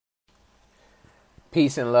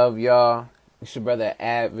Peace and love, y'all. It's your brother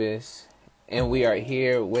Advis, and we are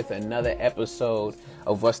here with another episode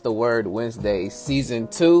of What's the Word Wednesday, Season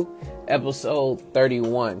 2, Episode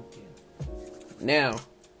 31. Now,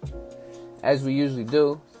 as we usually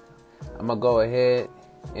do, I'm going to go ahead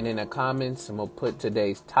and in the comments, I'm going to put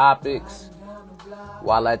today's topics,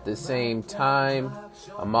 while at the same time,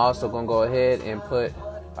 I'm also going to go ahead and put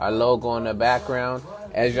our logo in the background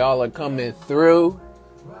as y'all are coming through,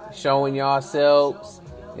 showing yourselves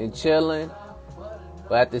and chilling.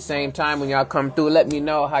 But at the same time, when y'all come through, let me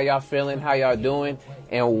know how y'all feeling, how y'all doing,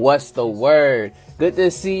 and what's the word. Good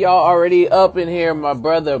to see y'all already up in here. My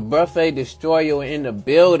brother Buffet Destroyer in the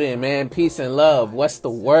building, man. Peace and love. What's the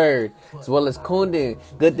word? As well as Kunden.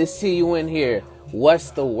 Good to see you in here.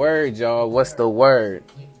 What's the word, y'all? What's the word?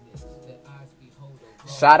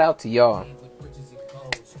 Shout out to y'all.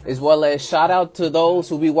 As well as shout out to those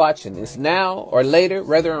who be watching this now or later,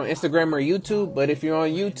 whether on Instagram or YouTube. But if you're on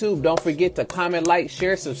YouTube, don't forget to comment, like,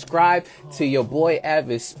 share, subscribe to your boy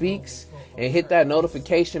Advis Speaks, and hit that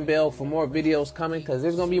notification bell for more videos coming, because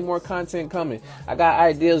there's going to be more content coming. I got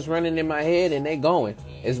ideas running in my head and they going,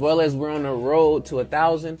 as well as we're on the road to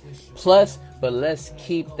 1,000 plus, but let's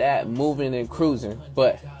keep that moving and cruising.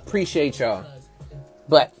 But appreciate y'all.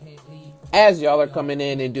 But as y'all are coming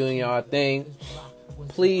in and doing y'all thing,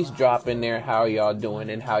 please drop in there how y'all doing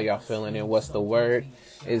and how y'all feeling and what's the word,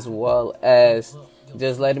 as well as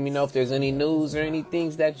just letting me know if there's any news or any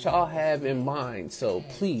things that y'all have in mind. So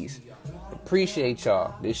please, appreciate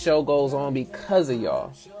y'all. This show goes on because of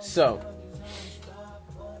y'all. So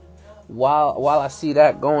while I see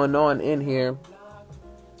that going on in here,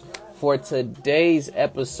 for today's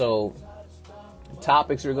episode,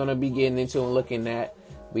 topics we're going to be getting into and looking at,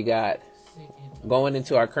 we got going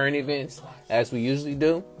into our current events as we usually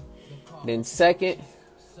do. Then second,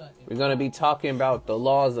 we're going to be talking about the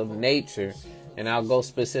laws of nature, and I'll go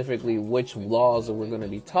specifically which laws we're going to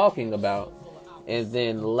be talking about. And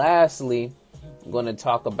then lastly, I'm going to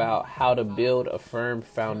talk about how to build a firm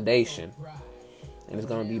foundation, and it's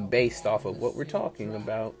going to be based off of what we're talking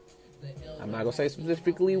about. I'm not going to say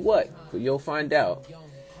specifically what, but you'll find out.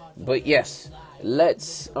 But yes,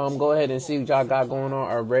 let's go ahead and see what y'all got going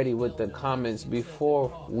on already with the comments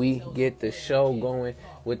before we get the show going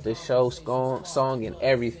with the show song and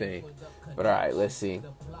everything. But all right, let's see.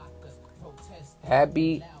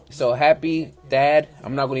 Happy Dad.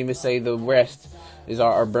 I'm not going to even say the rest. Is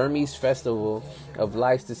our Burmese festival of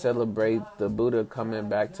lights to celebrate the Buddha coming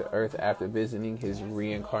back to earth after visiting his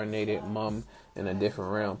reincarnated mom in a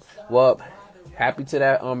different realm. Well, happy to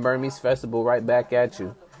that Burmese festival. Right back at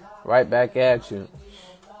you. Right back at you.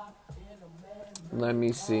 Let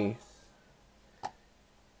me see.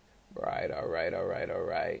 Right, all right. I'm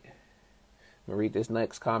going to read this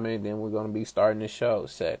next comment, then we're going to be starting the show.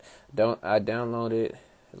 Said, I downloaded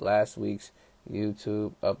last week's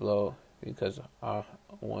YouTube upload because I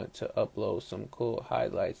want to upload some cool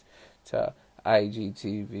highlights to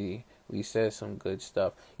IGTV. We said some good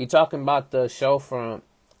stuff. You talking about the show from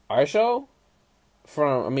our show?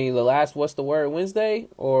 The last What's the Word Wednesday,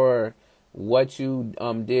 or what you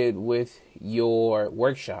did with your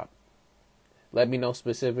workshop? Let me know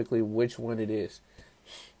specifically which one it is.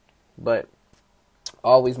 But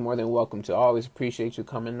always more than welcome to. Always appreciate you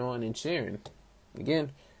coming on and sharing.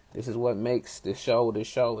 Again, this is what makes the show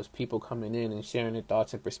is people coming in and sharing their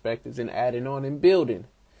thoughts and perspectives and adding on and building.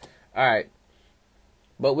 All right.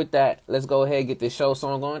 But with that, let's go ahead and get this show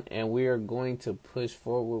song on, and we are going to push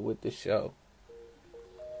forward with the show.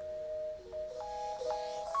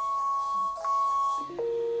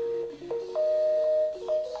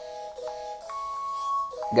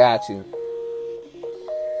 Got you.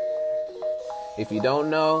 If you don't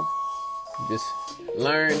know, just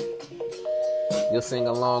learn. You'll sing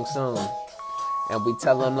along soon. And we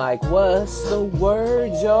tell them like, what's the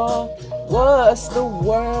word, y'all? What's the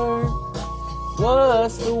word?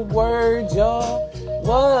 What's the word, y'all?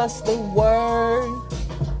 What's the word?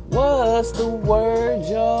 What's the word,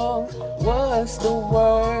 y'all? What's the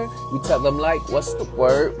word? We tell them like, what's the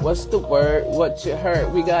word? What's the word? What you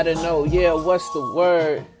heard? We gotta know, yeah, what's the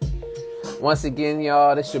word? Once again,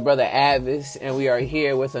 y'all, this your brother Advis, and we are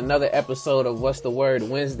here with another episode of What's the Word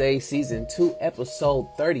Wednesday, Season 2, Episode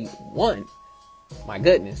 31. My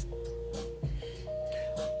goodness.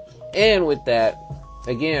 And with that,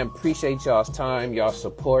 again, appreciate y'all's time, y'all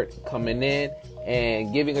support coming in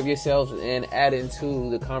and giving of yourselves and adding to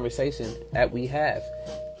the conversation that we have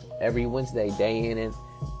every Wednesday, day in and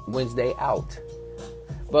Wednesday out.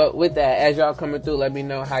 But with that, as y'all coming through, let me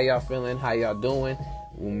know how y'all feeling, how y'all doing,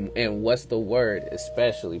 and what's the word,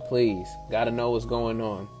 especially, please. Gotta know what's going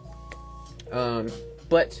on.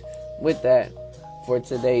 But with that, for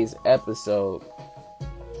today's episode.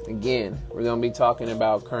 Again, we're going to be talking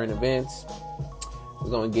about current events. We're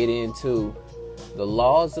going to get into the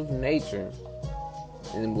laws of nature,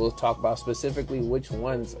 and we'll talk about specifically which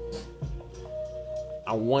ones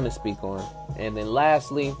I want to speak on. And then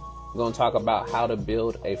lastly, we're going to talk about how to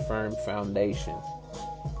build a firm foundation.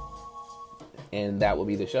 And that will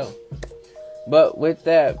be the show. But with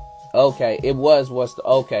that, okay,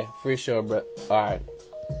 okay, for sure, bro. All right,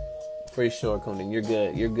 for sure, Kunden,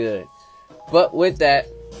 you're good. But with that,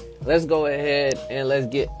 let's go ahead and let's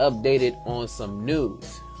get updated on some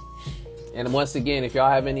news. And once again, if y'all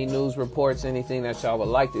have any news reports, anything that y'all would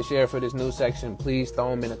like to share for this news section, please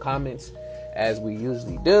throw them in the comments, as we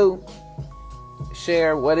usually do.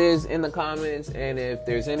 Share what is in the comments, and if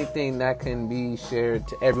there's anything that can be shared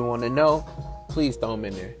to everyone to know, please throw them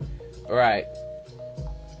in there. All right.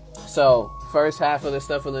 So, first half of the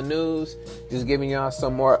stuff of the news, just giving y'all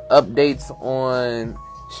some more updates on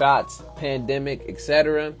shots, pandemic,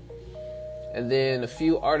 etc. And then a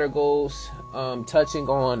few articles touching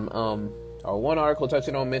on, or one article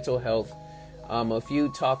touching on mental health, a few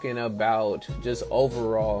talking about just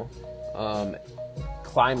overall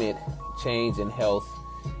climate change and health,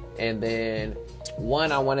 and then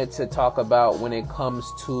one I wanted to talk about when it comes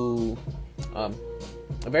to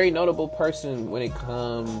a very notable person when it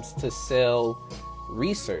comes to cell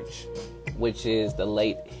research, which is the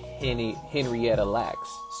late Henrietta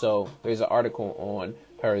Lacks. So there's an article on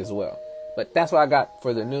her as well. But that's what I got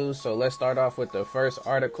for the news. So let's start off with the first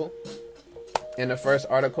article. And the first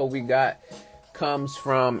article we got comes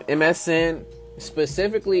from MSN,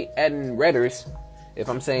 specifically at Reuters, if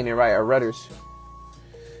I'm saying it right, or Reuters.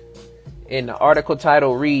 And the article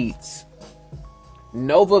title reads,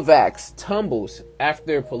 Novavax tumbles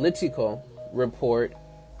after Politico report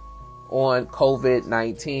on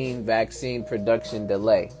COVID-19 vaccine production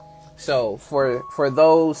delay. So for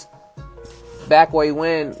those back way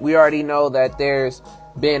when, we already know that there's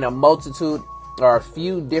been a multitude or a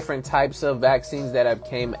few different types of vaccines that have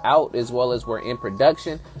came out as well as were in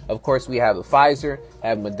production. Of course, we have the Pfizer,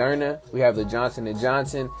 have Moderna, we have the Johnson &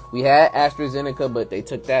 Johnson. We had AstraZeneca, but they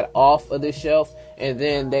took that off of the shelf. And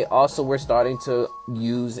then they also were starting to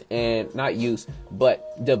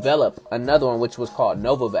develop another one, which was called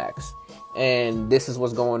Novavax. And this is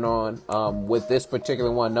what's going on with this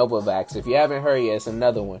particular one, Novavax. If you haven't heard yet, it's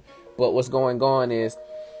another one. But what's going on is,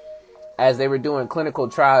 as they were doing clinical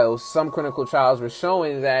trials, some clinical trials were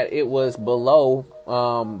showing that it was below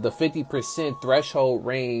the 50% threshold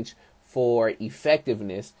range for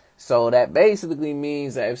effectiveness. So that basically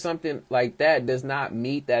means that if something like that does not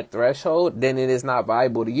meet that threshold, then it is not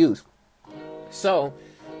viable to use. So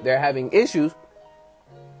they're having issues.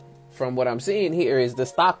 From what I'm seeing here is the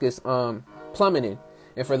stock is plummeting.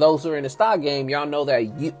 And for those who are in the stock game, y'all know that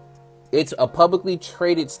it's a publicly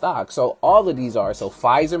traded stock. So all of these are. So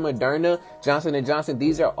Pfizer, Moderna, Johnson & Johnson,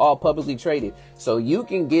 these are all publicly traded. So you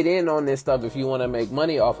can get in on this stuff if you want to make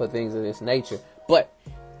money off of things of this nature. But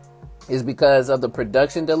it's because of the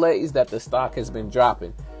production delays that the stock has been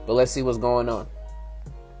dropping. But let's see what's going on.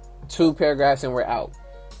 2 paragraphs and we're out.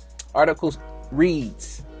 Article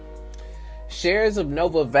reads, shares of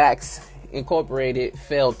Novavax Incorporated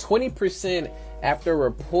fell 20% after a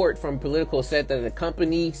report from Politico said that the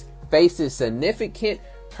company faces significant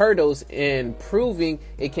hurdles in proving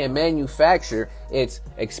it can manufacture its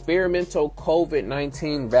experimental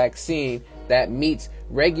COVID-19 vaccine that meets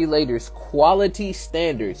regulators' quality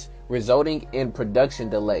standards, resulting in production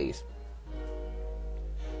delays.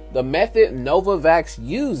 The method Novavax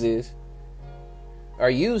used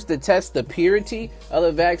to test the purity of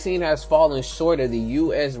the vaccine has fallen short of the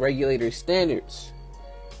U.S. regulator standards,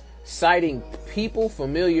 citing people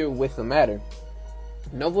familiar with the matter.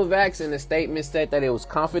 Novavax in a statement said that it was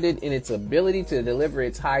confident in its ability to deliver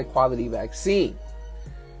its high-quality vaccine.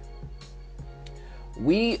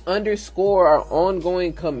 We underscore our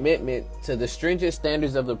ongoing commitment to the stringent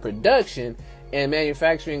standards of the production and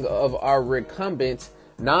manufacturing of our recombinant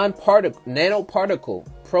nanoparticle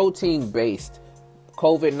protein-based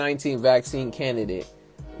COVID-19 vaccine candidate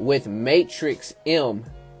with Matrix M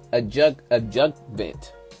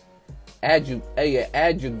adjuvant.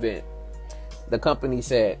 The company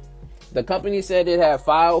said. The company said it had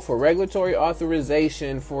filed for regulatory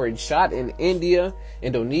authorization for its shot in India,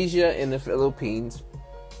 Indonesia, and the Philippines,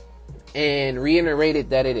 and reiterated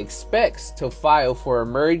that it expects to file for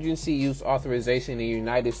emergency use authorization in the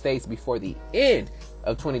United States before the end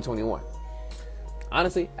of 2021.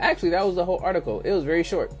 Honestly, actually, that was the whole article. It was very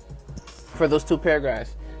short for those 2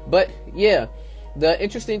 paragraphs. But yeah, the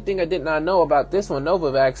interesting thing I did not know about this one,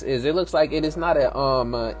 Novavax, is it looks like it is not a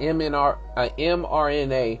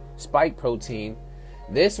mRNA spike protein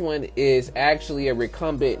This one is actually a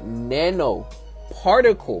recombinant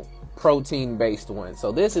nanoparticle protein based one.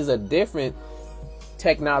 So this is a different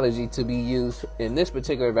technology to be used in this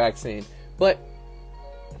particular vaccine, but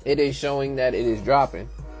it is showing that it is dropping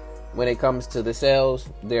when it comes to the cells,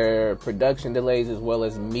 their production delays, as well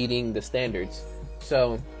as meeting the standards.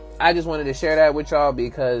 So I just wanted to share that with y'all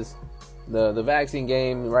because the vaccine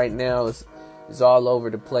game right now is all over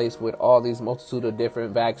the place with all these multitude of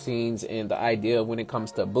different vaccines, and the idea when it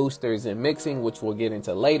comes to boosters and mixing, which we'll get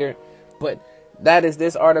into later. But that is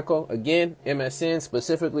this article. Again, MSN,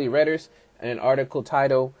 specifically Reuters, and article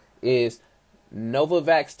title is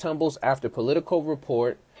Novavax tumbles after political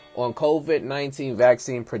report on COVID-19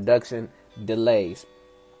 vaccine production delay.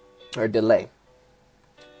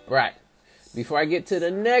 Right. Before I get to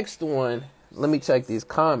the next one, let me check these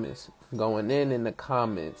comments. Going in the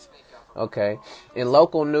comments. Okay. In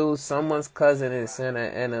local news, someone's cousin in Santa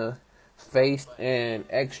Ana faced an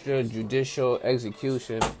extrajudicial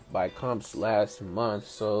execution by cops last month.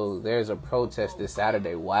 So there's a protest this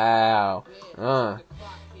Saturday. Wow.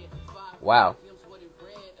 Wow.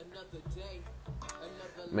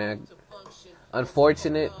 Man,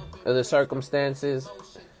 unfortunate of the circumstances,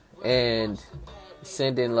 and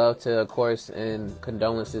sending love to, of course, and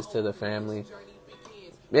condolences to the family.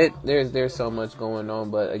 There's so much going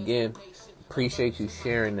on, but again, appreciate you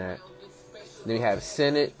sharing that. Then we have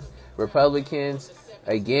Senate Republicans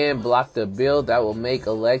again blocked a bill that will make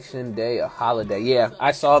Election Day a holiday. Yeah,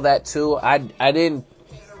 I saw that too. I didn't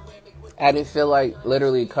feel like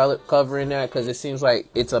literally covering that because it seems like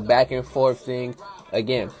it's a back and forth thing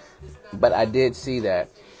again, but I did see that.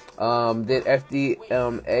 Did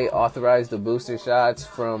FDA authorize the booster shots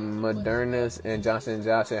from Moderna and Johnson &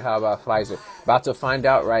 Johnson? How about Pfizer? About to find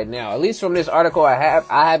out right now. At least from this article I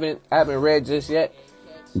haven't read just yet,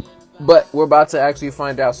 but we're about to actually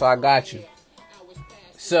find out. So I got you.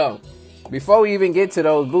 So before we even get to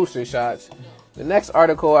those booster shots, the next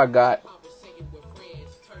article I got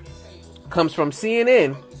comes from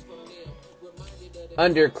CNN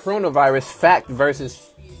under coronavirus fact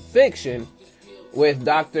versus fiction with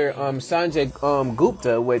Dr. Sanjay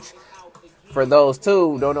Gupta, which, for those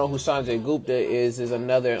who don't know who Sanjay Gupta is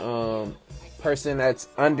another person that's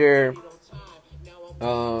under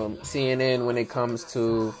CNN when it comes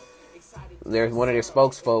to one of their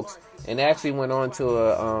spokesfolks, and actually went on to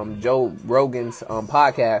a Joe Rogan's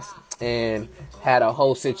podcast and had a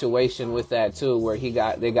whole situation with that too, where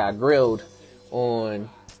they got grilled on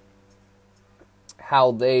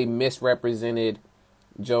how they misrepresented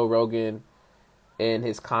Joe Rogan and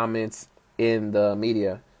his comments in the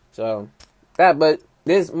media. So but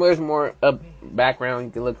there's more background.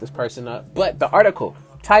 You can look this person up. But the article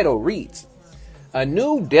title reads, "A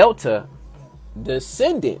new Delta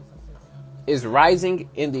descendant is rising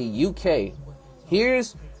in the UK.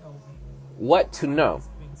 Here's what to know."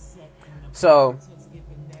 So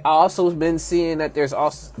I also been seeing that there's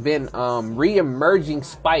also been re-emerging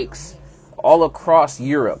spikes all across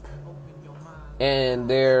Europe, and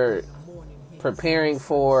they're preparing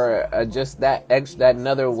for just that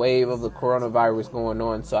another wave of the coronavirus going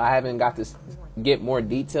on. So I haven't got to get more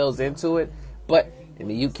details into it, but in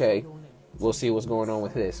the UK, we'll see what's going on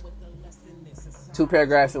with this. 2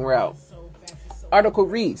 paragraphs and we're out. Article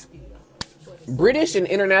reads, British and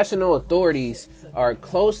international authorities are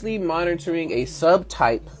closely monitoring a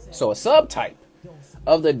subtype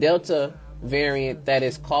of the Delta variant that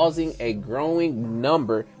is causing a growing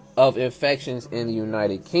number of infections in the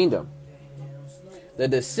United Kingdom. The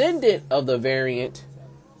descendant of the variant,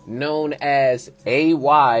 known as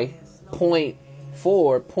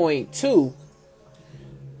AY.4.2,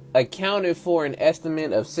 accounted for an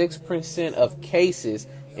estimate of 6% of cases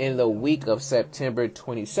in the week of September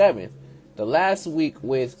 27th, the last week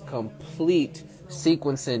with complete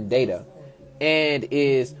sequencing data, and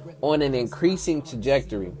is on an increasing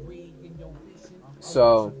trajectory.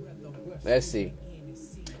 So, let's see.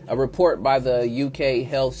 A report by the UK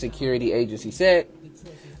Health Security Agency said,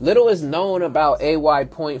 little is known about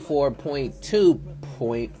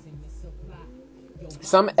AY.4.2.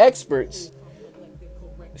 Some experts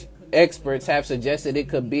have suggested it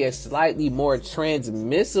could be slightly more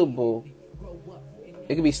transmissible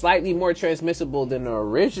than the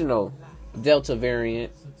original Delta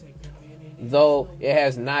variant, though it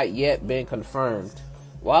has not yet been confirmed.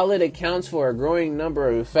 While it accounts for a growing number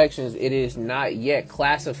of infections, it is not yet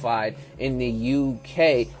classified in the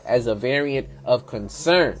UK as a variant of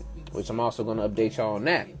concern, which I'm also going to update y'all on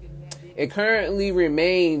that. It currently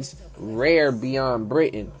remains rare beyond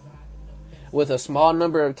Britain, with a small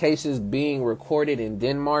number of cases being recorded in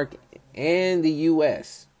Denmark and the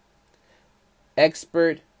US.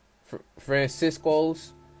 Expert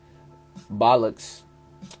Francisco's Bollocks,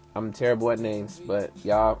 I'm terrible at names, but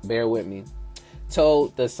y'all bear with me,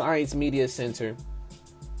 told the Science Media Center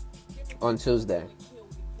on Tuesday.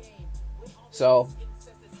 So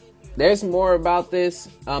there's more about this.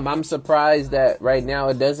 I'm surprised that right now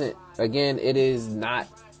it is not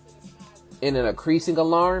in an increasing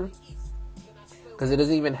alarm, because it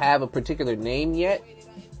doesn't even have a particular name yet.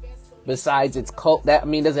 Besides its code,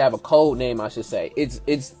 it doesn't have a code name, I should say. Its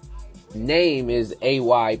name is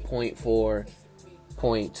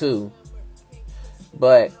AY.4.2.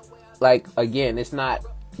 But, like, again, it's not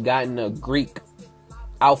gotten a Greek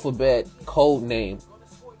alphabet code name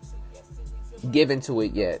given to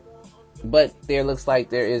it yet. But there looks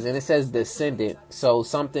like there is, and it says descendant. So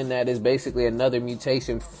something that is basically another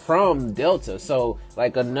mutation from Delta. So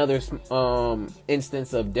like another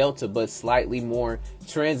instance of Delta, but slightly more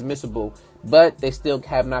transmissible. But they still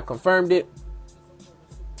have not confirmed it,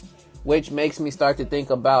 which makes me start to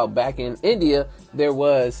think about back in India, there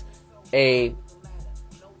was a,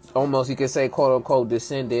 almost you could say, quote unquote,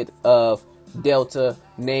 descendant of Delta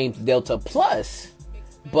named Delta Plus.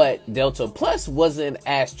 But Delta Plus wasn't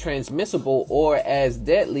as transmissible or as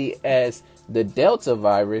deadly as the Delta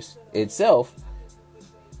virus itself.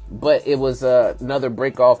 But it was another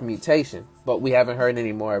break-off mutation. But we haven't heard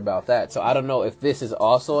any more about that. So I don't know if this is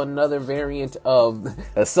also another variant of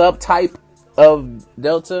a subtype of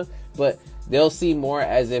Delta. But they'll see more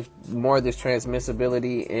as if more of this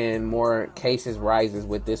transmissibility and more cases rises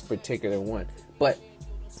with this particular one. But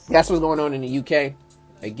that's what's going on in the UK.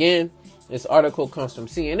 Again, this article comes from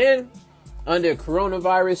CNN under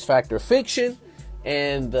coronavirus fact or fiction,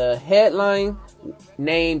 and the headline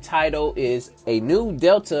name title is "A New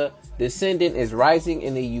Delta Descendant is Rising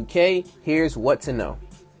in the UK. Here's what to know."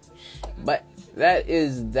 But that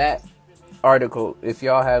is that article. If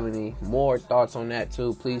y'all have any more thoughts on that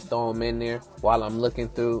too, please throw them in there while I'm looking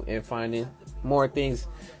through and finding more things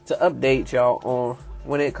to update y'all on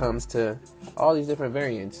when it comes to all these different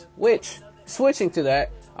variants. Which, switching to that,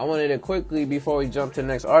 I wanted to quickly, before we jump to the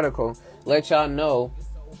next article, let y'all know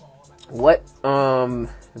what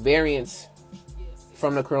variants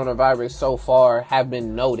from the coronavirus so far have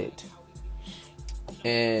been noted.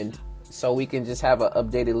 And so we can just have an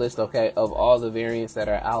updated list, okay, of all the variants that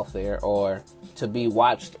are out there or to be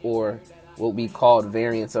watched, or what we called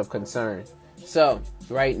variants of concern. So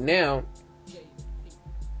right now,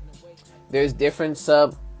 there's different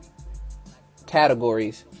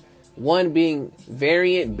subcategories. One being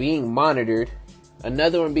variant being monitored,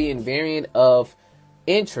 another one being variant of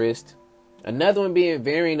interest, another one being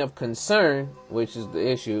variant of concern, which is the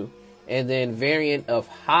issue, and then variant of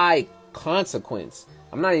high consequence.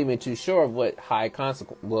 I'm not even too sure of what high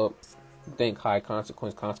consequence, well, I think high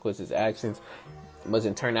consequences actions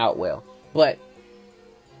doesn't turn out well. But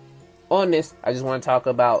on this, I just want to talk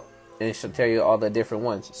about and she'll tell you all the different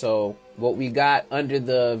ones. So what we got under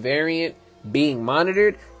the variant being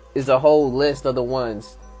monitored is a whole list of the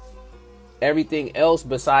ones. Everything else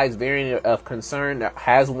besides variant of concern that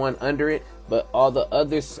has one under it, but all the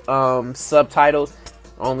other subtitles,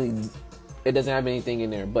 only it doesn't have anything in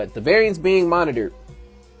there. But the variants being monitored,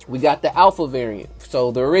 we got the alpha variant,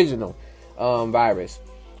 so the original virus,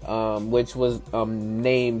 which was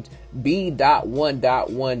named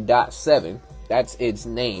B.1.1.7. That's its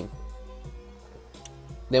name.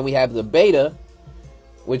 Then we have the beta,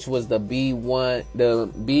 which was the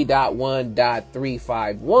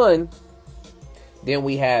B.1.351. Then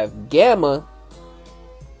we have gamma,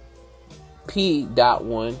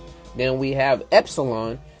 P.1. Then we have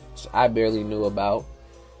epsilon, which I barely knew about.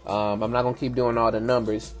 I'm not going to keep doing all the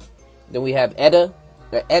numbers. Then we have the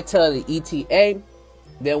ETA.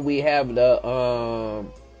 Then we have the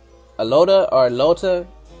iota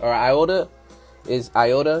is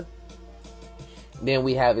iota. Then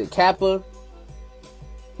we have it kappa.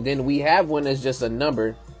 Then we have one that's just a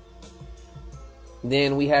number.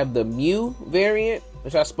 Then we have the mu variant,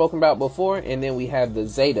 which I've spoken about before. And then we have the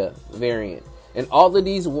zeta variant. And all of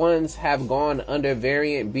these ones have gone under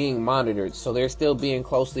variant being monitored. So they're still being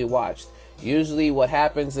closely watched. Usually what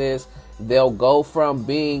happens is they'll go from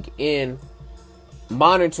being in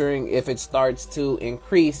monitoring if it starts to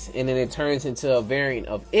increase, and then it turns into a variant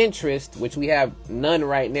of interest, which we have none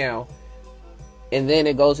right now. And then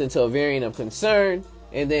it goes into a variant of concern.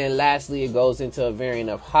 And then lastly, it goes into a variant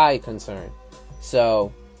of high concern.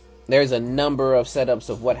 So there's a number of setups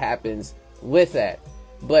of what happens with that.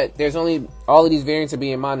 But there's only, all of these variants are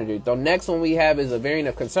being monitored. The next one we have is a variant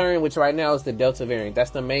of concern, which right now is the Delta variant.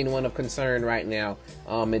 That's the main one of concern right now.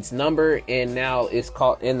 It's numbered, and now it's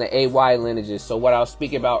called in the AY lineages. So what I was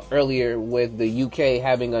speaking about earlier with the UK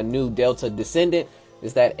having a new Delta descendant,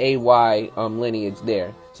 It's that AY lineage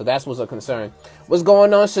there. So that's what's a concern. What's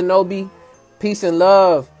going on, Shinobi? Peace and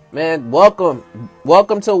love, man. Welcome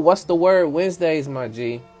to What's the Word Wednesdays, my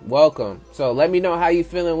G. Welcome. So let me know how you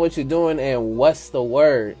feeling, what you're doing, and what's the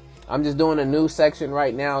word. I'm just doing a new section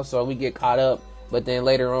right now so we get caught up. But then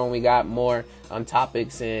later on, we got more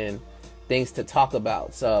topics and things to talk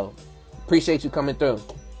about. So appreciate you coming through.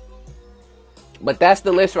 But that's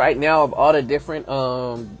the list right now of all the different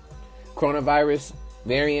coronavirus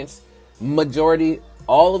variants. Majority,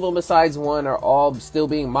 all of them besides one, are all still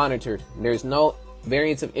being monitored. There's no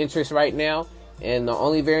variants of interest right now. And the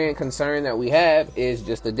only variant concern that we have is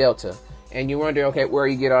just the Delta. And you wonder, okay, where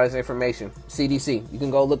you get all this information? CDC. You can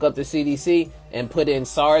go look up the CDC and put in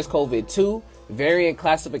SARS-CoV-2 variant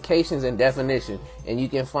classifications and definition, and you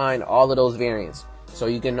can find all of those variants so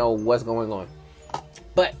you can know what's going on.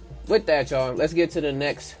 But with that, y'all, let's get to the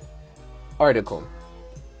next article.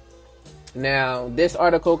 Now, this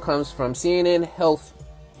article comes from CNN Health,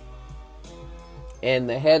 and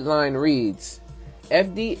the headline reads,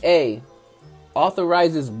 FDA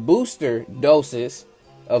authorizes booster doses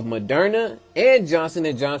of Moderna and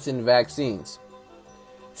Johnson & Johnson vaccines.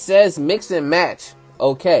 Says mix and match.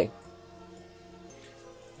 Okay.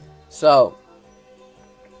 So,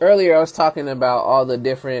 earlier I was talking about all the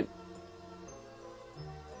different,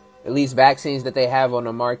 at least vaccines that they have on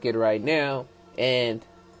the market right now. And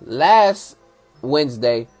last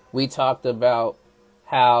Wednesday, we talked about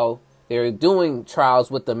how they're doing trials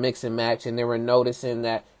with the mix and match. And they were noticing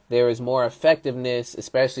that there is more effectiveness,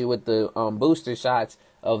 especially with the booster shots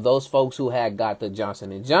of those folks who had got the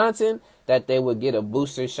Johnson & Johnson, that they would get a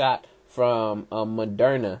booster shot from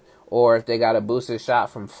Moderna. Or if they got a booster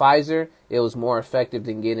shot from Pfizer, it was more effective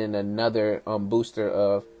than getting another booster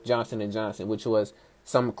of Johnson & Johnson, which was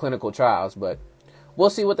some clinical trials. But we'll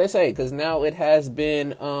see what they say, because now it has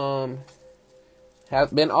been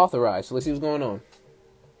authorized. So let's see what's going on.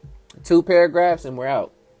 2 paragraphs and we're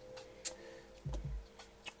out.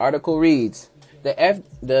 Article reads,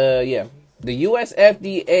 the U.S.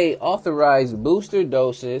 FDA authorized booster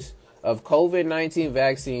doses of COVID-19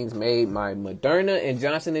 vaccines made by Moderna and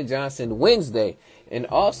Johnson & Johnson Wednesday, and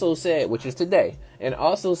also said, which is today, and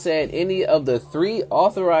also said any of the 3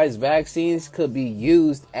 authorized vaccines could be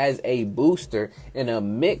used as a booster in a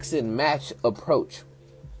mix and match approach.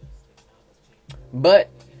 But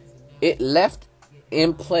it left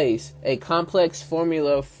in place a complex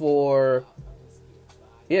formula for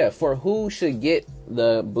who should get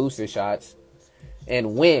the booster shots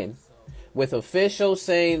and when, with officials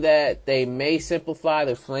saying that they may simplify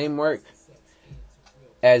the framework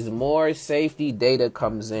as more safety data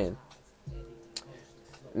comes in.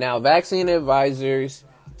 Now, vaccine advisors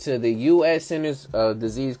to the U.S. Centers of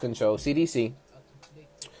Disease Control, CDC,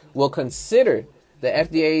 will consider the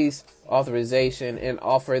FDA's authorization and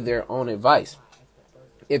offer their own advice.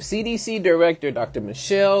 If CDC Director Dr.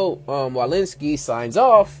 Michelle Walensky signs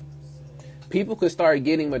off, people could start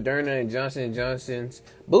getting Moderna and Johnson & Johnson's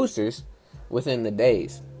boosters within the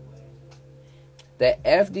days. The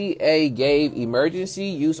FDA gave emergency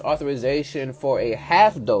use authorization for a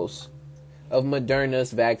half dose of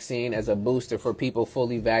Moderna's vaccine as a booster for people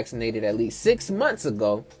fully vaccinated at least 6 months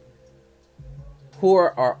ago, who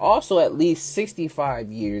are also at least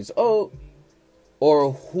 65 years old,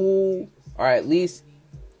 or who are at least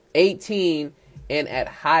 18 and at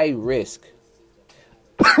high risk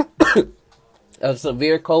of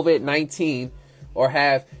severe COVID-19 or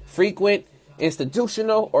have frequent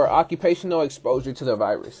institutional or occupational exposure to the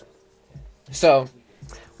virus. So,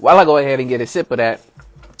 while I go ahead and get a sip of that,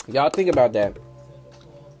 y'all think about that.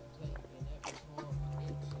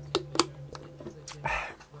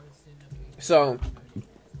 So,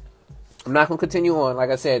 I'm not going to continue on. Like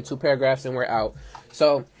I said, 2 paragraphs and we're out.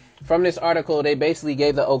 So, from this article, they basically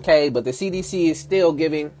gave the okay, but the CDC is still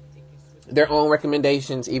giving their own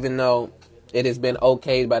recommendations, even though it has been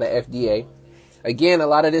okayed by the FDA. Again, a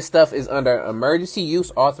lot of this stuff is under emergency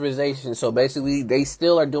use authorization. So basically, they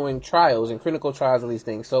still are doing trials and clinical trials on these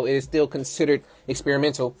things. So it is still considered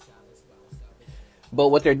experimental. But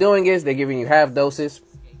what they're doing is they're giving you half doses.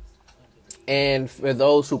 And for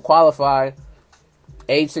those who qualify,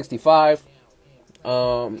 age 65,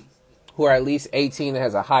 who are at least 18 and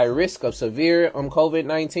has a high risk of severe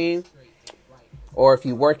COVID-19, or if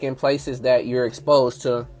you work in places that you're exposed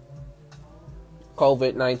to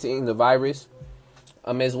COVID-19, the virus,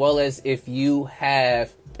 as well as if you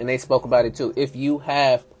have, and they spoke about it too, if you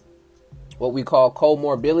have what we call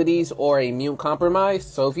comorbidities or immune compromised.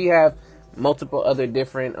 So if you have multiple other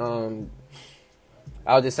different,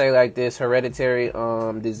 I'll just say like this, hereditary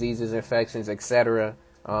diseases, infections, etc.,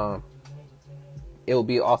 it will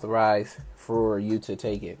be authorized for you to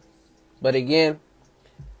take it. But again,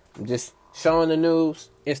 I'm just showing the news,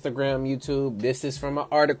 Instagram, YouTube. This is from an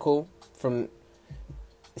article from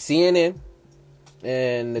CNN,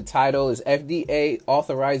 and the title is FDA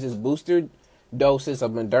authorizes booster doses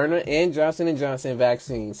of Moderna and Johnson & Johnson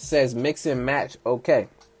vaccines. Says mix and match okay.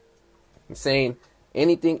 I'm saying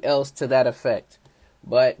anything else to that effect.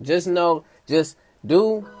 But just know, just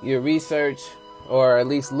do your research, or at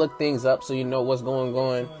least look things up so you know what's going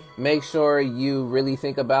on. Make sure you really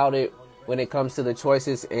think about it when it comes to the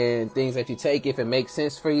choices and things that you take. If it makes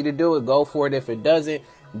sense for you to do it, go for it. If it doesn't,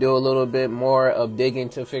 do a little bit more of digging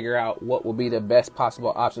to figure out what will be the best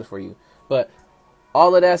possible options for you. But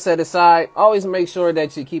all of that set aside, always make sure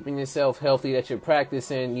that you're keeping yourself healthy, that you're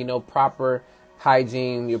practicing, proper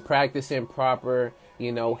hygiene, you're practicing proper,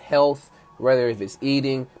 health, whether if it's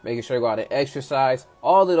eating, making sure you go out and exercise,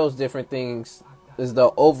 all of those different things is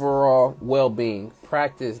the overall well-being.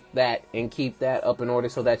 Practice that and keep that up in order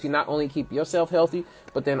so that you not only keep yourself healthy,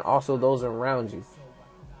 but then also those around you.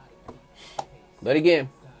 But again,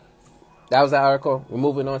 that was the article. We're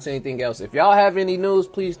moving on to anything else. If y'all have any news,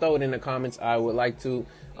 please throw it in the comments. I would like to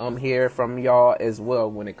hear from y'all as well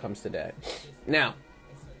when it comes to that. Now,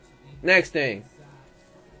 next thing.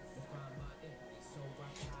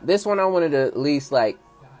 This one I wanted to at least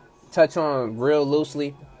touch on real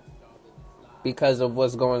loosely because of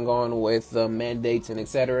what's going on with the mandates and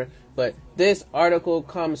etc. But this article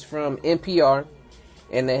comes from NPR,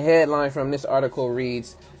 and the headline from this article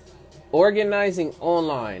reads, "Organizing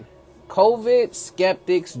online. COVID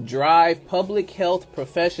skeptics drive public health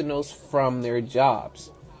professionals from their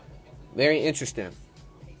jobs." Very interesting.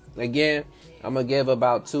 Again, I'm going to give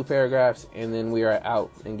about 2 paragraphs and then we are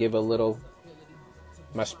out and give a little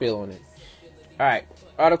my spiel on it. All right.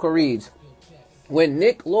 Article reads, when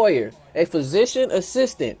Nick Lawyer, a physician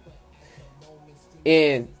assistant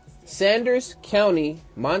in Sanders County,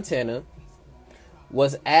 Montana,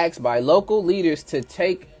 was asked by local leaders to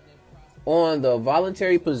take on the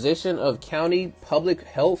voluntary position of county public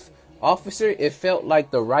health officer, it felt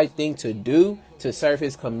like the right thing to do to serve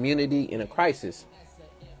his community in a crisis.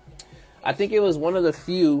 I think I was one of the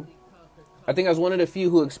few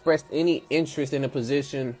who expressed any interest in a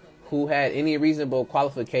position who had any reasonable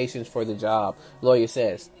qualifications for the job, Lawyer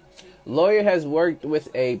says. Lawyer has worked with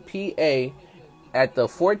a PA at the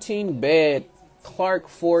 14-bed Clark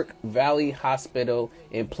Fork Valley Hospital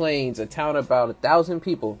in Plains, a town about 1,000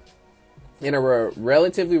 people, in a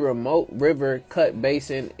relatively remote river-cut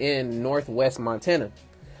basin in northwest Montana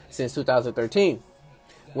since 2013.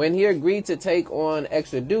 When he agreed to take on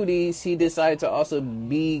extra duties, he decided to also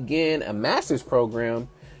begin a master's program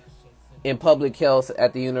in public health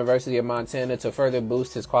at the University of Montana to further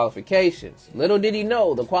boost his qualifications. Little did he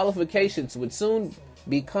know, the qualifications would soon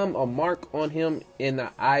become a mark on him in the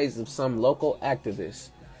eyes of some local activists.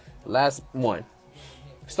 Last one.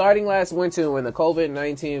 Starting last winter, when the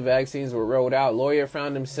COVID-19 vaccines were rolled out, Lawyer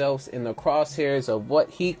found himself in the crosshairs of what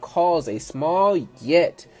he calls a small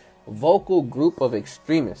yet vocal group of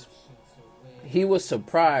extremists. He was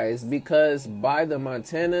surprised because by the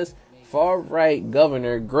Montana's far-right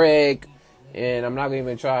governor, Greg, and I'm not going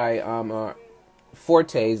to even try,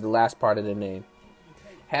 Fortes, the last part of the name,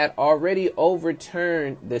 had already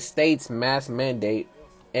overturned the state's mask mandate,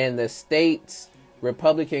 and the state's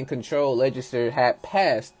Republican-controlled legislature had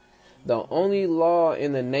passed the only law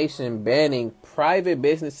in the nation banning private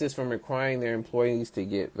businesses from requiring their employees to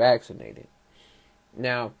get vaccinated.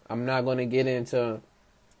 Now, I'm not going to get into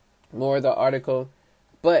more of the article,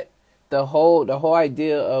 but the whole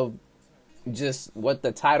idea of just what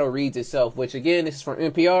the title reads itself, which again is from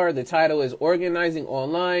NPR. The title is Organizing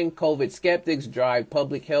Online, COVID Skeptics Drive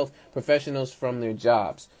Public Health Professionals from Their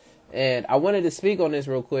Jobs. And I wanted to speak on this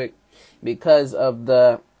real quick because of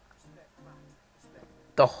the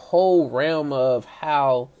whole realm of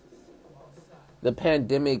how the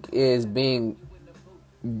pandemic is being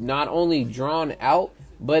not only drawn out,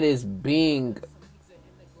 but is being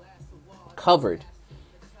covered.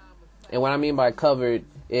 And what I mean by covered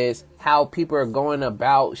is how people are going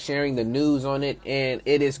about sharing the news on it, and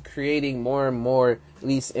it is creating more and more, at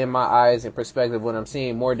least in my eyes and perspective, what I'm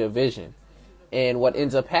seeing, more division. And what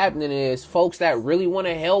ends up happening is folks that really want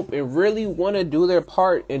to help and really want to do their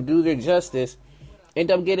part and do their justice end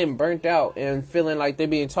up getting burnt out and feeling like they're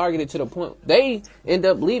being targeted to the point they end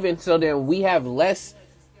up leaving. So then we have less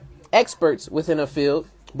experts within a field,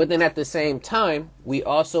 but then at the same time, we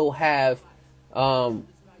also have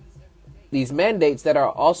these mandates that are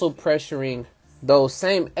also pressuring those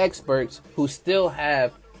same experts who still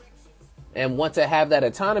have and want to have that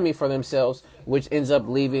autonomy for themselves, which ends up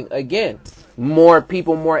leaving, again, more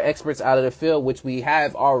people, more experts out of the field, which we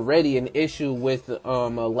have already an issue with a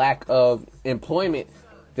lack of employment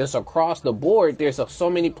just across the board. There's so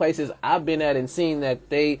many places I've been at and seen that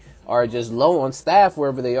they are just low on staff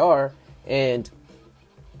wherever they are, and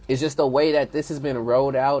it's just the way that this has been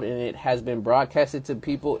rolled out and it has been broadcasted to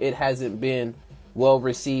people. It hasn't been well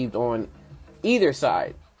received on either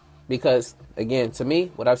side because, again, to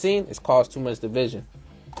me, what I've seen is caused too much division.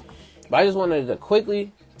 But I just wanted to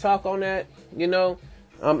quickly talk on that,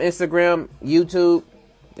 Instagram, YouTube.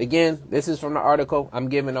 Again, this is from the article. I'm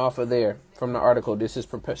giving off of there from the article. This is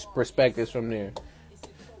perspectives from there.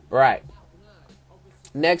 Right.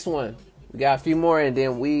 Next one. We got a few more and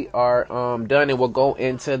then we are done, and we'll go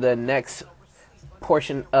into the next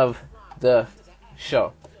portion of the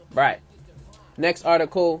show. Right. Next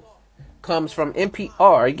article comes from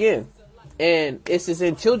NPR again, and this is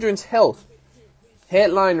in Children's Health.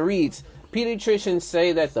 Headline reads, pediatricians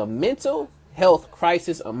say that the mental health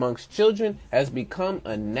crisis amongst children has become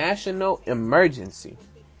a national emergency.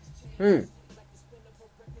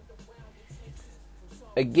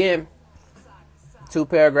 Again, 2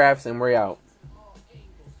 paragraphs and we're out.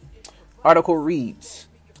 Article reads,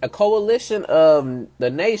 a coalition of the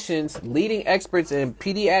nation's leading experts in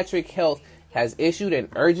pediatric health has issued an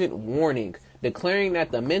urgent warning, declaring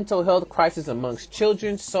that the mental health crisis amongst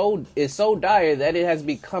children is so dire that it has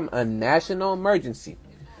become a national emergency.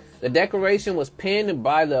 The declaration was penned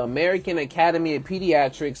by the American Academy of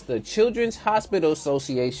Pediatrics, the Children's Hospital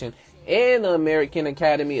Association, and the American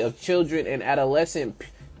Academy of Children and Adolescent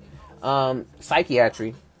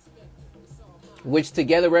Psychiatry, which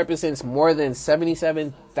together represents more than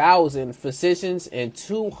 77,000 physicians and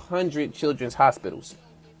 200 children's hospitals.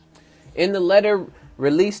 In the letter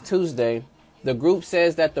released Tuesday, the group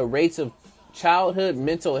says that the rates of childhood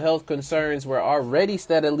mental health concerns were already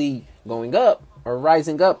steadily going up or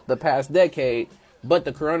rising up the past decade, but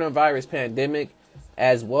the coronavirus pandemic,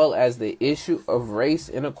 as well as the issue of race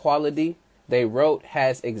inequality, they wrote,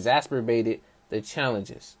 has exacerbated the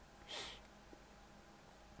challenges.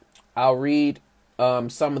 I'll read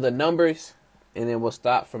some of the numbers and then we'll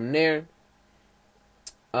stop from there.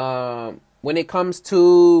 When it comes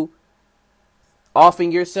to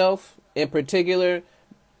offing yourself in particular,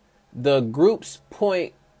 the groups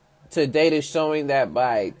point to data showing that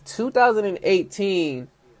by 2018,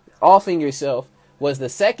 offing yourself was the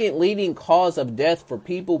second leading cause of death for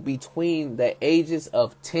people between the ages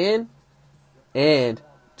of 10 and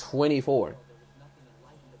 24.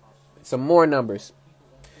 Some more numbers.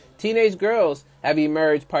 Teenage girls have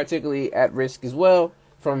emerged particularly at risk as well.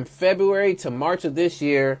 From February to March of this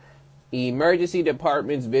year, emergency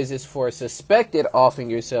departments visits for suspected offing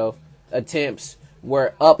yourself attempts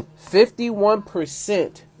were up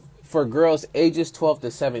 51% for girls ages 12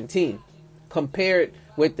 to 17, compared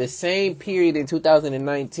with the same period in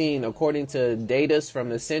 2019, according to data from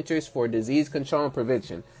the Centers for Disease Control and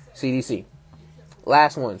Prevention, CDC.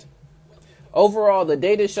 Last ones. Overall, the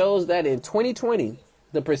data shows that in 2020,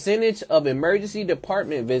 the percentage of emergency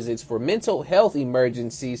department visits for mental health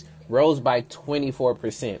emergencies rose by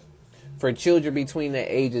 24% for children between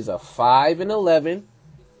the ages of 5 and 11,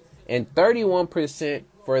 and 31%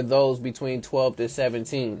 for those between 12 to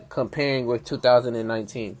 17, comparing with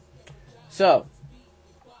 2019. So,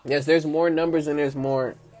 yes, there's more numbers and there's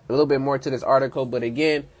a little bit more to this article. But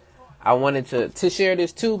again, I wanted to share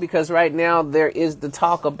this too, because right now there is the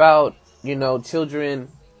talk about, children.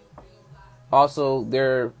 Also,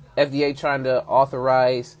 their FDA trying to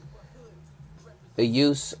authorize the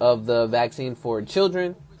use of the vaccine for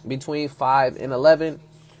children between 5 and 11.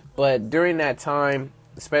 But during that time,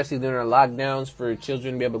 especially during the lockdowns, for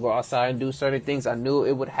children to be able to go outside and do certain things, I knew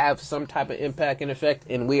it would have some type of impact and effect.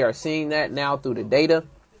 And we are seeing that now through the data.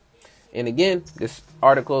 And again, this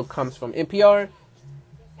article comes from NPR.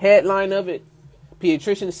 Headline of it: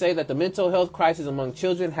 pediatricians say that the mental health crisis among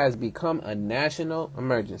children has become a national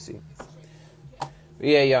emergency. But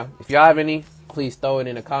yeah, y'all. If y'all have any, please throw it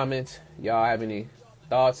in the comments. Y'all have any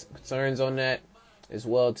thoughts, concerns on that as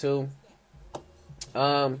well too.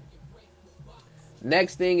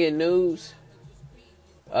 Next thing in news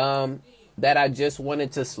that I just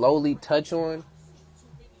wanted to slowly touch on,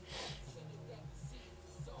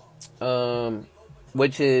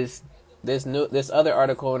 which is this other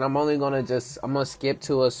article, and I'm gonna skip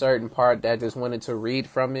to a certain part that I just wanted to read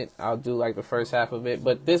from it. I'll do like the first half of it,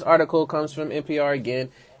 but this article comes from NPR again,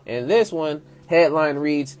 and this one headline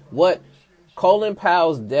reads, "What Colin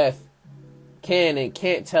Powell's death can and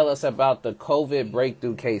can't tell us about the COVID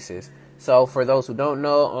breakthrough cases." So for those who don't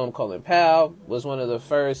know, Colin Powell was one of the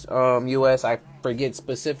first U.S. forget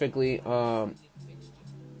specifically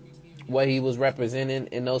what he was representing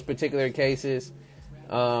in those particular cases.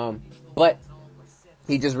 But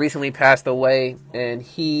he just recently passed away, and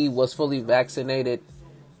he was fully vaccinated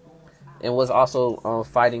and was also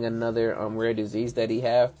fighting another rare disease that he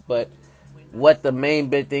had. But what the main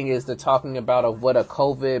big thing is the talking about of what a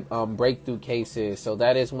COVID breakthrough case is. So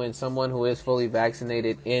that is when someone who is fully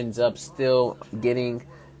vaccinated ends up still getting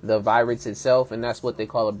the virus itself, and that's what they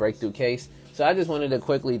call a breakthrough case. So I just wanted to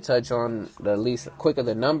quickly touch on the least quick of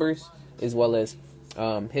the numbers as well as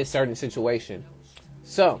his certain situation.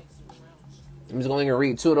 So I'm just going to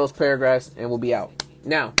read 2 of those paragraphs and we'll be out.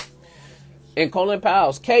 Now, in Colin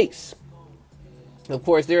Powell's case, of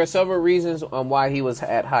course, there are several reasons on why he was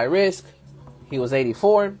at high risk. He was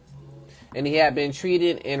 84, and he had been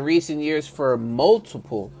treated in recent years for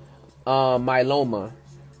multiple myeloma.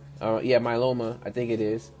 Myeloma, I think it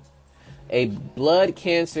is. A blood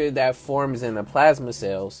cancer that forms in the plasma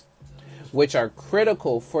cells, which are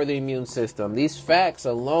critical for the immune system. These facts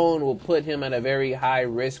alone will put him at a very high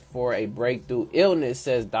risk for a breakthrough illness,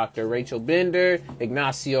 says Dr. Rachel Bender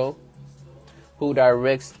Ignacio, who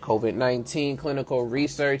directs COVID-19 clinical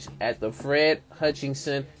research at the Fred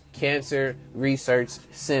Hutchinson Cancer Research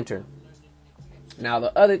Center. Now,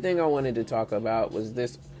 the other thing I wanted to talk about was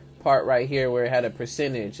this part right here where it had a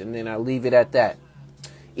percentage, and then I'll leave it at that.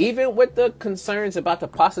 Even with the concerns about the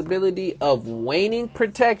possibility of waning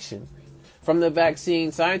protection from the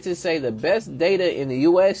vaccine, scientists say the best data in the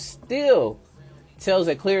U.S. still tells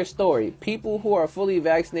a clear story. People who are fully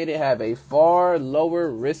vaccinated have a far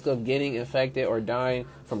lower risk of getting infected or dying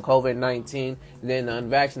from COVID-19 than the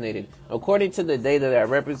unvaccinated, according to the data that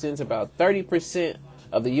represents about 30%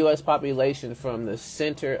 of the U.S. population from the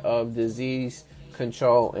Center of Disease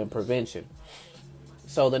Control and Prevention.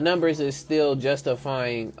 So the numbers is still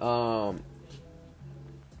justifying the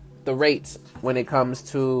rates when it comes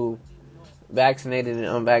to vaccinated and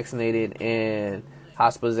unvaccinated and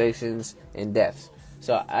hospitalizations and deaths.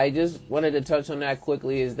 So I just wanted to touch on that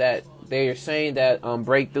quickly, is that they are saying that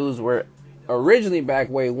breakthroughs were originally back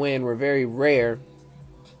way when were very rare.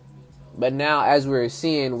 But now, as we're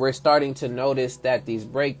seeing, we're starting to notice that these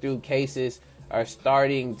breakthrough cases are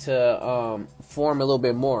starting to form a little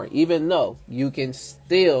bit more, even though you can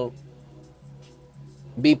still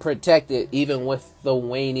be protected even with the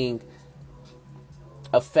waning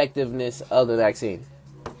effectiveness of the vaccine.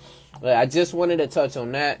 But I just wanted to touch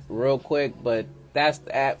on that real quick, but that's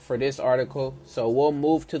that for this article. So we'll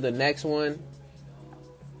move to the next one,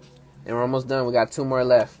 and we're almost done. We got 2 more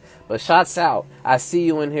left. But shots out. I see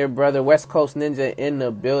you in here, brother. West Coast Ninja in the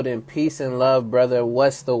building. Peace and love, brother.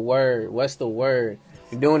 What's the word? What's the word?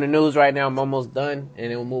 You're doing the news right now. I'm almost done,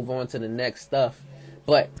 and then we'll move on to the next stuff.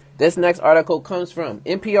 But this next article comes from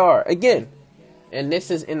NPR again, and this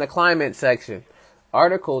is in the climate section.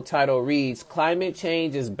 Article title reads, "Climate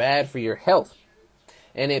change is bad for your health,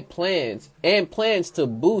 and it plans to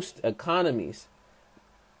boost economies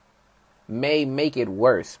may make it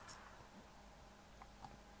worse."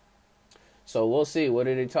 So we'll see. What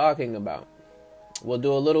are they talking about? We'll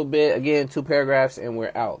do a little bit, again, 2 paragraphs, and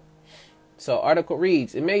we're out. So article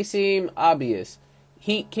reads, "It may seem obvious.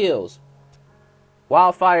 Heat kills.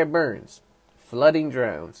 Wildfire burns. Flooding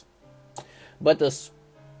drowns. But the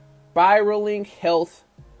spiraling health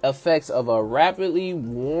effects of a rapidly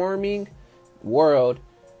warming world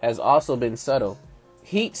has also been subtle.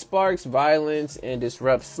 Heat sparks violence and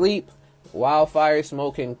disrupts sleep. Wildfire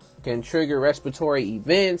smoke can trigger respiratory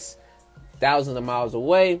events thousands of miles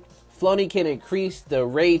away. Flooding can increase the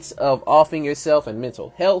rates of offing yourself and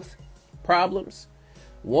mental health problems.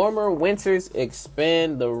 Warmer winters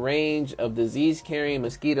expand the range of disease-carrying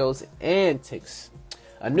mosquitoes and ticks.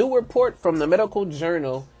 A new report from the medical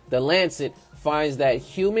journal The Lancet finds that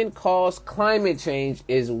human-caused climate change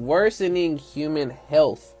is worsening human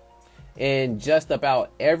health in just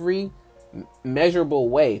about every measurable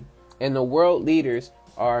way, and the world leaders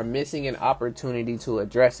are missing an opportunity to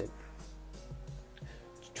address it.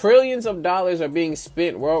 Trillions of dollars are being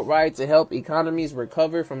spent worldwide to help economies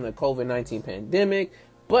recover from the COVID-19 pandemic,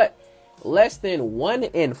 but less than 1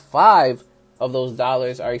 in 5 of those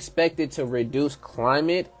dollars are expected to reduce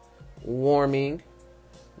climate warming,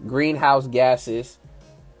 greenhouse gases,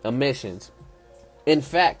 emissions. In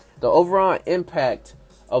fact, the overall impact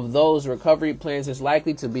of those recovery plans is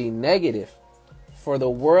likely to be negative for the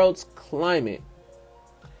world's climate,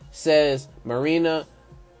 says Marina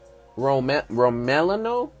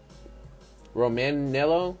Romanello.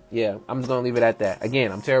 Yeah, I'm just going to leave it at that.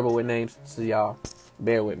 Again, I'm terrible with names, so y'all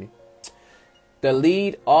bear with me. The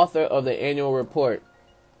lead author of the annual report,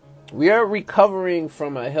 We are recovering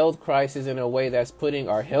from a health crisis in a way that's putting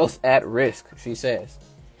our health at risk, she says.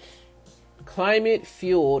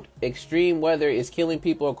 Climate-fueled extreme weather is killing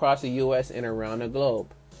people across the U.S. and around the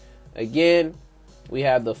globe. Again, we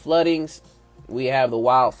have the floodings, we have the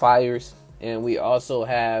wildfires, and we also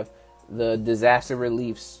have the disaster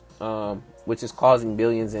reliefs, which is causing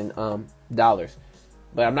billions in dollars.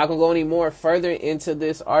 But I'm not going to go any more further into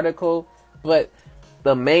this article, but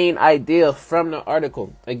the main idea from the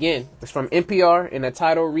article, again, it's from NPR, and the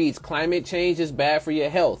title reads, "Climate change is bad for your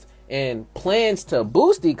health, and plans to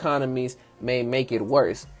boost economies may make it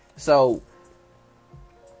worse." So,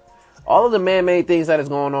 all of the man-made things that is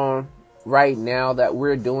going on right now that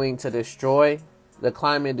we're doing to destroy the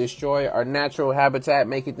climate, destroy our natural habitat,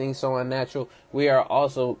 making things so unnatural, we are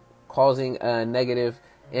also causing a negative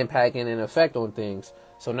impact and an effect on things.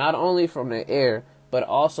 So not only from the air, but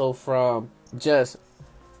also from just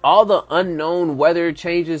all the unknown weather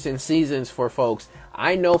changes and seasons for folks.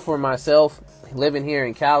 I know for myself, living here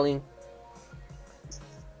in Cali,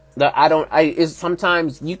 it's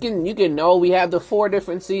sometimes you can know we have the 4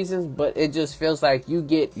 different seasons, but it just feels like you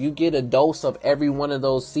get a dose of every one of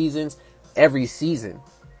those seasons every season,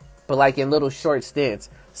 but like in little short stints.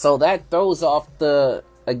 So that throws off the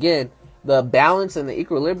balance and the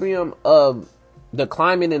equilibrium of the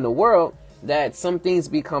climate in the world, that some things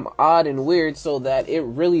become odd and weird, so that it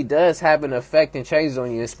really does have an effect and changes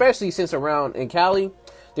on you, especially since around in Cali,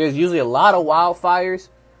 there's usually a lot of wildfires,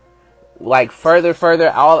 like further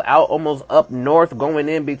out almost up north, going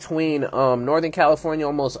in between Northern California,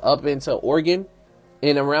 almost up into Oregon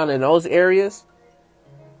and around in those areas.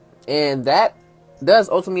 And that does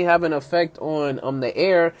ultimately have an effect on the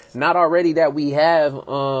air. Not already that we have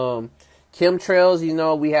chemtrails,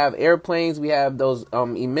 we have airplanes, we have those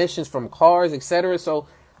emissions from cars, etc. So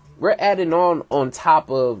we're adding on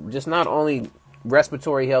top of just not only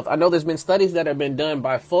respiratory health. I know there's been studies that have been done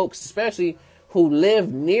by folks, especially who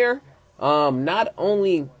live near not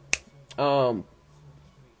only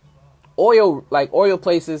oil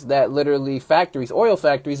places, that literally oil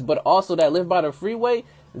factories, but also that live by the freeway.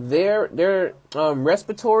 Their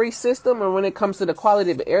respiratory system, or when it comes to the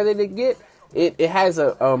quality of the air that they get, it has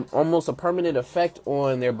a almost a permanent effect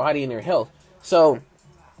on their body and their health. So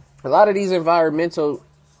a lot of these environmental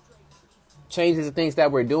changes and things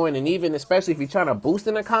that we're doing, and even especially if you're trying to boost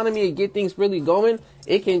an economy and get things really going,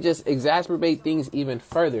 it can just exacerbate things even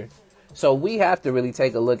further. So we have to really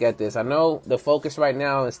take a look at this. I know the focus right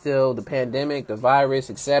now is still the pandemic, the virus,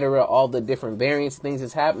 etc., all the different variants, things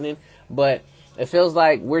that's happening, but it feels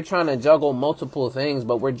like we're trying to juggle multiple things,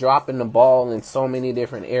 but we're dropping the ball in so many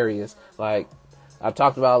different areas. Like I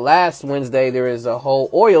talked about last Wednesday, there is a whole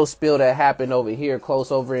oil spill that happened over here, close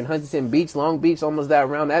over in Huntington Beach, Long Beach, almost that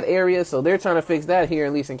around that area. So they're trying to fix that here,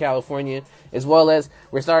 at least in California, as well as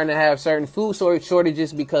we're starting to have certain food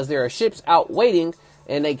shortages because there are ships out waiting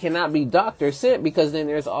and they cannot be docked or sent, because then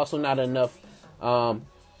there's also not enough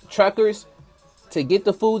truckers to get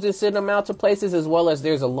the foods and send them out to places, as well as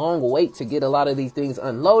there's a long wait to get a lot of these things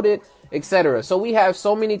unloaded, etc. So we have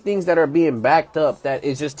so many things that are being backed up that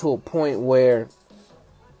it's just to a point where,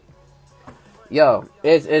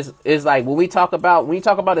 it's like when you talk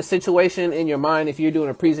about a situation in your mind, if you're doing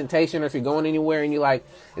a presentation or if you're going anywhere and you're like,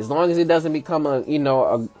 as long as it doesn't become a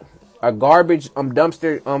garbage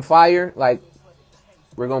dumpster fire, like,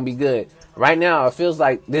 we're gonna be good. Right now, it feels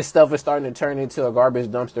like this stuff is starting to turn into a garbage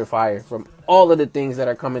dumpster fire from all of the things that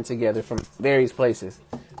are coming together from various places.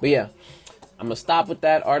 But yeah, I'm going to stop with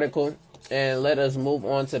that article and let us move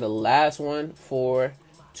on to the last one for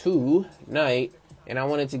tonight. And I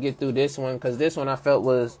wanted to get through this one because this one I felt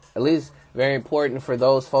was at least very important for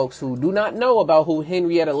those folks who do not know about who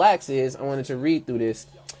Henrietta Lacks is. I wanted to read through this.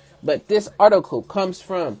 But this article comes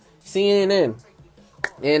from CNN,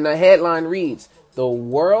 and the headline reads, "The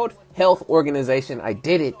World Health Organization," I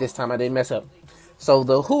did it this time, I didn't mess up. So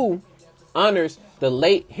the WHO honors the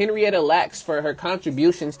late Henrietta Lacks for her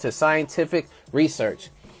contributions to scientific research.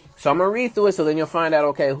 So I'm going to read through it so then you'll find out,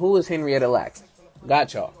 okay, who is Henrietta Lacks?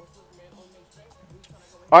 Got y'all.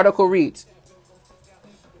 Article reads,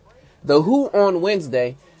 "The WHO on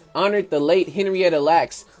Wednesday honored the late Henrietta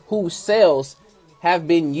Lacks, whose cells have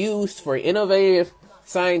been used for innovative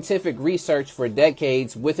scientific research for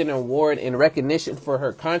decades, with an award in recognition for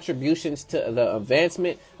her contributions to the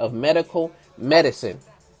advancement of medical medicine.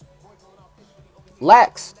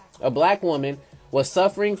 Lacks, a black woman, was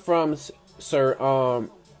suffering from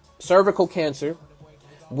cervical cancer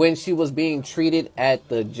when she was being treated at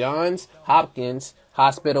the Johns Hopkins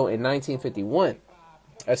Hospital in 1951.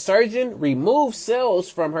 A surgeon removed cells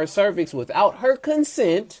from her cervix without her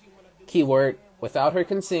consent, keyword, without her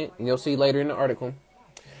consent, and you'll see later in the article.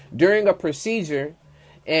 during a procedure,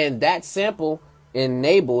 and that sample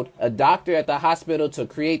enabled a doctor at the hospital to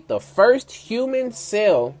create the first human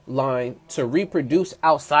cell line to reproduce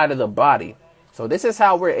outside of the body. So this is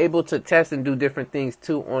how we're able to test and do different things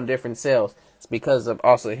too on different cells. It's because of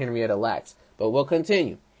also Henrietta Lacks. But we'll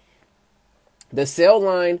continue. The cell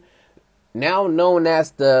line, now known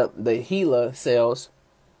as the HeLa cells,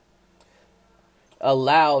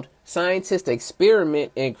 allowed scientists to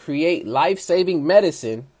experiment and create life-saving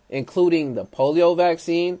medicine, including the polio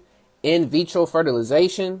vaccine, in vitro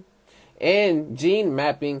fertilization, and gene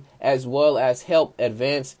mapping, as well as help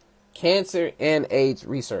advance cancer and AIDS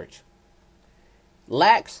research.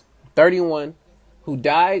 Lacks, 31, who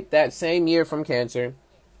died that same year from cancer,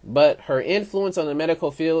 but her influence on the medical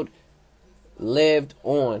field lived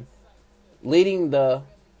on, leading the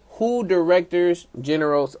WHO Directors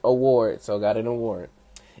General's Award. So got an award.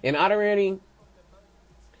 In honoring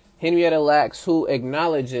Henrietta Lacks, who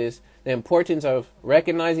acknowledges the importance of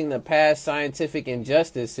recognizing the past scientific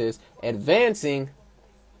injustices, advancing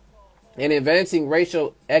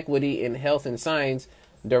racial equity in health and science,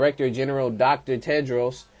 Director General Dr.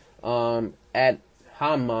 Tedros Adhanom,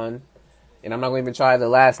 and I'm not going to even try the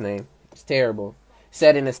last name, it's terrible,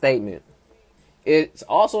 said in a statement, it's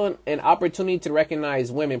also an opportunity to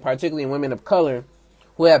recognize women, particularly women of color,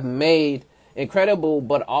 who have made incredible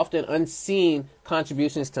but often unseen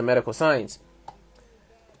contributions to medical science.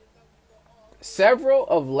 Several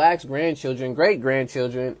of Lacks' grandchildren,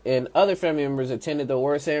 great-grandchildren, and other family members attended the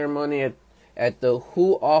award ceremony at the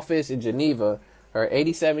WHO office in Geneva. Her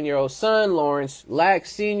 87-year-old son, Lawrence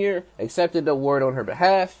Lacks Sr., accepted the award on her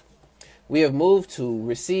behalf. We are moved to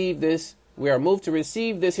receive this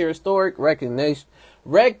historic recognition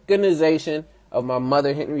of my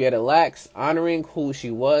mother, Henrietta Lacks, honoring who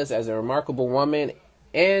she was as a remarkable woman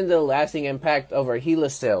and the lasting impact of her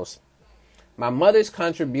HeLa cells. My mother's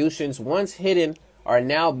contributions, once hidden, are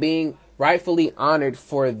now being rightfully honored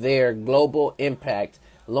for their global impact,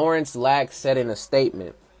 Lawrence Lacks said in a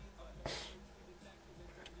statement.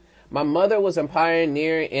 My mother was a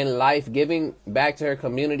pioneer in life, giving back to her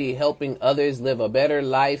community, helping others live a better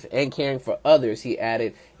life, and caring for others, he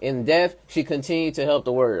added. In death, she continued to help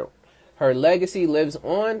the world. Her legacy lives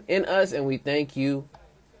on in us, and we thank you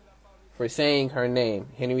for saying her name,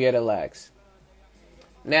 Henrietta Lacks.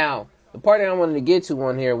 Now, the part that I wanted to get to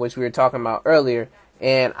on here, which we were talking about earlier,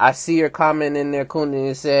 and I see your comment in there,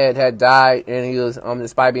 Kunin said had died, and he was,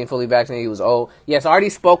 despite being fully vaccinated, he was old. Yes, I already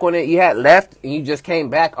spoke on it. You had left, and you just came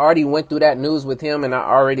back. I already went through that news with him, and I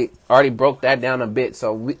already broke that down a bit,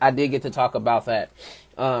 so I did get to talk about that.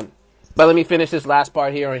 But let me finish this last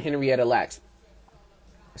part here on Henrietta Lacks.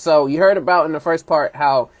 So you heard about in the first part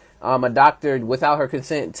how a doctor, without her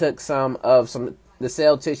consent, took some of the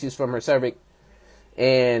cell tissues from her cervix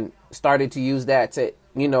and started to use that to,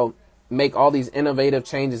 make all these innovative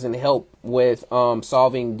changes and help with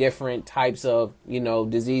solving different types of,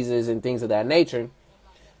 diseases and things of that nature.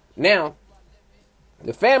 Now,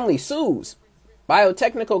 the family sues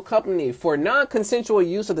biotechnical company for non-consensual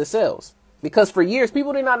use of the cells. Because for years,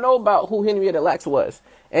 people did not know about who Henrietta Lacks was.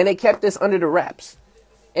 And they kept this under the wraps.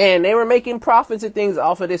 And they were making profits and things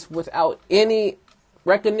off of this without any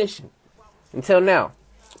recognition until now.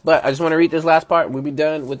 But I just want to read this last part. We'll be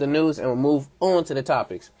done with the news and we'll move on to the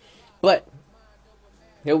topics. But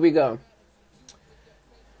here we go.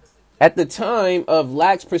 At the time of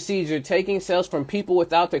Lacks' procedure, taking cells from people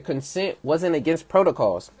without their consent wasn't against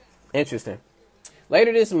protocols. Interesting.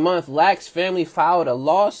 Later this month, Lacks' family filed a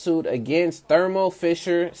lawsuit against Thermo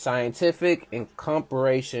Fisher Scientific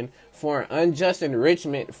Incorporation for unjust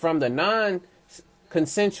enrichment from the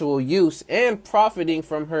non-consensual use and profiting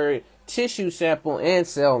from her tissue sample and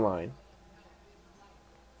cell line.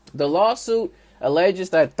 The lawsuit alleges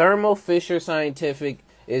that Thermo Fisher Scientific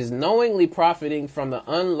is knowingly profiting from the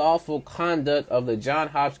unlawful conduct of the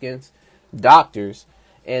Johns Hopkins doctors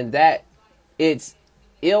and that its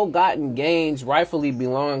ill-gotten gains rightfully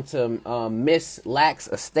belong to Miss Lacks'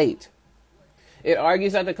 estate. It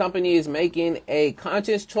argues that the company is making a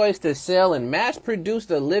conscious choice to sell and mass-produce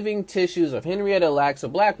the living tissues of Henrietta Lacks, a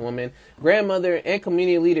black woman, grandmother, and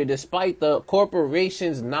community leader, despite the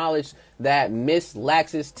corporation's knowledge that Miss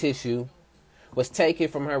Lacks' tissue was taken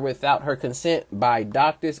from her without her consent by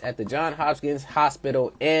doctors at the Johns Hopkins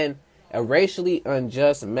Hospital and a racially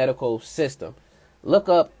unjust medical system. Look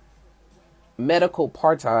up medical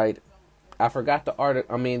apartheid. I forgot the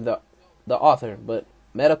author, but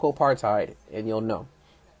medical apartheid, and you'll know.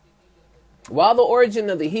 While the origin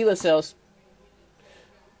of the HeLa cells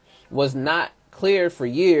was not clear for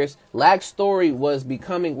years, Lacks' story was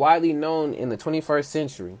becoming widely known in the 21st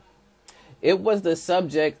century. It was the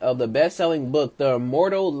subject of the best-selling book, The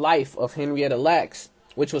Immortal Life of Henrietta Lacks,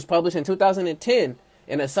 which was published in 2010,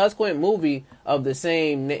 and a subsequent movie of the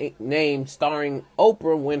same name starring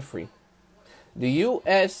Oprah Winfrey. The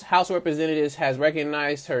U.S. House of Representatives has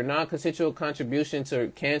recognized her non-consensual contribution to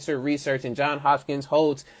cancer research, and Johns Hopkins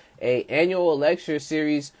holds an annual lecture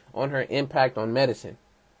series on her impact on medicine.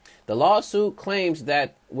 The lawsuit claims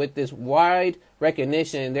that with this wide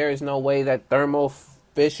recognition, there is no way that Thermo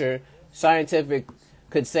Fisher Scientific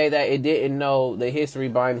could say that it didn't know the history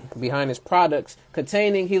behind its products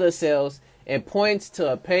containing HeLa cells, and points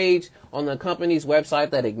to a page on the company's website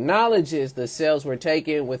that acknowledges the cells were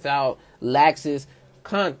taken without Lax's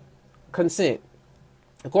consent.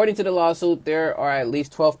 According to the lawsuit, there are at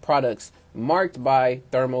least 12 products marked by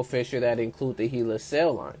Thermo Fisher that include the HeLa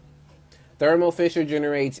cell line. Thermo Fisher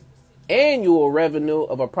generates annual revenue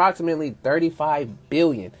of approximately $35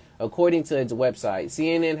 billion, according to its website.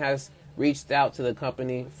 CNN has reached out to the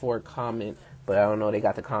company for comment, but I don't know, they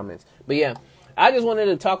got the comments. But yeah, I just wanted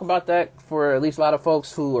to talk about that for at least a lot of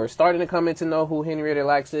folks who are starting to come in to know who Henrietta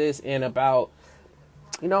Lacks is, and about,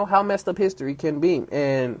 you know, how messed up history can be.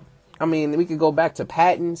 And I mean, we could go back to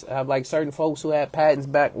patents. I have like certain folks who had patents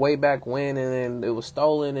way back when, and then it was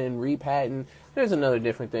stolen and repatent. There's another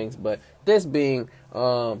different things, but this being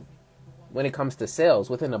when it comes to cells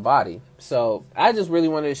within the body. So I just really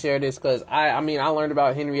wanted to share this because I learned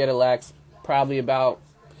about Henrietta Lacks probably about,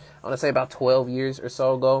 I want to say about 12 years or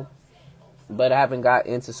so ago, but I haven't got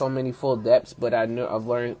into so many full depths. But I've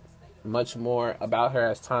learned much more about her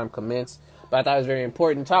as time commenced. But I thought it was very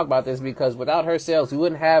important to talk about this because without her cells, we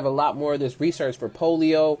wouldn't have a lot more of this research for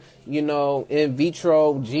polio, you know, in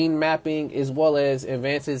vitro gene mapping, as well as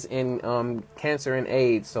advances in cancer and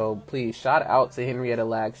AIDS. So please, shout out to Henrietta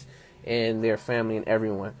Lacks and their family and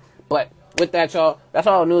everyone. But with that, y'all, that's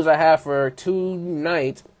all the news I have for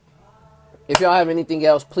tonight. If y'all have anything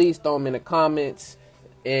else, please throw them in the comments.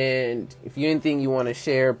 And if you anything you want to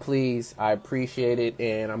share, please, I appreciate it.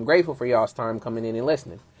 And I'm grateful for y'all's time coming in and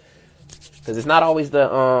listening. Because it's not always the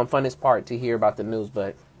funnest part to hear about the news,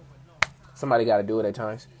 but somebody got to do it at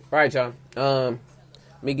times. All right, y'all. Let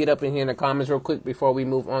me get up in here in the comments real quick before we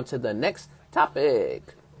move on to the next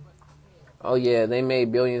topic. Oh, yeah, they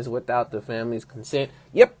made billions without the family's consent.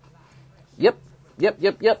 Yep.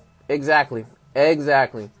 Exactly.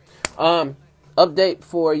 Update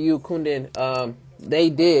for you, Kundin. They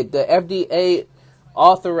did. The FDA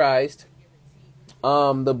authorized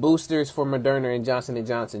the boosters for Moderna and Johnson &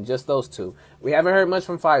 Johnson. Just those two. We haven't heard much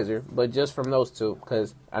from Pfizer, but just from those two.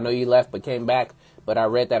 Because I know you left but came back. But I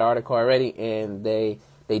read that article already, and they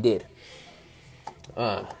did.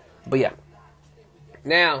 But yeah.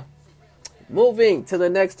 Now, moving to the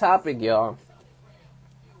next topic, y'all.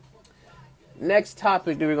 Next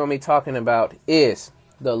topic that we're going to be talking about is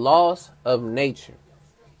the laws of nature.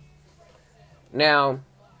 Now,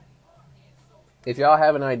 if y'all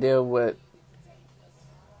have an idea what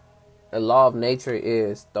a law of nature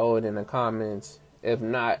is, throw it in the comments. If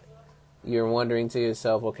not, you're wondering to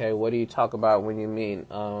yourself, okay, what do you talk about when you mean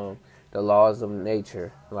the laws of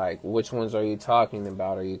nature? Like, which ones are you talking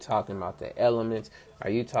about? Are you talking about the elements? Are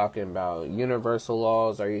you talking about universal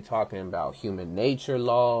laws? Are you talking about human nature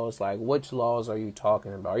laws? Like, which laws are you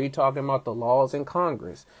talking about? Are you talking about the laws in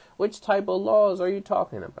Congress? Which type of laws are you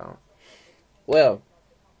talking about? Well,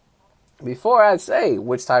 before I say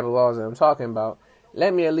which type of laws I'm talking about,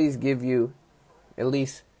 let me at least give you at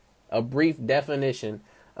least a brief definition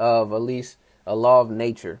of at least a law of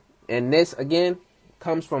nature. And this, again,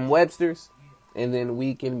 comes from Webster's, and then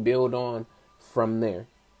we can build on from there.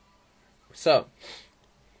 So,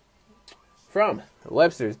 from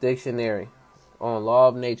Webster's dictionary on law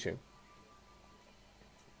of nature,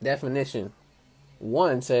 definition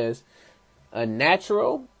 1 says, a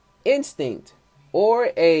natural instinct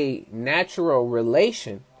or a natural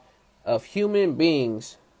relation of human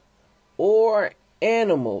beings or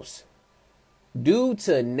animals due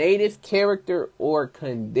to native character or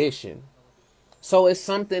condition. So it's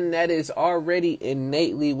something that is already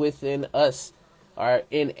innately within us, or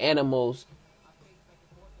in animals,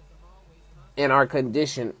 in our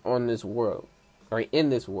condition on this world, or in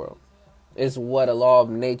this world. Is what a law of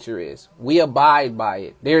nature is. We abide by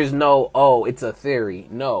it. There is no, oh, it's a theory.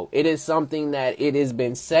 No, it is something that it has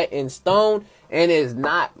been set in stone and is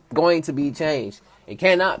not going to be changed. It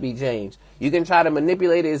cannot be changed. You can try to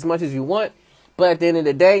manipulate it as much as you want, but at the end of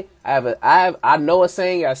the day, I know a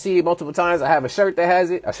saying. I see it multiple times. I have a shirt that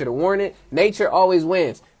has it. I should have worn it. Nature always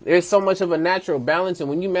wins. There's so much of a natural balance, and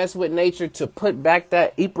when you mess with nature to put back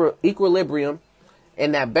that equilibrium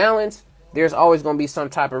and that balance, there's always going to be some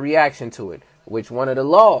type of reaction to it, which one of the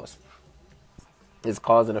laws is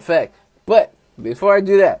cause and effect. But before I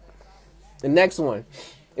do that, the next one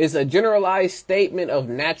is a generalized statement of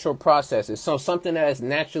natural processes. So something that is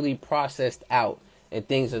naturally processed out and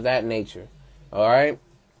things of that nature. All right.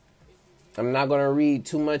 I'm not going to read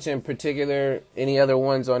too much in particular any other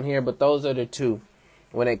ones on here, but those are the two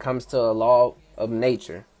when it comes to a law of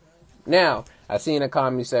nature. Now, I seen a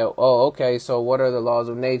comment say, oh, okay, so what are the laws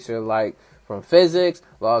of nature? Like from physics,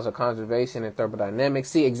 laws of conservation, and thermodynamics.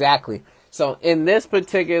 See, exactly. So in this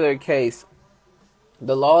particular case,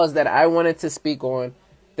 the laws that I wanted to speak on,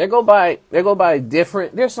 they go by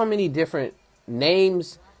different, there's so many different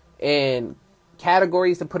names and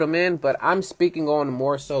categories to put them in, but I'm speaking on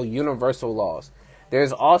more so universal laws.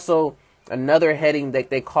 There's also another heading that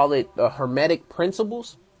they call it the Hermetic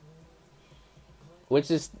principles, which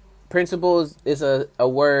is principles is a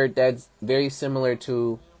word that's very similar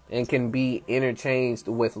to and can be interchanged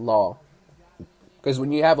with law. Because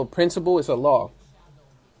when you have a principle, it's a law.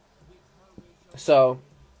 So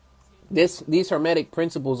these Hermetic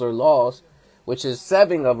principles are laws, which is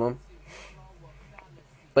 7 of them.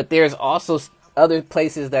 But there's also other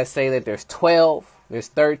places that say that there's 12, there's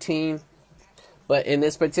 13. But in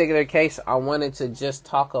this particular case, I wanted to just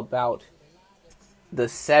talk about the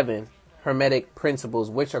 7 Hermetic principles,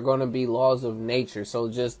 which are going to be laws of nature. So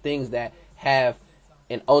just things that have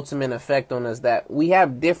an ultimate effect on us, that we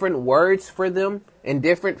have different words for them and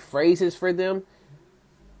different phrases for them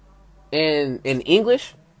in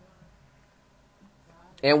English.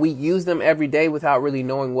 And we use them every day without really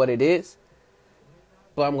knowing what it is.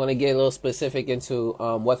 But I'm going to get a little specific into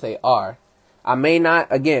what they are. I may not,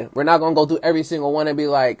 again, we're not going to go through every single one and be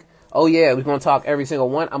like, oh yeah, we're going to talk every single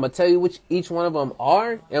one. I'm going to tell you which each one of them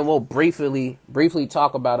are, and we'll briefly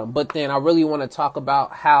talk about them. But then I really want to talk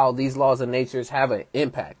about how these laws of nature have an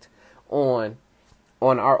impact on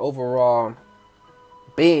our overall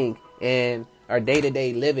being and our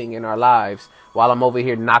day-to-day living in our lives while I'm over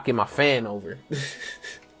here knocking my fan over.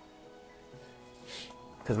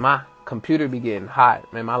 Because my computer be getting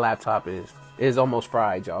hot. Man, my laptop is almost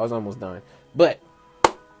fried, y'all. It's almost done. But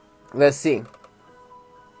let's see.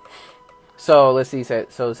 So let's see.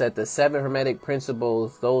 So it's at the 7 Hermetic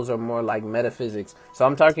principles. Those are more like metaphysics. So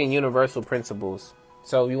I'm talking universal principles.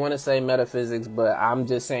 So you want to say metaphysics, but I'm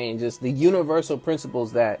just saying just the universal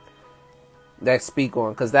principles that speak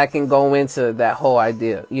on, because that can go into that whole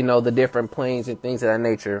idea, you know, the different planes and things of that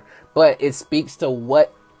nature. But it speaks to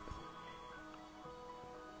what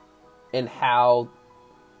and how,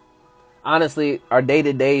 honestly, our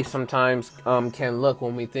day-to-day sometimes can look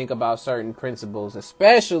when we think about certain principles,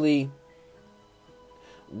 especially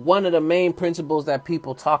one of the main principles that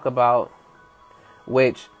people talk about,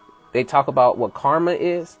 which they talk about what karma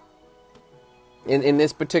is. In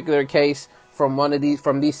this particular case, from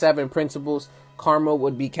these 7 principles, karma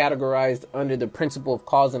would be categorized under the principle of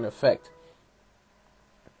cause and effect.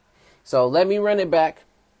 So let me run it back.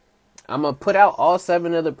 I'm going to put out all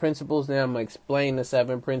 7 of the principles. Then I'm going to explain the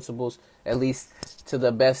 7 principles, at least to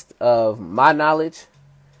the best of my knowledge.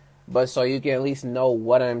 But so you can at least know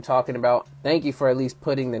what I'm talking about. Thank you for at least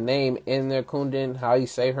putting the name in there, Kundin, how you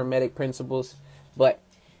say Hermetic principles. But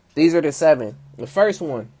these are the 7. The first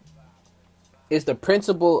one is the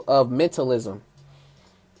principle of mentalism.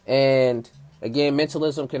 And again,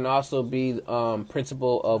 mentalism can also be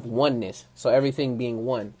principle of oneness. So everything being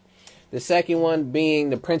one. The second one being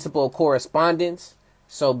the principle of correspondence.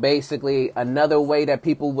 So basically, another way that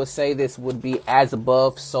people would say this would be as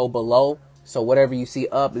above, so below. So whatever you see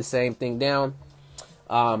up, the same thing down.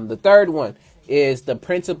 The third one is the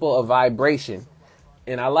principle of vibration.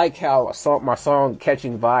 And I like how my song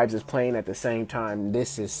Catching Vibes is playing at the same time.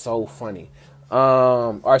 This is so funny.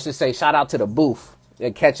 Or I should say, shout out to the booth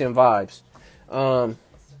at Catching Vibes.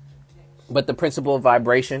 But the principle of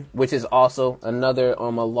vibration, which is also another a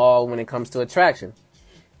law when it comes to attraction.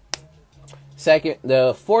 Second,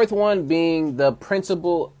 the fourth one being the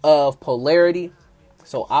principle of polarity,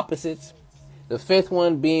 so opposites. The fifth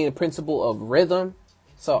one being the principle of rhythm.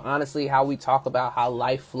 So honestly, how we talk about how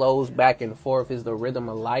life flows back and forth is the rhythm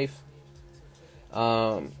of life.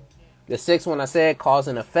 The sixth one I said, cause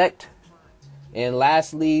and effect. And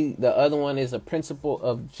lastly, the other one is a principle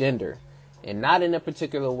of gender. And not in a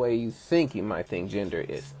particular way you think you might think gender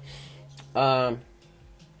is. But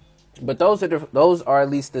those are at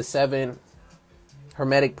least the 7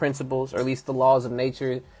 Hermetic principles, or at least the laws of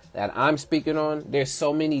nature that I'm speaking on. There's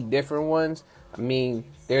so many different ones. I mean,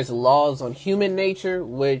 there's laws on human nature,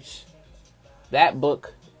 which that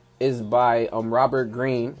book is by Robert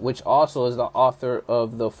Greene, which also is the author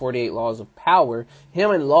of the 48 Laws of Power.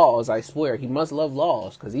 Him and laws, I swear, he must love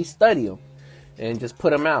laws because he studied them and just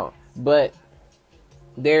put them out. But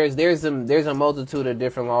there's a multitude of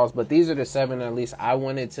different laws, but these are the 7 at least I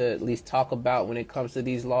wanted to at least talk about when it comes to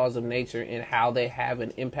these laws of nature and how they have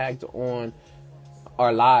an impact on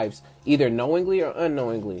our lives, either knowingly or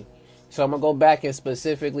unknowingly. So I'm gonna go back and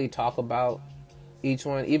specifically talk about each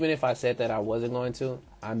one, even if I said that I wasn't going to.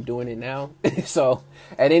 I'm doing it now. So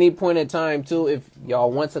at any point in time too, if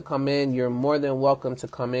y'all want to come in, you're more than welcome to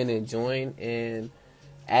come in and join and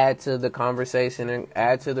add to the conversation and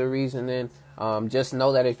add to the reasoning. Just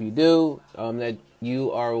know that if you do, that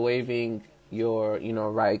you are waiving your,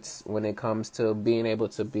 rights when it comes to being able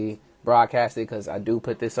to be broadcasted, because I do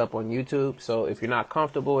put this up on YouTube. So if you're not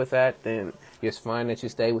comfortable with that, then it's fine that you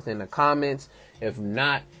stay within the comments. If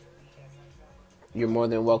not, you're more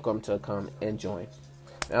than welcome to come and join.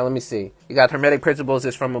 Now, let me see. You got Hermetic Principles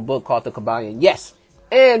is from a book called The Kabbalion. Yes.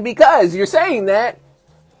 And because you're saying that,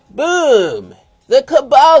 boom, The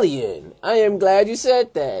Kabbalion. I am glad you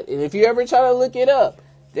said that. And if you ever try to look it up,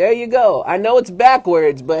 there you go. I know it's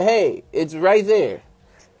backwards, but hey, it's right there.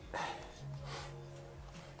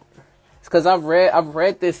 It's because I've read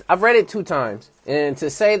it 2 times. And to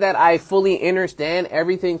say that I fully understand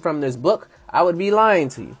everything from this book, I would be lying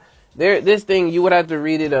to you. This thing, you would have to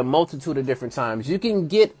read it a multitude of different times. You can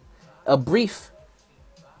get a brief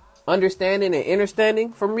understanding and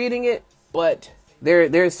understanding from reading it, but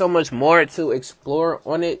there's so much more to explore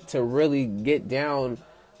on it to really get down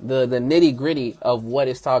the nitty gritty of what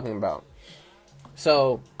it's talking about.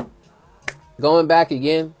 So going back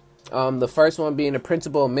again, the first one being the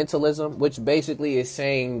principle of mentalism, which basically is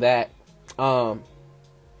saying that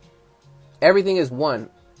everything is one,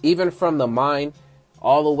 even from the mind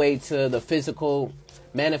all the way to the physical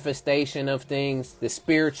manifestation of things, the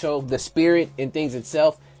spiritual, the spirit in things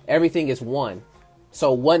itself. Everything is one.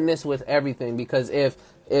 So oneness with everything, because if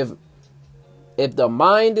the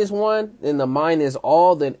mind is one, then the mind is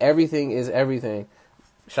all, then everything is everything.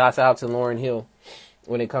 Shouts out to Lauryn Hill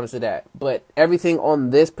when it comes to that. But everything on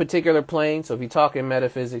this particular plane, so if you talk in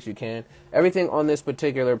metaphysics, you can. Everything on this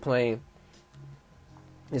particular plane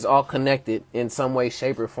is all connected in some way,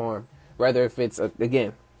 shape, or form. Whether if it's,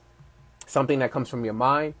 again, something that comes from your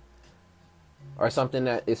mind or something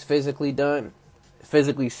that is physically done,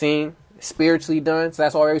 physically seen, spiritually done. So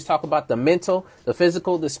that's why I always talk about the mental, the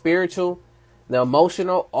physical, the spiritual, the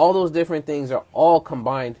emotional. All those different things are all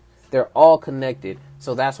combined. They're all connected.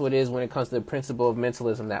 So that's what it is when it comes to the principle of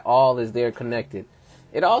mentalism, that all is there connected.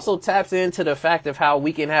 It also taps into the fact of how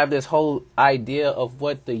we can have this whole idea of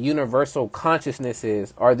what the universal consciousness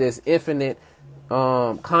is, or this infinite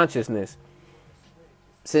consciousness.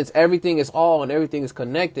 Since everything is all and everything is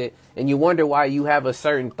connected, and you wonder why you have a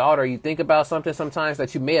certain thought or you think about something sometimes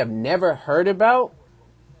that you may have never heard about,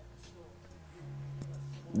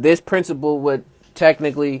 this principle would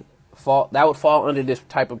technically fall under this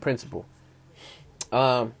type of principle.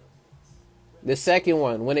 The second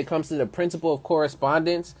one, when it comes to the principle of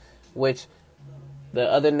correspondence, which the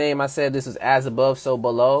other name I said, this is as above, so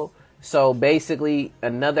below. So basically,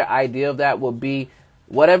 another idea of that would be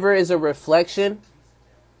whatever is a reflection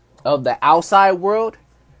of the outside world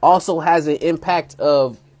also has an impact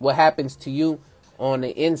of what happens to you on the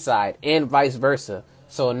inside, and vice versa.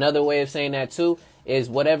 So another way of saying that too is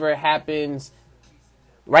whatever happens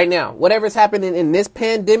right now, whatever's happening in this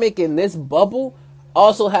pandemic, in this bubble,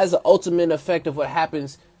 also has an ultimate effect of what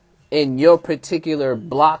happens in your particular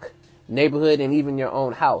block, neighborhood, and even your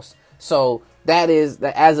own house. So that is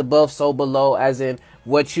the as above, so below, as in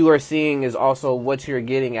what you are seeing is also what you're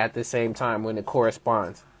getting at the same time when it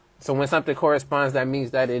corresponds. So when something corresponds, that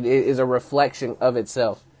means that it is a reflection of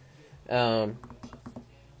itself. But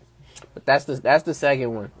that's the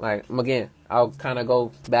second one. Like, again, I'll kind of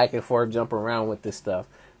go back and forth, jump around with this stuff.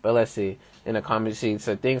 But let's see. In the comment sheet,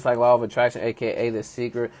 so things like law of attraction, aka The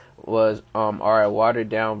Secret, are a watered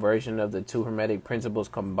down version of the 2 Hermetic principles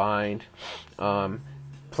combined,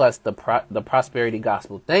 plus the prosperity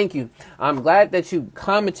gospel. Thank you. I'm glad that you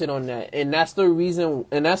commented on that, and that's the reason.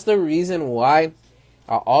 And that's the reason why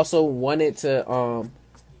I also wanted to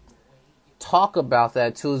talk about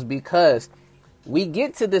that too, is because we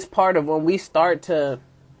get to this part of when we start to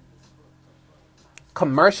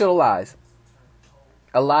commercialize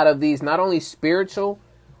a lot of these, not only spiritual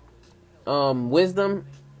wisdom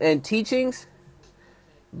and teachings,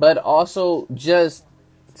 but also just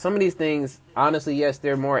some of these things. Honestly, yes,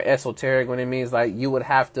 they're more esoteric when it means like you would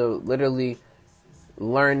have to literally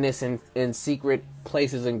learn this in secret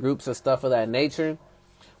places and groups and stuff of that nature.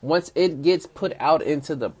 Once it gets put out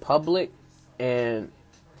into the public and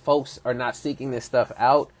folks are not seeking this stuff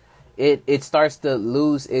out, it starts to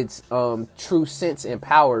lose its true sense and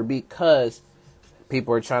power, because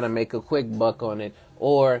people are trying to make a quick buck on it,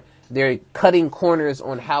 or they're cutting corners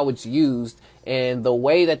on how it's used, and the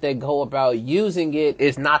way that they go about using it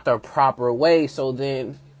is not the proper way. So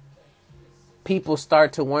then people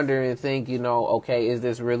start to wonder and think, okay, is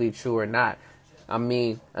this really true or not? I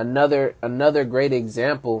mean, another great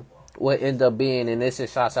example would end up being, and this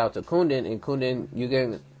is shouts out to Kundin, and Kundin, you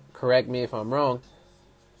can correct me if I'm wrong,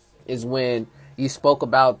 is when you spoke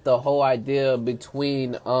about the whole idea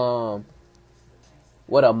between what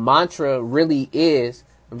a mantra really is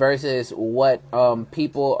versus what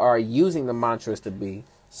people are using the mantras to be.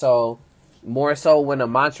 So more so when a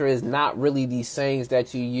mantra is not really these sayings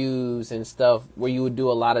that you use and stuff, where you would do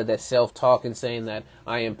a lot of that self-talk and saying that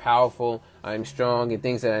I am powerful, I am strong, and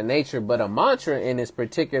things of that nature. But a mantra in its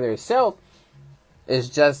particular self is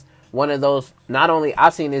just one of those, not only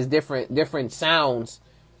I've seen as different sounds,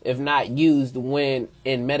 if not used when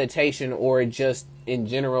in meditation or just in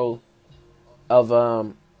general of,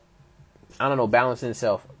 balancing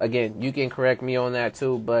self. Again, you can correct me on that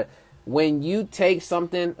too, but when you take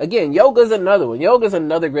something, again, yoga is another one. Yoga is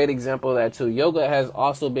another great example of that too. Yoga has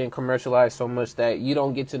also been commercialized so much that you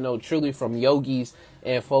don't get to know truly from yogis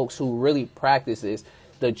and folks who really practice this,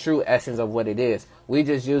 the true essence of what it is. We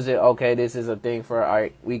just use it, okay, this is a thing for our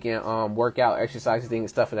weekend workout, exercise things,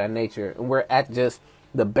 stuff of that nature. And we're at just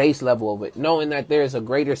the base level of it, knowing that there is a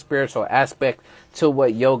greater spiritual aspect to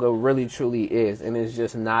what yoga really truly is. And it's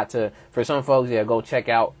just not to, for some folks, go check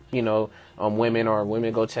out, women, or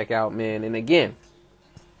women go check out men. And again,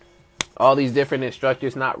 all these different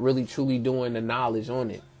instructors not really truly doing the knowledge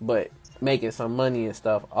on it, but making some money and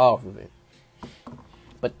stuff off of it.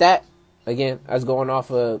 But that, again, I was going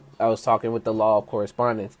off of, I was talking with the law of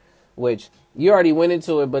correspondence, which you already went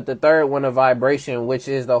into it, but the third one of vibration, which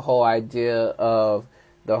is the whole idea of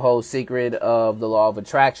the whole secret of the law of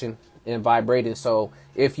attraction and vibrating. So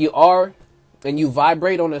if you are and you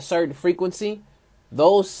vibrate on a certain frequency,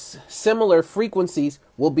 those similar frequencies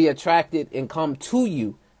will be attracted and come to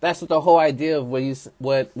you. That's what the whole idea of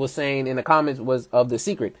what was saying in the comments was of the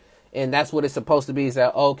secret. And that's what it's supposed to be, is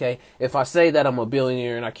that, okay, if I say that I'm a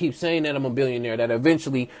billionaire and I keep saying that I'm a billionaire, that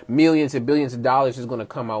eventually millions and billions of dollars is going to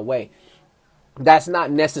come my way. That's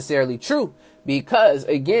not necessarily true, because,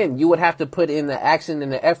 again, you would have to put in the action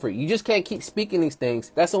and the effort. You just can't keep speaking these things.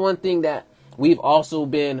 That's the one thing that we've also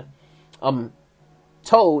been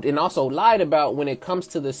told and also lied about when it comes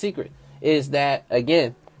to the secret, is that,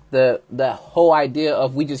 again, the whole idea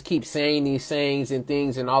of we just keep saying these sayings and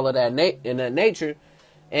things and all of that in that nature,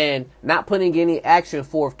 and not putting any action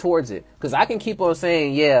forth towards it. Because I can keep on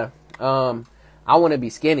saying, I want to be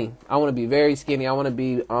skinny. I want to be very skinny. I want to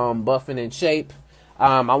be buff and in shape.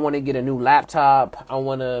 I want to get a new laptop. I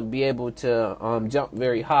want to be able to jump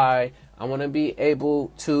very high. I want to be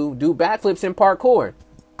able to do backflips in parkour.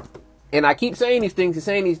 And I keep saying these things and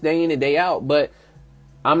saying these day in and day out, but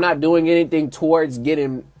I'm not doing anything towards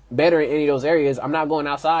getting better in any of those areas. I'm not going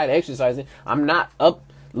outside exercising. I'm not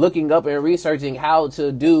looking up and researching how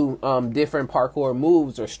to do different parkour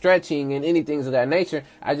moves or stretching and anything of that nature.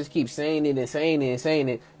 I just keep saying it and saying it and saying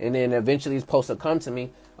it, and then eventually it's supposed to come to me.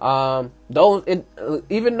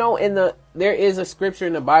 Even though there is a scripture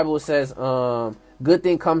in the Bible that says good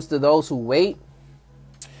thing comes to those who wait,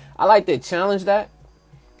 I like to challenge that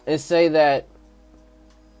and say that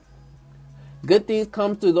good things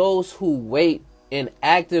come to those who wait and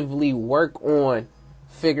actively work on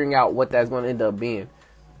figuring out what that's going to end up being,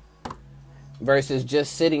 versus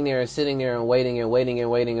just sitting there and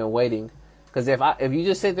waiting. Because if you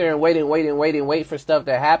just sit there and wait for stuff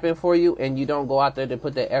to happen for you, and you don't go out there to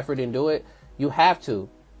put the effort and do it, you have to.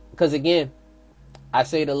 Because again, I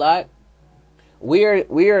say it a lot, we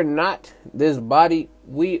are not this body.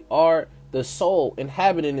 We are the soul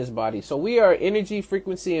inhabiting this body. So we are energy,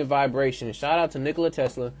 frequency, and vibration. Shout out to Nikola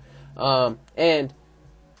Tesla. And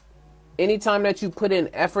anytime that you put in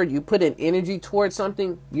effort, you put in energy towards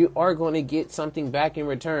something, you are going to get something back in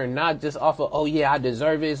return. Not just off of, oh yeah, I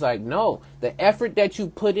deserve it. It's like, no, the effort that you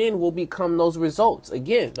put in will become those results.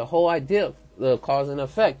 Again, the whole idea of the cause and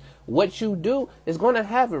effect. What you do is going to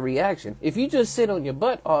have a reaction. If you just sit on your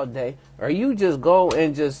butt all day, or you just go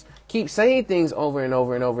and just keep saying things over and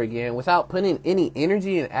over and over again without putting any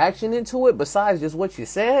energy and action into it besides just what you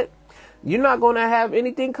said, you're not going to have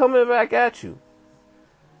anything coming back at you.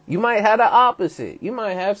 You might have the opposite. You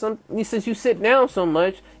might have since you sit down so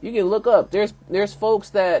much, you can look up. There's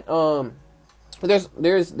folks that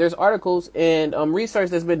there's articles and research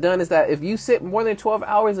that's been done, is that if you sit more than 12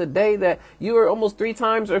 hours a day, that you are almost 3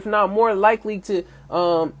 times, or if not more, likely to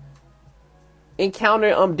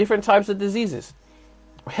encounter different types of diseases,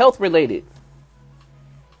 health related.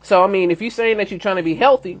 So I mean, if you're saying that you're trying to be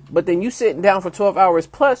healthy, but then you sitting down for 12 hours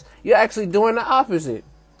plus, you're actually doing the opposite.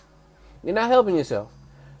 You're not helping yourself.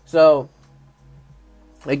 So,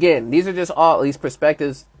 again, these are just all these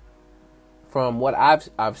perspectives from what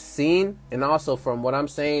I've seen and also from what I'm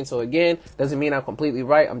saying. So again, doesn't mean I'm completely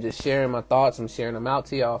right. I'm just sharing my thoughts. I'm sharing them out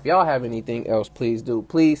to y'all. If y'all have anything else, please do.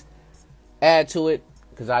 Please add to it,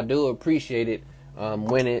 because I do appreciate it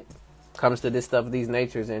when it comes to this stuff of these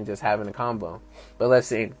natures and just having a convo. But let's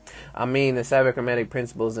see. I mean, the seven Hermetic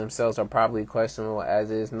principles themselves are probably questionable,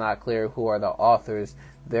 as it is not clear who are the authors.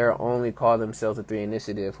 They're only call themselves the Three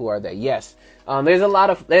Initiative. Who are they? Yes. There's a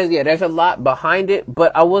lot behind it,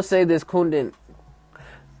 but I will say this, Kundin.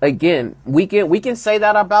 Again, we can say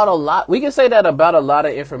that about a lot. We can say that about a lot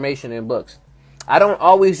of information in books. I don't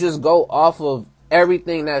always just go off of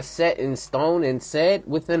everything that's set in stone and said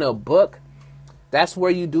within a book. That's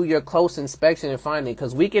where you do your close inspection and finding,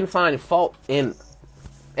 because we can find fault in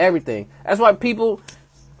everything. That's why people,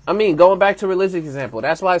 going back to religious example,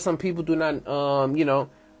 that's why some people do not,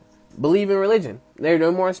 believe in religion.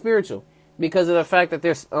 They're more spiritual, because of the fact that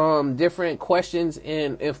there's different questions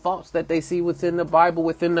and faults that they see within the Bible,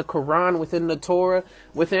 within the Quran, within the Torah,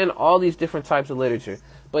 within all these different types of literature.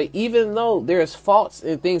 But even though there's faults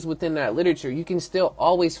and things within that literature, you can still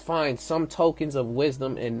always find some tokens of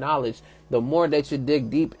wisdom and knowledge. The more that you dig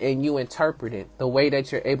deep and you interpret it, the way that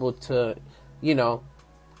you're able to,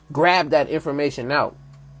 grab that information out.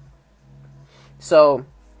 So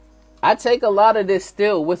I take a lot of this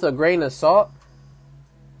still with a grain of salt,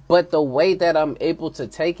 but the way that I'm able to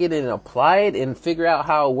take it and apply it and figure out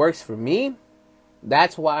how it works for me,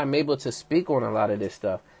 that's why I'm able to speak on a lot of this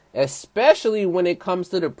stuff. Especially when it comes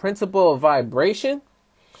to the principle of vibration,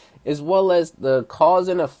 as well as the cause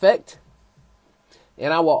and effect.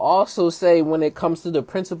 And I will also say when it comes to the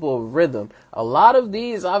principle of rhythm, a lot of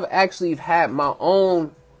these I've actually had my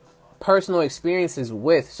own personal experiences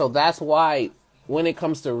with. So that's why when it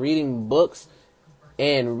comes to reading books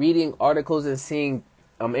and reading articles and seeing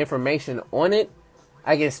information on it,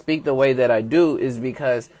 I can speak the way that I do, is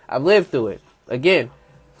because I've lived through it. Again,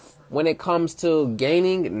 when it comes to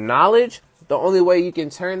gaining knowledge, the only way you can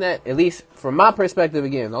turn that, at least from my perspective,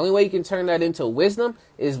 again, the only way you can turn that into wisdom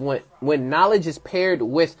is when knowledge is paired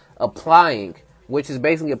with applying, which is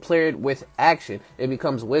basically paired with action. It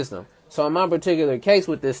becomes wisdom. So in my particular case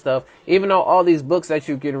with this stuff, even though all these books that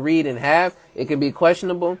you can read and have, it can be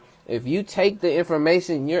questionable. If you take the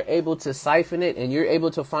information, you're able to siphon it and you're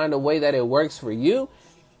able to find a way that it works for you,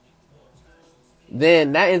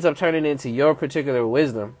 then that ends up turning into your particular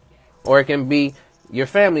wisdom. Or it can be your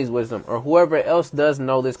family's wisdom, or whoever else does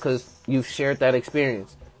know this because you've shared that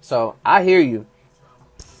experience. So I hear you.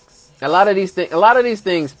 A lot of these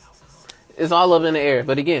things is all up in the air.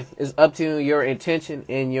 But again, it's up to your intention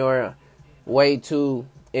and your way to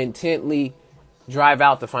intently drive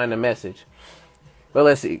out to find a message. But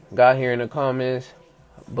let's see. Got here in the comments.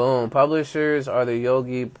 Boom. Publishers are the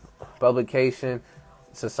Yogi Publication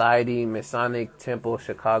Society, Masonic Temple,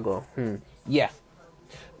 Chicago. Yeah.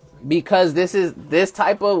 Because this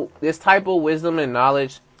type of wisdom and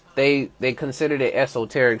knowledge, they considered it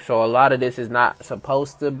esoteric. So a lot of this is not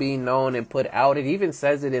supposed to be known and put out. It even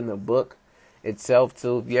says it in the book itself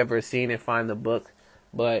too. If you ever seen it, find the book.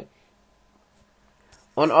 But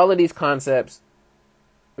on all of these concepts,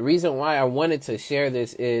 the reason why I wanted to share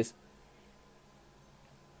this is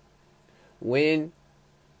when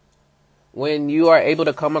you are able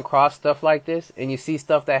to come across stuff like this and you see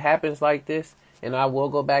stuff that happens like this, and I will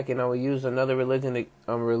go back and I will use another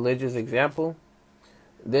religious example.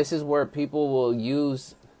 This is where people will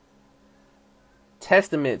use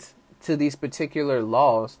testaments to these particular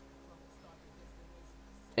laws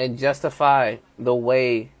and justify the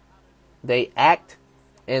way they act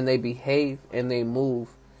and they behave and they move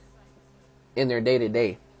in their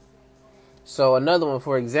day-to-day. So another one,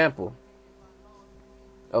 for example,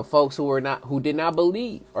 of folks who did not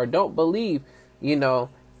believe or don't believe,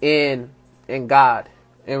 in God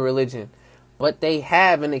and religion, but they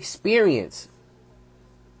have an experience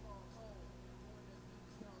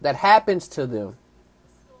that happens to them,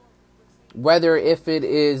 whether if it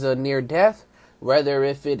is a near death, whether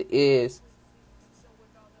if it is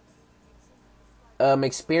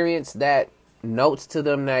experience that notes to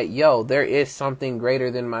them that, there is something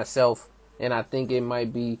greater than myself, and I think it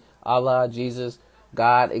might be Allah, Jesus,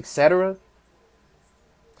 God, etc.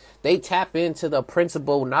 They tap into the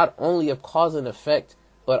principle not only of cause and effect,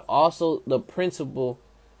 but also the principle,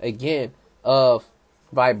 again, of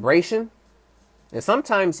vibration and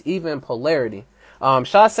sometimes even polarity.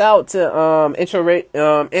 Shouts out to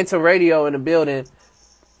Inter Radio in the building.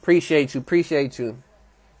 Appreciate you.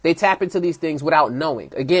 They tap into these things without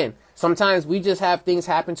knowing. Again, sometimes we just have things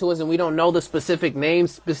happen to us and we don't know the specific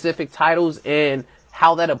names, specific titles, and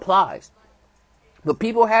how that applies. But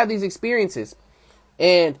people have these experiences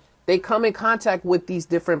and they come in contact with these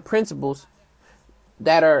different principles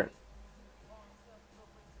that are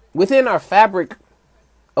within our fabric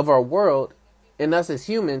of our world and us as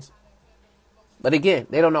humans. But again,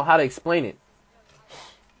 they don't know how to explain it.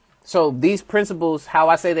 So these principles, how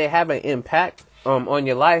I say they have an impact on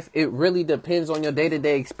your life, it really depends on your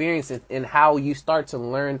day-to-day experience and how you start to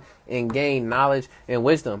learn and gain knowledge and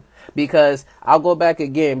wisdom. Because I'll go back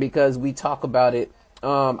again because we talk about it.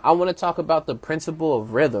 I want to talk about the principle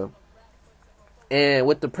of rhythm. And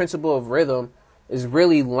with the principle of rhythm is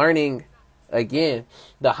really learning, again,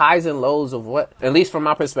 the highs and lows of what, at least from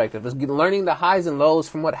my perspective, is learning the highs and lows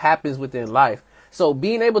from what happens within life. So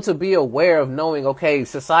being able to be aware of knowing, okay,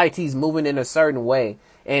 society's moving in a certain way.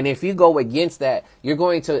 And if you go against that, you're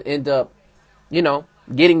going to end up,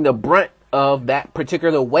 getting the brunt of that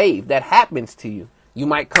particular wave that happens to you. You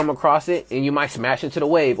might come across it and you might smash into the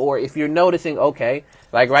wave. Or if you're noticing, okay,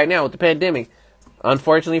 like right now with the pandemic,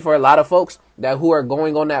 unfortunately for a lot of folks that who are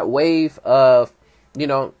going on that wave of,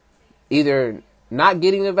 either not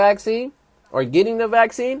getting the vaccine or getting the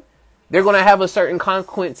vaccine, they're going to have a certain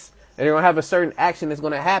consequence and they're going to have a certain action that's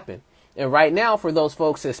going to happen. And right now, for those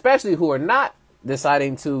folks, especially who are not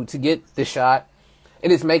deciding to get the shot, it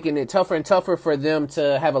is making it tougher and tougher for them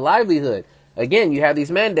to have a livelihood. Again, you have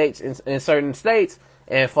these mandates in certain states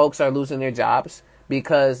and folks are losing their jobs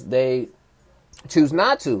because they choose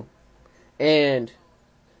not to. And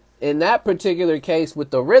in that particular case with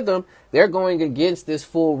the rhythm, they're going against this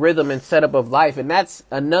full rhythm and setup of life. And that's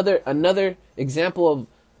another example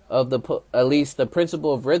of the, at least the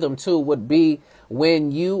principle of rhythm too, would be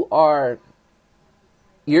when you're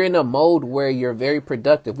in a mode where you're very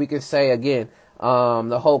productive. We can say again,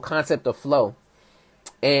 the whole concept of flow,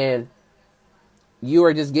 and you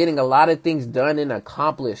are just getting a lot of things done and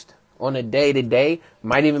accomplished on a day to day.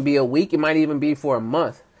 Might even be a week. It might even be for a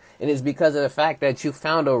month. And it's because of the fact that you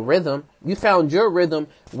found a rhythm. You found your rhythm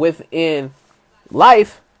within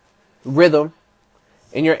life rhythm,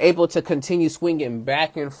 and you're able to continue swinging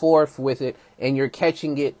back and forth with it, and you're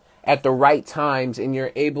catching it at the right times, and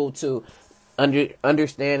you're able to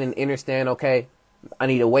understand and understand, okay, I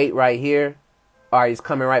need to wait right here. All right, it's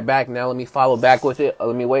coming right back. Now let me follow back with it.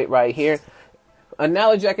 Let me wait right here.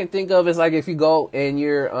 Analogy I can think of is like if you go and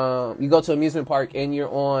you go to an amusement park and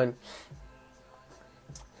you're on,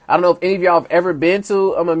 I don't know if any of y'all have ever been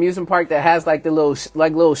to an amusement park that has like the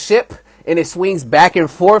little ship and it swings back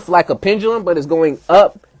and forth like a pendulum, but it's going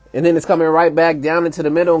up and then it's coming right back down into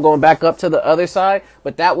the middle and going back up to the other side.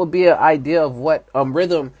 But that would be an idea of what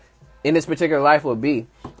rhythm in this particular life would be,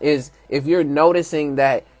 is if you're noticing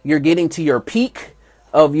that you're getting to your peak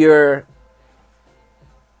of your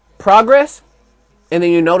progress, and then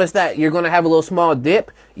you notice that you're going to have a little small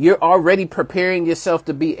dip, you're already preparing yourself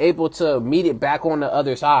to be able to meet it back on the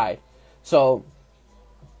other side. So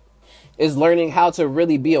it's learning how to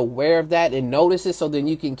really be aware of that and notice it so then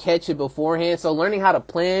you can catch it beforehand. So learning how to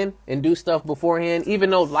plan and do stuff beforehand, even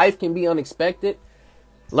though life can be unexpected.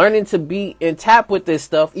 Learning to be in tap with this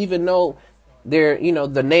stuff, even though they're,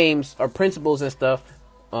 the names are principles and stuff.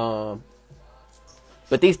 But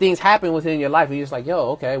these things happen within your life and you're just like, yo,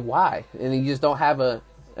 okay, why? And you just don't have a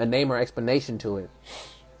name or explanation to it.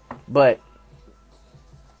 But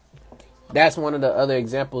that's one of the other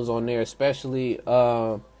examples on there, especially,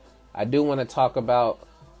 I do want to talk about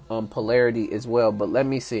polarity as well, but let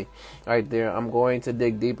me see right there. I'm going to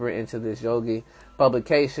dig deeper into this Yogi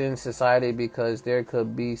publication society because there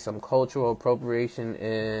could be some cultural appropriation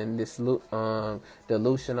and this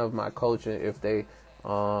dilution of my culture if they're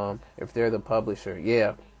the publisher.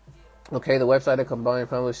 Yeah. Okay, the website of combined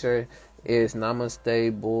publisher is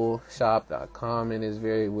namastebullshop.com, and it's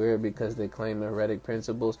very weird because they claim the Hermetic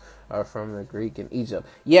principles are from the Greek and Egypt.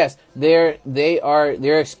 Yes, they're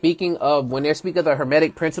speaking of, when they're speaking of the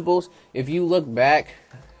Hermetic principles, if you look back,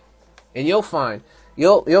 and you'll find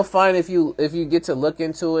if you get to look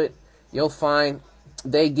into it, you'll find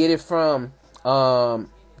they get it from the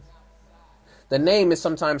name is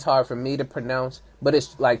sometimes hard for me to pronounce, but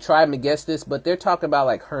it's like Trismegistus, but they're talking about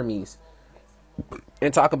like Hermes.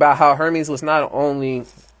 And talk about how Hermes was not only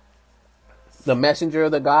the messenger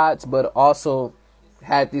of the gods, but also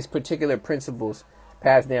had these particular principles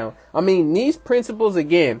passed down. I mean, these principles,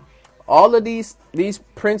 again, all of these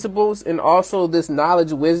principles and also this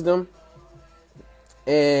knowledge, wisdom,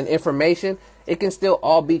 and information, it can still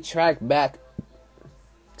all be tracked back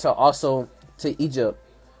to Egypt.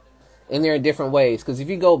 And they're in different ways. Because if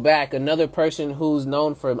you go back, another person who's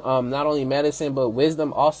known for not only medicine but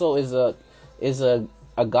wisdom also is a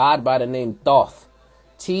god by the name Thoth.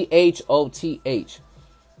 Thoth.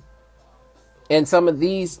 And some of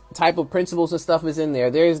these type of principles and stuff is in there.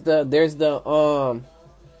 There's the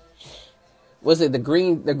was it the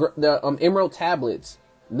green, the emerald tablets.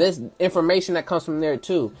 This information that comes from there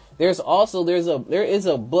too. There is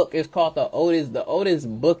a book. It's called the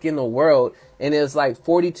oldest book in the world, and it's like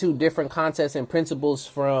 42 different concepts and principles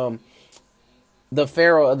from the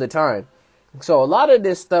pharaoh of the time. So a lot of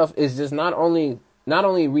this stuff is just not only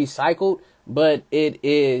recycled, but it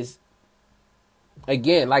is,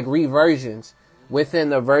 again, like reversions within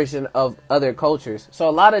the version of other cultures. So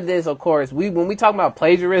a lot of this, of course, when we talk about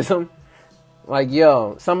plagiarism, like,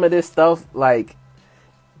 yo, some of this stuff, like,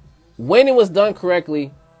 when it was done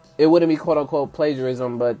correctly, it wouldn't be quote unquote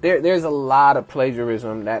plagiarism, but there's a lot of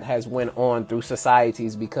plagiarism that has went on through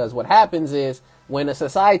societies, because what happens is when a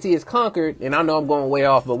society is conquered, and I know I'm going way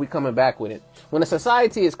off, but we coming back with it. When a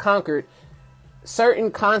society is conquered,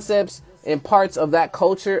 certain concepts and parts of that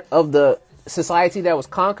culture of the society that was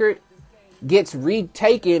conquered gets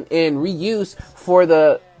retaken and reused for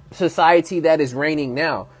the society that is reigning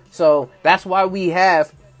now. So that's why we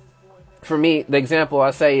have, for me, the example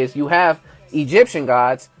I say is you have Egyptian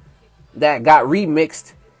gods that got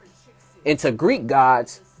remixed into Greek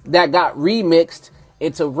gods that got remixed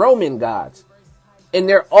into Roman gods. And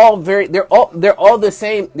they're all the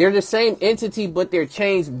same. They're the same entity, but they're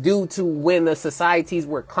changed due to when the societies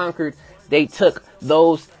were conquered. They took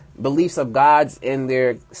those beliefs of gods and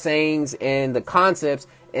their sayings and the concepts,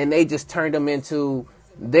 and they just turned them into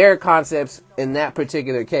their concepts in that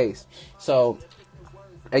particular case. So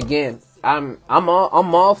again, I'm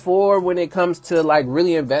all for when it comes to like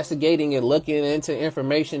really investigating and looking into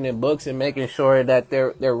information in books and making sure that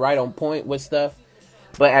they're right on point with stuff.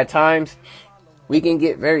 But at times we can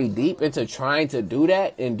get very deep into trying to do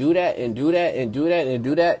that and do that and do that and do that and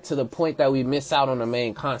do that to the point that we miss out on the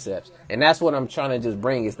main concepts. And that's what I'm trying to just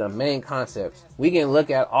bring, is the main concepts. We can look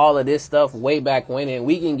at all of this stuff way back when and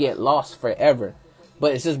we can get lost forever.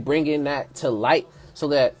 But it's just bringing that to light so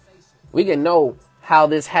that we can know how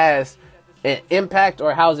this has an impact,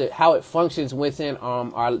 or how it functions within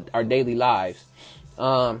our daily lives.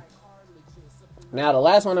 Now, the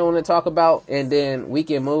last one I want to talk about, and then we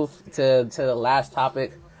can move to the last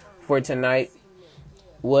topic for tonight,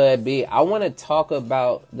 would be, I want to talk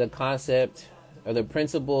about the concept or the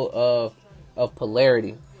principle of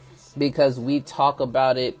polarity, because we talk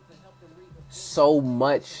about it so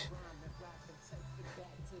much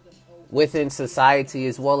within society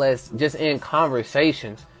as well as just in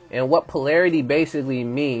conversations. And what polarity basically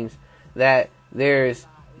means, that there's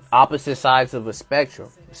opposite sides of a spectrum.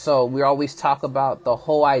 So we always talk about the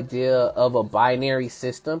whole idea of a binary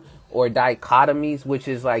system or dichotomies, which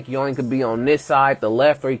is like you only can be on this side, the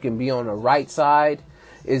left, or you can be on the right side,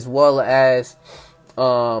 as well as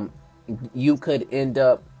you could end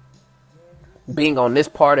up being on this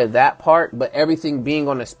part or that part, but everything being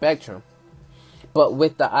on a spectrum. But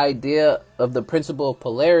with the idea of the principle of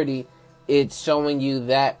polarity, it's showing you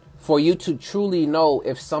that for you to truly know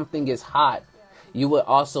if something is hot, you would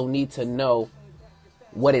also need to know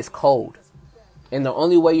what is cold. And the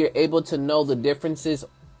only way you're able to know the differences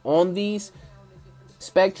on these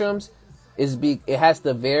spectrums is it has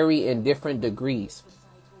to vary in different degrees.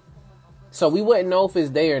 So we wouldn't know if it's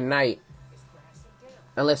day or night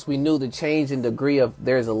unless we knew the change in degree of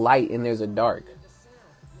there's a light and there's a dark.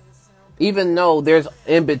 Even though there's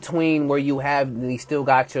in between where you have, you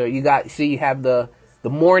have the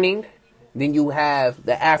morning, then you have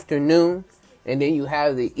the afternoon, and then you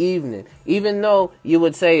have the evening. Even though you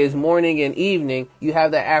would say it's morning and evening, you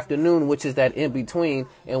have the afternoon, which is that in between.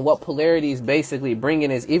 And what polarity is basically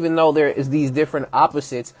bringing is, even though there is these different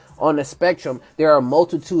opposites on the spectrum, there are a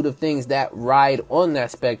multitude of things that ride on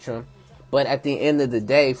that spectrum. But at the end of the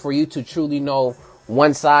day, for you to truly know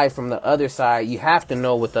one side from the other side, you have to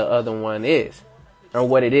know what the other one is, or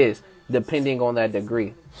what it is, depending on that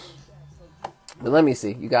degree. But let me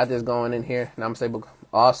see. You got this going in here. Namaste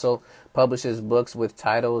also publishes books with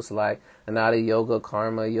titles like Anata Yoga,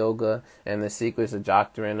 Karma Yoga, and the Secrets of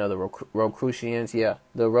Doctrine of the Rosicrucians. Yeah,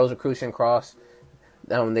 the Rosicrucian cross.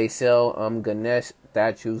 They sell Ganesh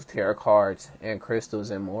statues, tarot cards, and crystals,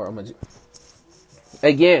 and more.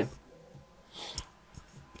 Again,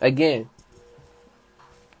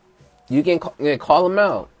 you can call them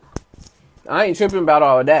out. I ain't tripping about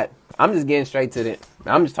all of that. I'm just getting straight to it.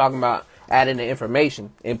 I'm just talking about adding the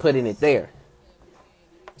information and putting it there,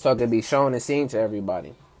 so it can be shown and seen to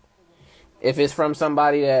everybody. If it's from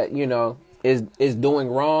somebody that, you know, is doing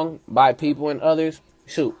wrong by people and others,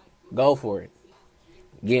 shoot, go for it.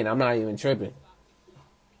 Again, I'm not even tripping.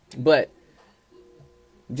 But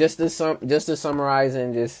just to summarize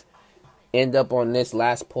and just end up on this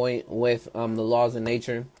last point with the laws of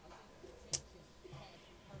nature.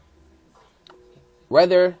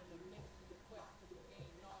 whether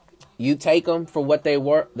you take them for what they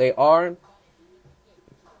are,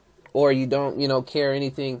 or you don't, care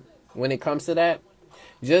anything when it comes to that.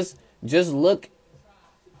 Just look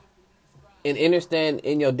and understand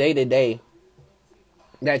in your day to day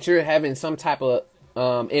that you're having some type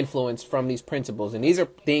of influence from these principles. And these are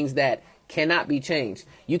things that cannot be changed.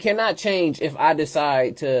 You cannot change if I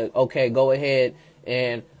decide to, okay, go ahead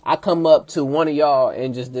and I come up to one of y'all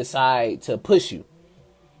and just decide to push you.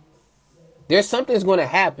 There's something's going to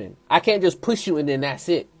happen. I can't just push you and then that's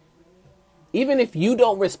it. Even if you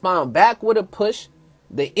don't respond back with a push,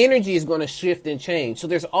 the energy is going to shift and change. So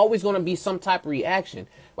there's always going to be some type of reaction.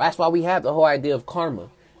 That's why we have the whole idea of karma.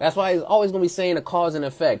 That's why it's always going to be saying a cause and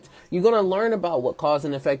effect. You're going to learn about what cause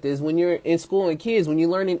and effect is when you're in school and kids, when you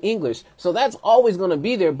learn in English. So that's always going to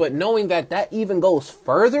be there. But knowing that even goes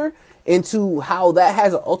further into how that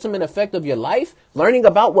has an ultimate effect of your life, learning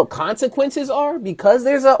about what consequences are, because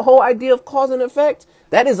there's a whole idea of cause and effect.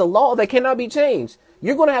 That is a law that cannot be changed.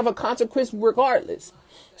 You're going to have a consequence regardless.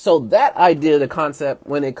 So that idea, the concept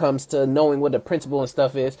when it comes to knowing what the principle and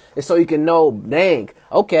stuff is so you can know, dang,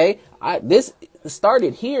 okay, this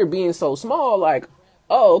started here being so small, like,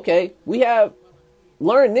 oh, okay, we have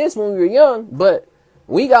learned this when we were young, but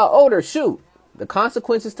we got older, shoot, the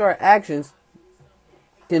consequences to our actions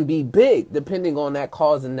can be big depending on that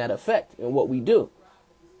cause and that effect and what we do.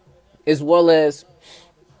 As well as,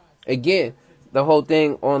 again, the whole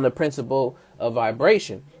thing on the principle of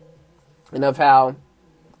vibration and of how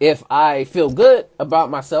if I feel good about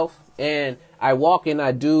myself and I walk and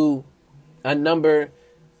I do a number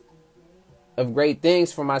of great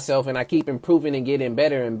things for myself and I keep improving and getting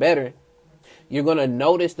better and better, you're going to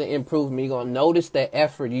notice the improvement. You're going to notice the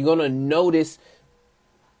effort. You're going to notice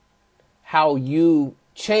how you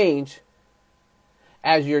change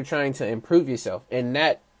as you're trying to improve yourself. And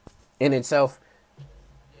that in itself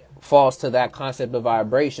falls to that concept of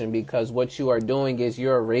vibration, because what you are doing is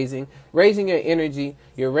you're raising your energy,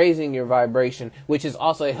 you're raising your vibration, which is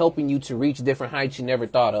also helping you to reach different heights you never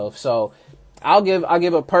thought of. So I'll give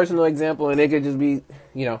a personal example, and it could just be,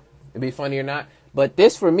 it'd be funny or not. But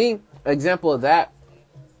this, for me, example of that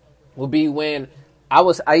would be when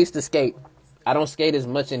I used to skate. I don't skate as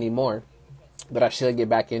much anymore, but I should get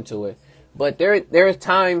back into it. But there are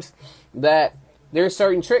times that there are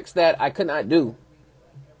certain tricks that I could not do.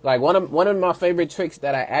 Like one of my favorite tricks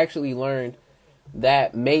that I actually learned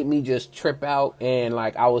that made me just trip out, and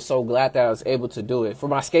like I was so glad that I was able to do it. For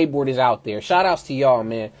my skateboarders out there, shout outs to y'all,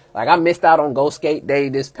 man. Like I missed out on Go Skate Day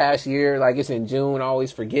this past year. Like it's in June, I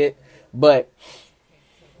always forget. But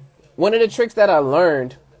one of the tricks that I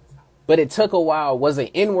learned, but it took a while, was an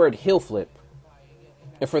inward heel flip.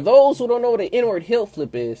 And for those who don't know what an inward heel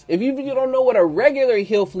flip is, if you don't know what a regular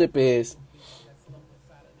heel flip is,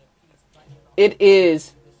 it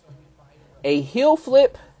is a heel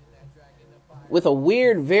flip with a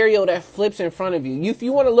weird vario that flips in front of you. If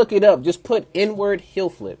you want to look it up, just put inward heel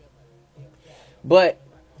flip. But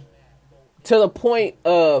to the point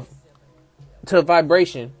of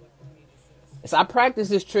vibration, so I practiced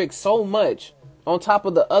this trick so much on top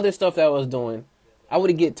of the other stuff that I was doing, I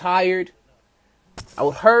would get tired, I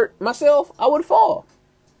would hurt myself, I would fall.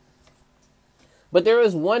 But there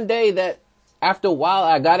was one day that after a while,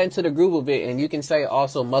 I got into the groove of it, and you can say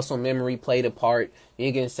also muscle memory played a part.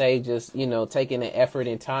 You can say just, taking the effort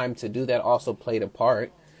and time to do that also played a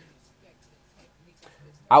part.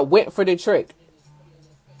 I went for the trick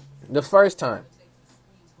the first time.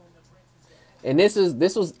 And this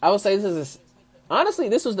was I would say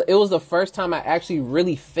it was the first time I actually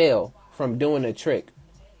really fell from doing the trick.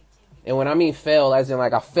 And when I mean fell, as in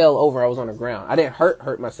like I fell over, I was on the ground. I didn't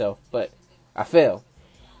hurt myself, but I fell.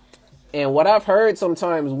 And what I've heard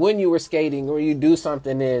sometimes when you were skating or you do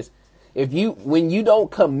something is, when you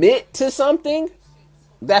don't commit to something,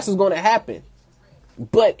 that's what's going to happen.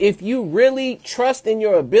 But if you really trust in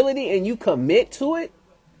your ability and you commit to it,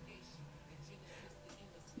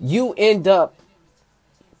 you end up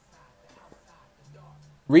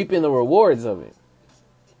reaping the rewards of it.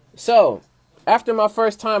 So after my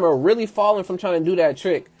first time of really falling from trying to do that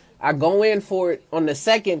trick, I go in for it on the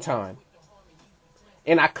second time.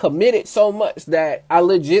 And I committed so much that I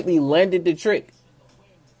legitimately landed the trick.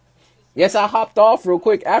 Yes, I hopped off real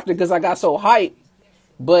quick after because I got so hyped.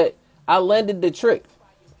 But I landed the trick.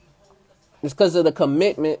 It's because of the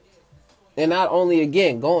commitment. And not only,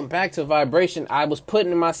 again, going back to vibration, I was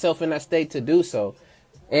putting myself in that state to do so.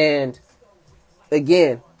 And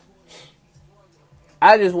again,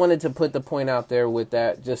 I just wanted to put the point out there with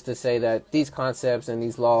that, just to say that these concepts and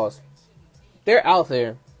these laws, they're out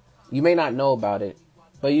there. You may not know about it.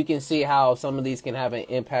 But you can see how some of these can have an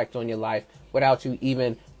impact on your life without you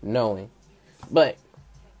even knowing. But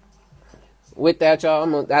with that,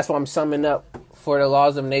 y'all, that's why I'm summing up for the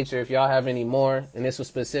laws of nature. If y'all have any more, and this was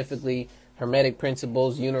specifically Hermetic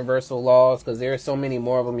principles, universal laws, because there are so many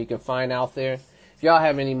more of them you can find out there. If y'all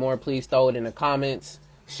have any more, please throw it in the comments,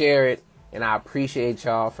 share it, and I appreciate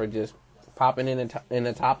y'all for just popping in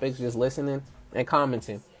the topics, just listening and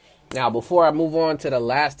commenting. Now, before I move on to the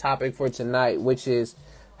last topic for tonight, which is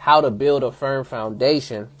how to build a firm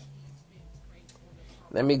foundation,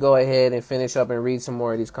 let me go ahead and finish up and read some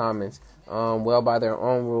more of these comments. Well, by their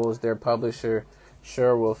own rules, their publisher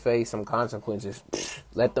sure will face some consequences.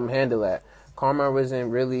 Let them handle that. Karma isn't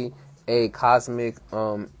really a cosmic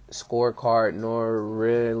scorecard, nor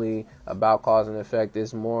really about cause and effect.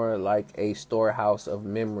 It's more like a storehouse of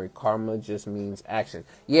memory. Karma just means action.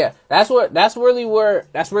 Yeah, that's really where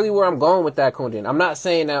I'm going with that, Kundin. I'm not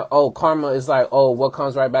saying that, oh, karma is like, oh, what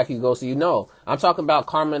comes right back, you go. So, I'm talking about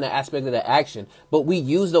karma in the aspect of the action. But we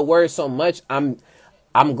use the word so much. I'm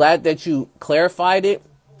glad that you clarified it,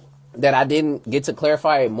 that I didn't get to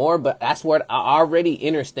clarify it more, but that's what I already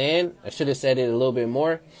understand. I should have said it a little bit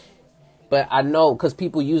more, but I know because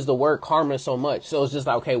people use the word karma so much. So it's just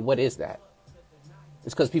like, okay, what is that?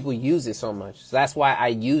 It's because people use it so much. So that's why I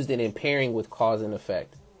used it in pairing with cause and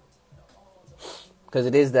effect. Because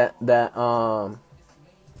it is the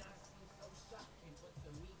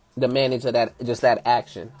manage of that, just that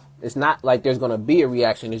action. It's not like there's going to be a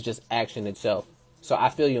reaction. It's just action itself. So I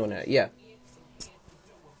feel you on that. Yeah.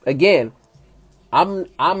 Again, I'm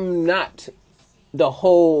not the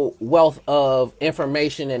whole wealth of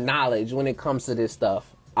information and knowledge when it comes to this stuff.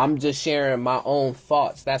 I'm just sharing my own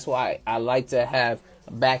thoughts. That's why I like to have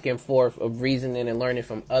a back and forth of reasoning and learning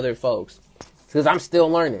from other folks. Because I'm still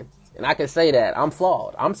learning. And I can say that. I'm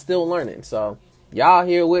flawed. I'm still learning. So y'all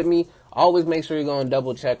here with me. Always make sure you're going to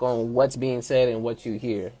double check on what's being said and what you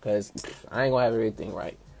hear. Because I ain't going to have everything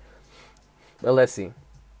right. But let's see.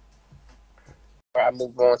 I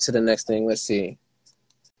move on to the next thing. Let's see.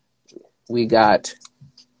 We got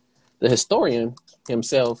the historian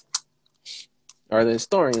himself, or the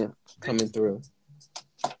historian coming through.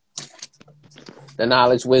 The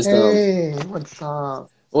knowledge, wisdom. Hey, what's up?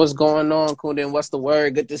 What's going on, Kundin? What's the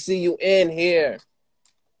word? Good to see you in here.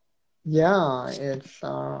 Yeah,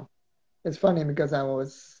 it's funny because I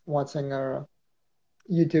was watching a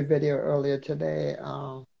YouTube video earlier today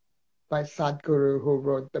by Sadhguru, who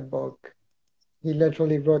wrote the book. He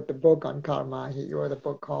literally wrote the book on karma. He wrote a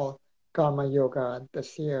book called Karma Yoga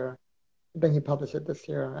this year. I think he published it this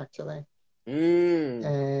year, actually.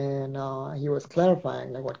 And he was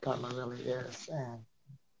clarifying like what karma really is. And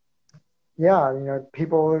yeah,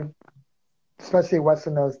 people, especially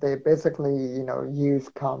Westerners, they basically, use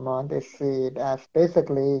karma. They see it as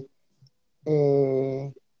basically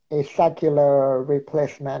a secular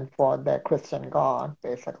replacement for their Christian God,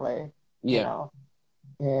 basically. Yeah.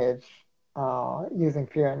 It's using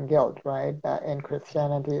fear and guilt, right? In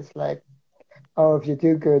Christianity, it's like, oh, if you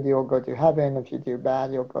do good, you'll go to heaven. If you do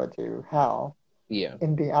bad, you'll go to hell. Yeah.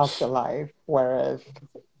 In the afterlife, whereas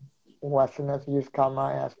Westerners use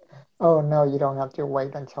karma as, oh no, you don't have to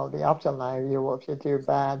wait until the afterlife. If you do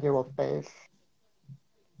bad, you will face,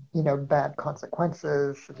 bad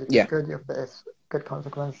consequences. If you do good, you'll face good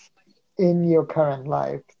consequences in your current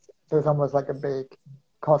life. So it's almost like a big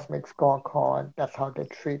cosmic scorecard. That's how they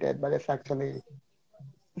treat it, but it's actually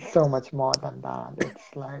so much more than that.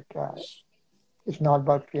 It's like it's not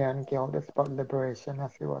about fear and guilt. It's about liberation,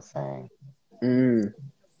 as you were saying.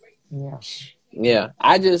 Yeah.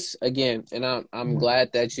 I just, again, and I'm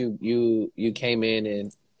glad that you came in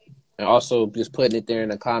and also just putting it there in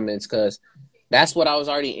the comments, because that's what I was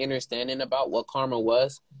already understanding about what karma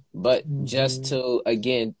was. But just to,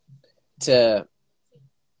 again, to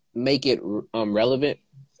make it relevant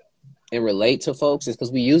and relate to folks is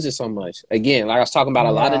because we use it so much. Again, like I was talking about,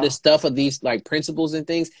 a lot of this stuff of these like principles and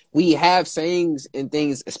things, we have sayings and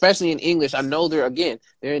things, especially in English. I know they're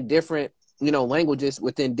in different, languages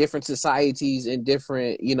within different societies and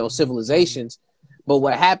different, civilizations. But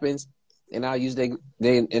what happens, and I'll use an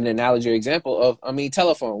analogy or example of,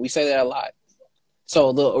 telephone. We say that a lot.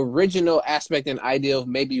 So the original aspect and idea of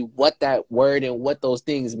maybe what that word and what those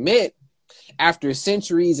things meant, after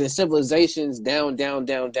centuries and civilizations down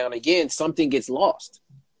again, something gets lost.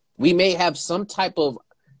 We may have some type of,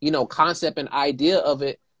 concept and idea of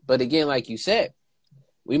it. But again, like you said,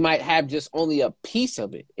 we might have just only a piece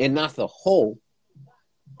of it and not the whole.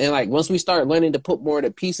 And like, once we start learning to put more of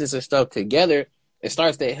the pieces of stuff together, it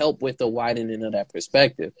starts to help with the widening of that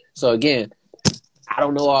perspective. So again, I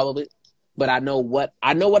don't know all of it, but I know what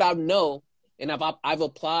I know, and I've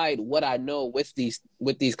applied what I know with these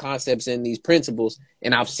concepts and these principles,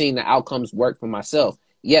 and I've seen the outcomes work for myself.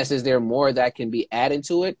 Yes, is there more that can be added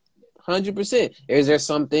to it? 100%. Is there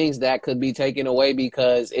some things that could be taken away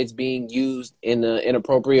because it's being used in an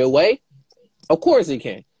inappropriate way? Of course it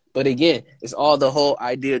can. But again, it's all the whole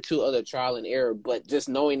idea too of the trial and error. But just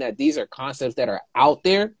knowing that these are concepts that are out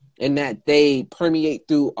there and that they permeate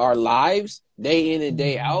through our lives day in and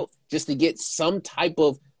day out, just to get some type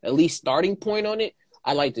of at least starting point on it,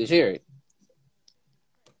 I like to share it.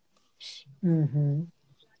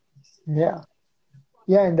 Yeah.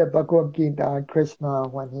 Yeah, in the Bhagavad Gita, Krishna,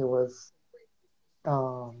 when he was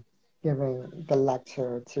giving the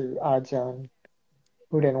lecture to Arjun,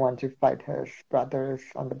 who didn't want to fight his brothers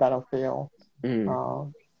on the battlefield,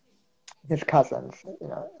 his cousins,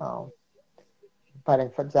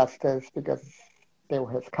 fighting for justice because they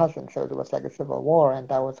were his cousins, so it was like a civil war, and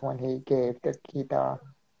that was when he gave the Gita,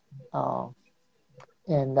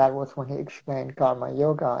 and that was when he explained Karma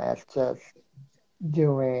Yoga as just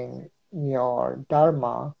doing your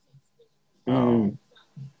dharma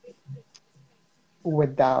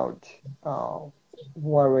without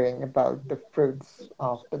worrying about the fruits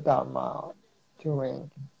of the dharma.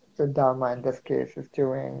 Doing the dharma in this case is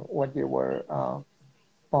doing what you were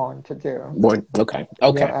born to do. Okay.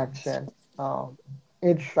 Your action.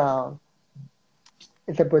 It's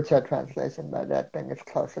a butcher translation, but I think it's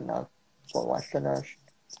close enough for Westerners.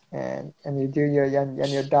 And you do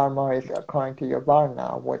your dharma is according to your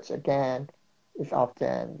varna, which again is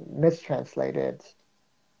often mistranslated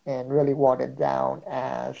and really watered down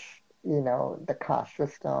as, the caste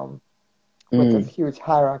system with this huge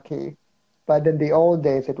hierarchy. But in the old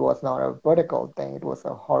days, it was not a vertical thing; it was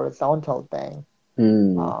a horizontal thing.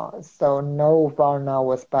 So no varna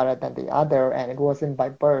was better than the other, and it wasn't by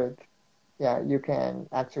birth. Yeah, you can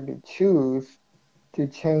actually choose to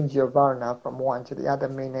change your varna from one to the other,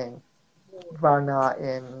 meaning varna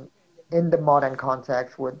in the modern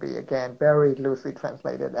context would be, again, very loosely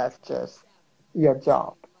translated as just your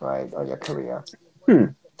job, right, or your career.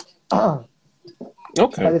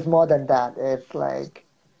 Okay. But it's more than that. It's like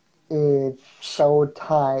it's so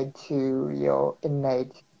tied to your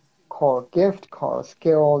innate core gift, core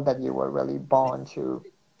skill that you were really born to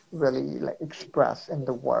really like express in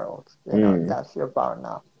the world. That's your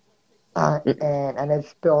varna. And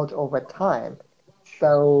it's built over time.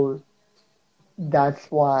 So that's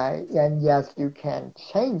why, and yes, you can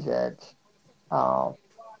change it,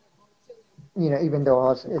 even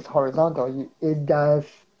though it's horizontal, it does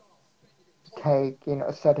take,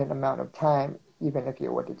 a certain amount of time, even if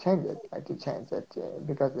you were to change it,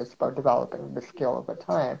 because it's about developing the skill over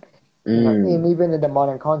time. And even in the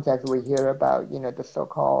modern context, we hear about, the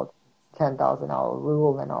so-called 10,000-hour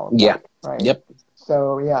rule and all of that, right? Yep.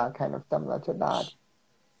 So, yeah, kind of similar to that.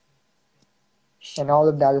 And all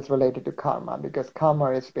of that is related to karma, because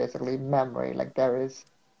karma is basically memory. Like there is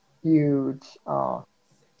huge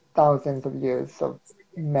thousands of years of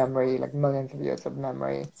memory, like millions of years of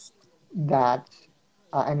memory that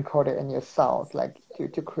are encoded in your cells, like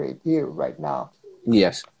to create you right now.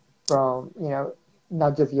 Yes. From,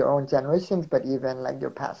 not just your own generations, but even like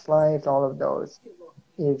your past lives, all of those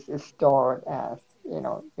is stored as,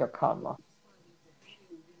 your karma.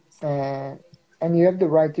 And you have the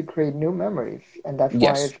right to create new memories. And that's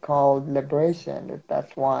why it's called liberation.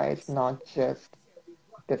 That's why it's not just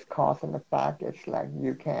this cause and effect. It's like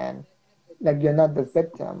you can, like you're not the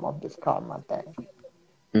victim of this karma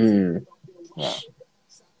thing. Yeah.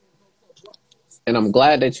 And I'm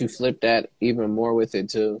glad that you flipped that even more with it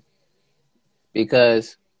too.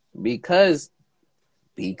 Because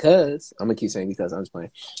I'm gonna keep saying because I'm just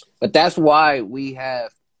playing. But that's why we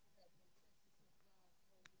have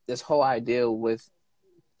this whole idea with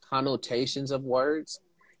connotations of words.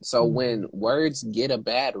 So when words get a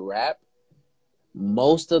bad rap,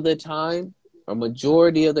 most of the time, or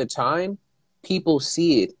majority of the time, people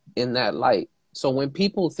see it in that light. So when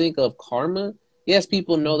people think of karma, yes,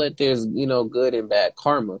 people know that there's, good and bad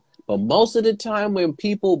karma. But most of the time when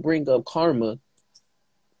people bring up karma,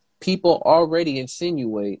 people already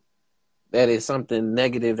insinuate that it's something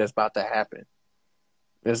negative that's about to happen.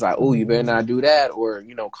 It's like, oh, you better not do that, or,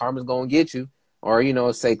 karma's going to get you.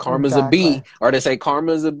 Or, say karma's a B, or they say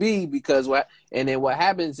karma's a B because what, and then what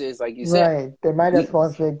happens is, like you said. Right. They might as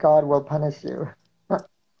well say God will punish you.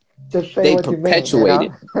 Just say they what perpetuate you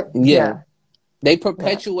mean, it. Yeah. They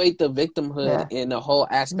perpetuate the victimhood in the whole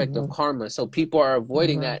aspect of karma. So people are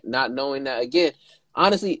avoiding that, not knowing that. Again,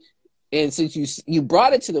 honestly, and since you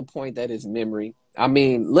brought it to the point that it's memory, I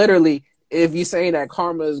mean, literally, if you're saying that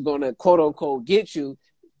karma is going to quote unquote get you,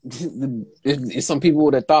 some people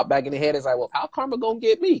would have thought back in the head, it's like, well, how karma going to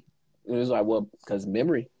get me? It was like, well, because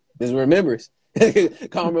memory is remembers.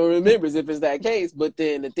 Karma remembers if it's that case. But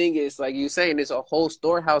then the thing is, like you're saying, it's a whole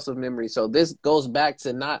storehouse of memory. So this goes back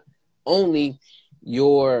to not only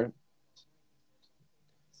your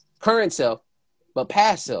current self, but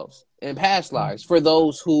past selves and past lives for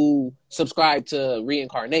those who subscribe to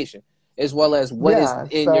reincarnation, as well as what is Yeah,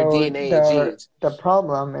 in your so DNA and genes. the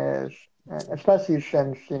problem is, and especially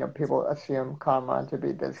since, people assume karma to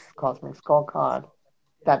be this cosmic scorecard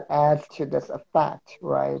that adds to this effect,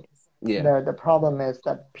 right? Yeah. The problem is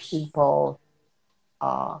that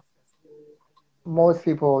most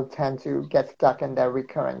people tend to get stuck in their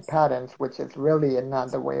recurring patterns, which is really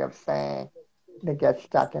another way of saying they get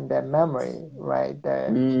stuck in their memory, right?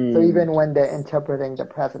 So Mm. even when they're interpreting the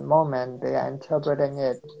present moment, they are interpreting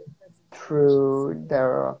it through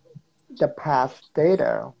the past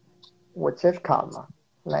data, which is karma.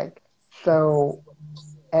 Like, so,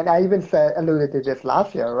 and I even alluded to this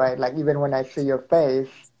last year, right? Like, even when I see your face,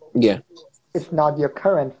 Yeah. it's not your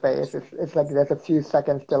current face. It's like there's a few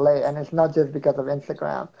seconds delay, and it's not just because of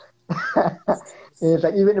Instagram. It's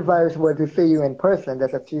like even if I were to see you in person,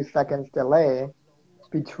 there's a few seconds delay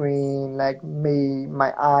between like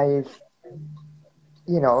my eyes,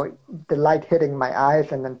 the light hitting my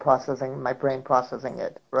eyes and then my brain processing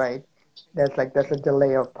it, right? There's a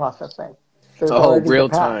delay of processing. So it's Oh, already the real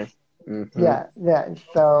past. time. Mm-hmm. Yeah, yeah.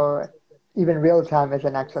 So even real time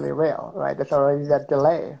isn't actually real, right? There's already that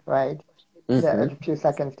delay, right? Mm-hmm. There's a few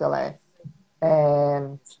seconds delay.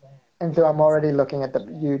 And and so I'm already looking at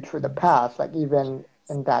you through the past, like even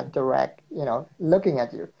in that direct, looking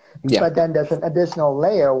at you. Yeah. But then there's an additional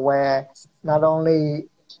layer where not only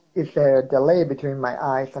is there a delay between my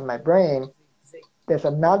eyes and my brain, there's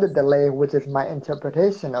another delay which is my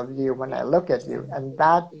interpretation of you when I look at you. And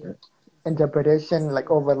that interpretation, like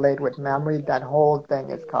overlaid with memory, that whole thing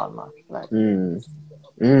is karma. Like, Mm.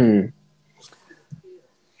 Mm.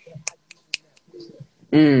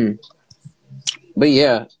 Mm. But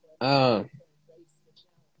yeah, uh,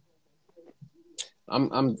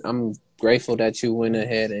 I'm grateful that you went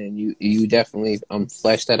ahead and you definitely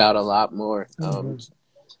fleshed that out a lot more. hmm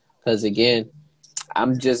Because again,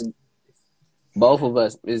 I'm just both of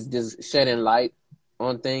us is just shedding light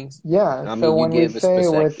on things. Yeah, I so mean, you when we give a say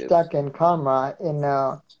we're perspective. stuck in karma,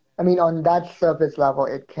 I mean, on that surface level,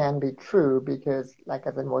 it can be true because, like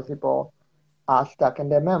I said, most people are stuck in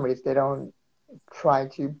their memories. They don't try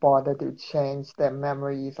to bother to change their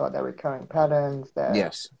memories or their recurring patterns, their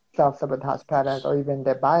Yes. self-sabotage patterns, or even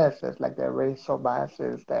their biases, like their racial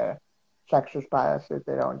biases, their sexist biases.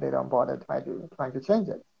 They don't bother trying to change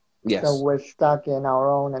it. So Yes. we're stuck in our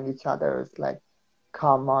own and each other's like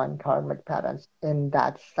karma and karmic patterns in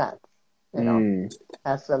that sense, you know, Mm.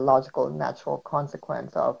 as a logical, natural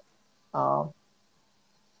consequence um,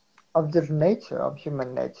 of just nature, of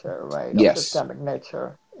human nature, right, of Yes. systemic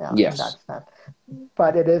nature, yeah, in Yes. that sense.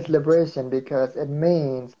 But it is liberation because it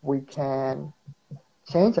means we can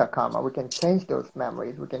change our karma, we can change those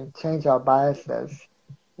memories, we can change our biases,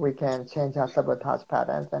 we can change our sabotage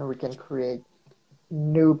patterns, and we can create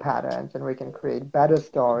new patterns and we can create better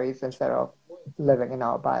stories instead of living in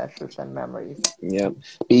our biases and memories. Yep. Yeah.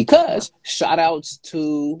 Because shout outs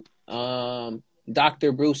to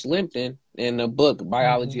Dr. Bruce Limpton in the book hmm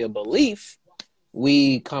Biology of Belief,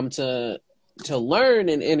 we come to learn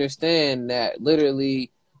and understand that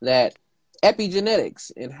literally that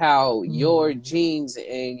epigenetics and how your hmm genes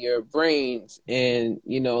and your brains and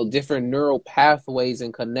different neural pathways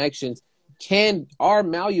and connections can are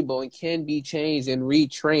malleable and can be changed and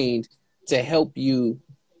retrained to help you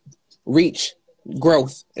reach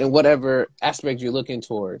growth in whatever aspect you're looking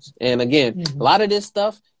towards. And again, a hmm lot of this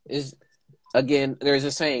stuff is, again, there's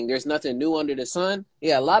a saying, there's nothing new under the sun.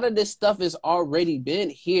 Yeah, a lot of this stuff has already been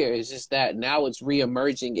here. It's just that now it's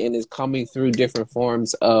reemerging and is coming through different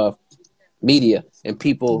forms of media and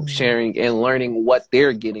people hmm sharing and learning what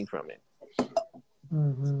they're getting from it.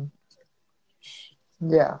 hmm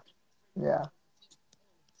Yeah. Yeah.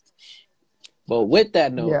 But with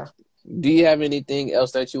that note, Yeah. do you have anything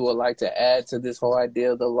else that you would like to add to this whole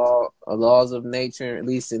idea of the laws of nature, at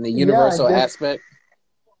least in the Yeah. universal aspect?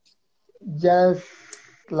 Just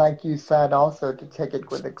like you said, also to take it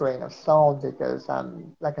with a grain of salt because,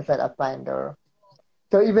 like I said, I find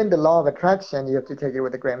so even the law of attraction, you have to take it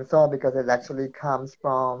with a grain of salt because it actually comes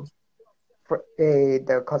from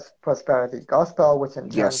the prosperity gospel, which in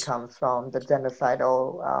turn Yes. comes from the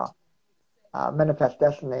genocidal manifest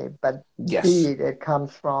destiny. But B, Yes. it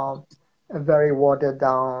comes from a very watered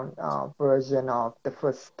down version of the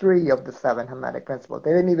first three of the seven Hermetic principles.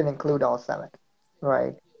 They didn't even include all seven,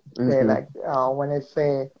 right? They Mm-hmm. like when they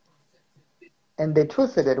say, and they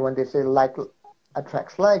twisted it when they say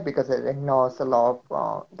attracts like because it ignores the law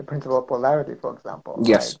of the principle of polarity, for example, right?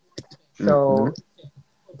 Yes. Mm-hmm. So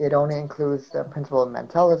it only includes the principle of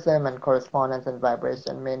mentalism and correspondence and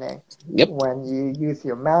vibration, meaning Yep. when you use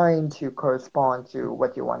your mind to correspond to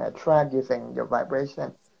what you want to attract using your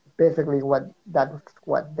vibration, basically that's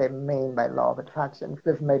what they mean by law of attraction.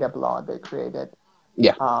 This made up law they created,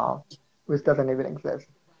 Yeah. uh, which doesn't even exist.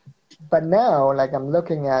 But now, like I'm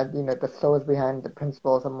looking at, the source behind the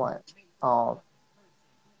principles of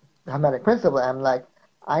the Hermetic principle, I'm like,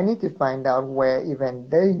 I need to find out where even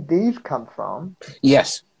these come from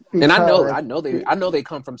Yes. And because, I know they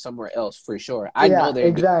come from somewhere else for sure. I know yeah,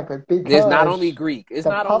 exactly, there's not because only Greek. It's the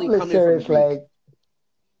not only coming publisher from is Greek. like,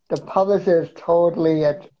 the publisher is totally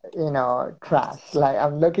trash. Like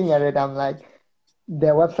I'm looking at it, I'm like,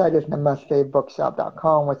 their website is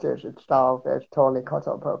namastebookshop.com, which is itself is totally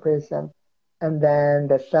cultural appropriation. And then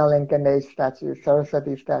they're selling Ganesh statues,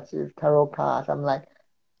 Saraswati statues, tarot cards. I'm like,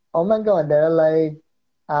 oh my God, they're like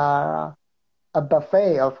uh, a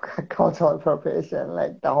buffet of cultural appropriation,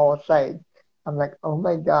 like the whole site. I'm like, oh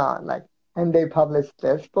my God, like, and they published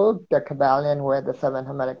this book, The Kabbalion, where the seven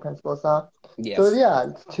Hermetic principles are. So Yes. yeah,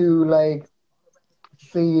 it's to like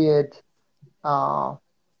see it, uh,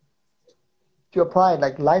 to apply it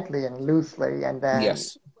like lightly and loosely, and then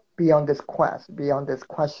Yes. be on this quest, be on this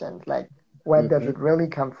question, like where does Mm-hmm. it really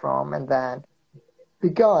come from? And then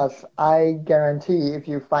because I guarantee if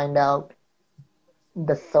you find out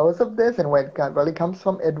the source of this and where it really comes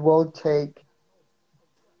from, it will take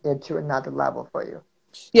it to another level for you.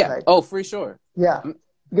 Yeah. Like, Oh, for sure. yeah. Mm,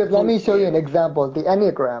 Because let me show you Yeah. an example. The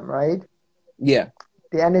Enneagram, right? Yeah.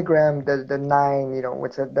 The Enneagram, the nine,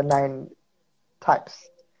 which are the nine types,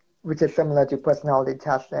 which is similar to personality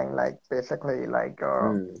testing, like basically like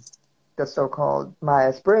Mm. the so-called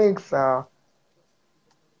Myers-Briggs.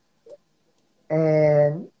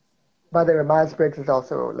 And by the way, Myers-Briggs is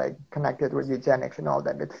also like connected with eugenics and all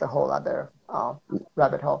that. It's a whole other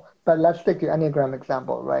rabbit hole. But let's take the Enneagram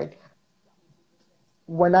example, right?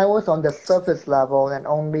 When I was on the surface level and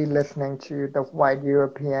only listening to the white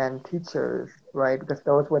European teachers, right? Because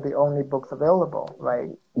those were the only books available, right?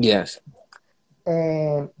 Yes.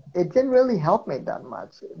 And it didn't really help me that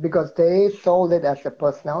much because they sold it as a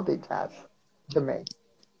personality test to me,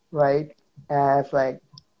 right? As like,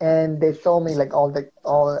 and they sold me like oh,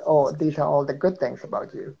 these are all the good things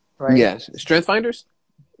about you, right? Yes. Strength finders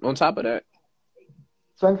on top of that.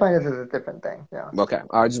 Strength finders is a different thing. Yeah, Okay.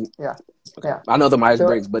 I just yeah, okay. yeah. I know the Myers So,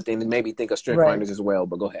 Briggs, but then it made me think of strength right. finders as well.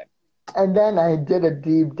 But go ahead. And then I did a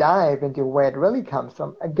deep dive into where it really comes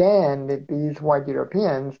from. Again, these white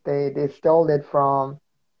Europeans, they stole it from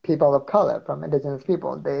people of color, from indigenous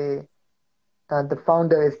people. The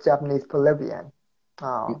founder is Japanese Bolivian,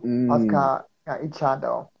 Mm. Oscar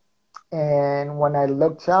Ichado. And when I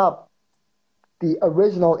looked up the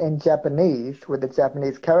original in Japanese with the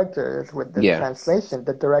Japanese characters, with the Yeah. translation,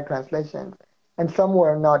 the direct translations, and some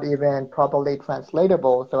were not even properly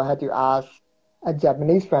translatable. So I had to ask a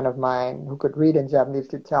Japanese friend of mine who could read in Japanese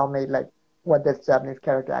to tell me like what this Japanese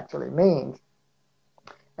character actually means.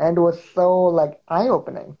 And it was so like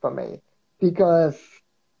eye-opening for me because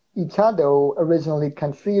Ichado originally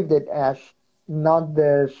conceived it as not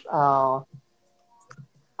this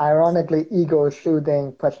ironically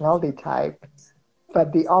ego-soothing personality type,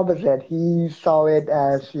 but the opposite. He saw it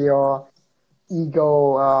as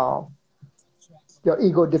ego, uh, your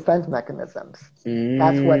ego defense mechanisms.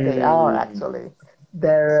 That's what they are Mm. actually.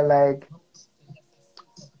 They're like,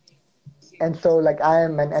 and so like I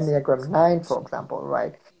am an Enneagram 9, for example,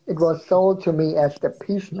 right? It was sold to me as the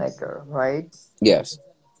peacemaker, right? Yes.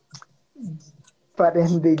 But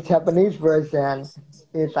in the Japanese version,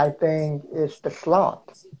 I think is the sloth.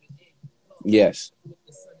 Yes.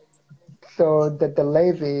 So the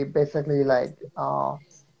lazy, basically like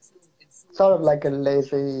sort of like a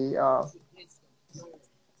lazy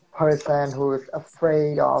person who is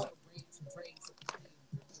afraid of.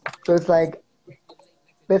 So it's like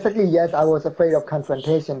basically, yes, I was afraid of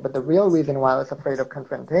confrontation, but the real reason why I was afraid of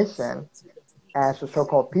confrontation as a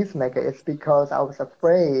so-called peacemaker is because I was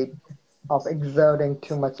afraid of exerting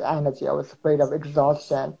too much energy. I was afraid of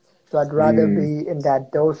exhaustion. So I'd rather Mm. be in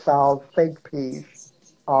that docile fake peace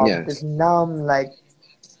of this Yes. numb, like,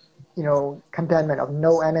 contentment of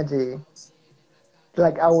no energy.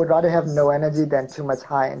 Like I would rather have no energy than too much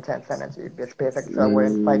high intense energy. This basic, so I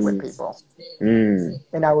wouldn't fight with Mm. people. Mm.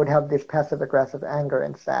 And I would have this passive aggressive anger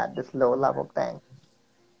and sad, this low level thing.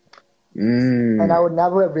 And Mm. I would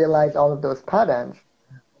never have realized all of those patterns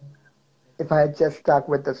if I had just stuck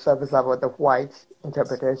with the surface level of the white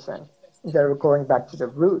interpretation instead of going back to the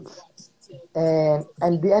roots. And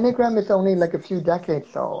the Enneagram is only like a few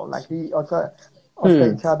decades old. Like he also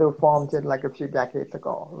Oscar Ichado formed it like a few decades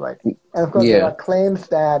ago, right? And of course, there Yeah. are claims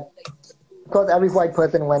that, of course, every white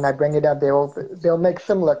person, when I bring it up, they'll make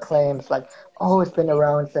similar claims like, oh, it's been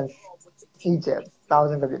around since Egypt,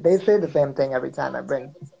 thousands of years. They say the same thing every time I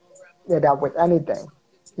bring it up with anything,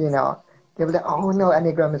 you know. They'll be like, oh no,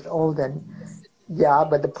 Enneagram is old, and yeah,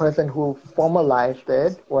 but the person who formalized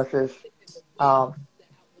it um,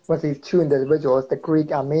 was these two individuals, the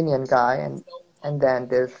Greek Armenian guy and then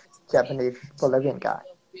this Japanese Bolivian guy.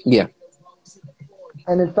 Yeah.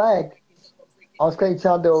 And in fact, Oscar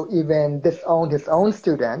Ichado even disowned his own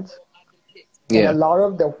students, and a Yeah. lot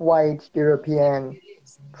of the white European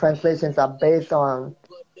translations are based on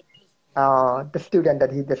the student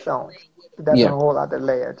that he disowned. So that's a Yeah. whole other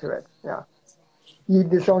layer to it. Yeah, he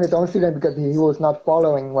disowned his own student because he was not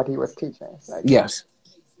following what he was teaching. Right? Yes.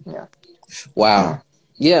 Yeah. Wow.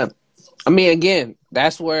 Yeah. I mean, again,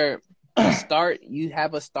 that's where you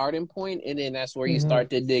have a starting point, and then that's where you Mm-hmm. start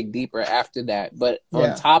to dig deeper after that. But on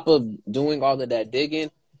Yeah. top of doing all of that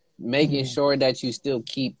digging, making sure that you still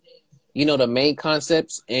keep, the main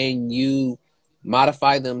concepts and you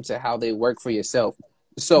modify them to how they work for yourself.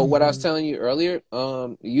 So what I was telling you earlier,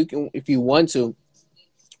 you can, if you want to,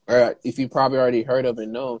 or if you probably already heard of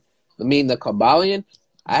and known, I mean, the Kabbalion,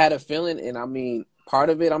 I had a feeling, and I mean, part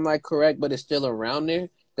of it I'm not correct, but it's still around there,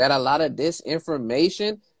 that a lot of this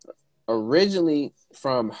information originally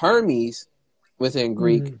from Hermes within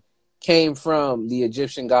Greek came from the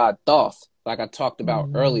Egyptian god Thoth, like I talked about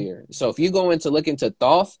earlier. So if you go into look into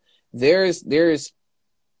Thoth, there's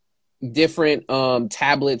different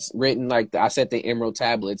tablets written, like I said, the emerald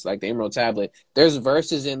tablets, like the emerald tablet. There's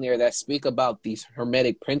verses in there that speak about these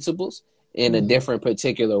hermetic principles in a different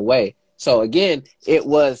particular way. So again, it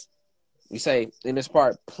was, we say in this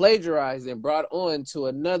part, plagiarized and brought on to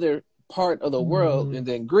another part of the world, and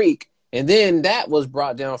then Greek, and then that was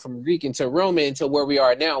brought down from Greek into Roman into where we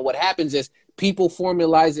are now. What happens is people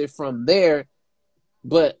formalize it from there,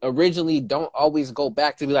 but originally don't always go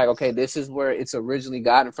back to be like, okay, this is where it's originally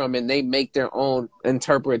gotten from, and they make their own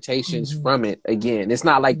interpretations from it. Again, it's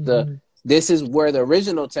not like this is where the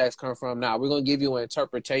original text come from. Now we're going to give you an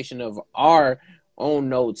interpretation of our own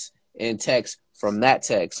notes and text from that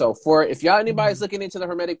text. So for, if y'all, anybody's looking into the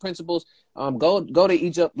Hermetic principles, go to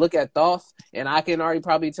Egypt, look at Thoth, and I can already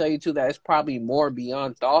probably tell you too that it's probably more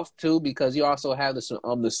beyond Thoth too, because you also have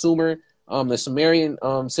the Sumer. The Sumerian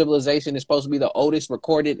civilization is supposed to be the oldest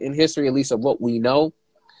recorded in history, at least of what we know.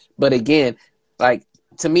 But again, like,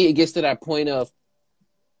 to me, it gets to that point of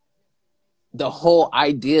the whole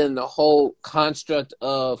idea and the whole construct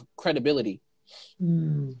of credibility.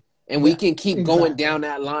 And we can keep going down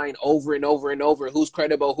that line over and over and over. Who's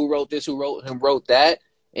credible? Who wrote this? Who wrote that?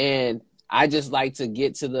 And I just like to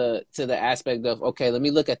get to the aspect of, okay, let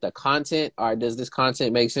me look at the content. All right, does this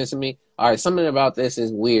content make sense to me? All right, something about this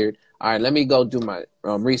is weird. All right, let me go do my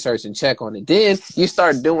research and check on it. Then you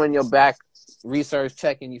start doing your back research,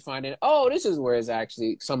 checking, you find it, oh, this is where it's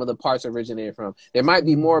actually some of the parts originated from. There might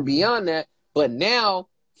be more beyond that, but now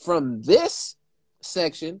from this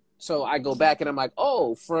section, so I go back and I'm like,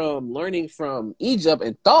 oh, from learning from Egypt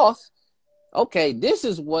and Thoth, okay, this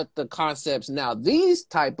is what the concepts now, these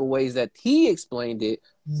type of ways that he explained it,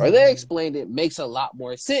 or they explained it, makes a lot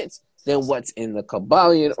more sense than what's in the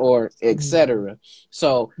Kabbalion or etc.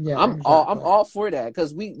 So I'm all for that,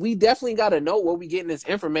 because we definitely got to know where we getting this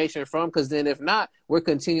information from, because then if not, we're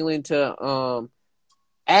continuing to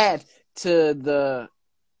add to the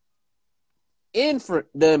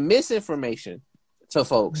misinformation to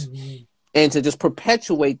folks, and to just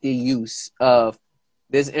perpetuate the use of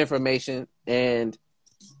this information and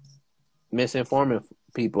misinforming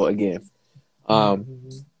people again.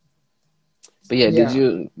 But yeah, did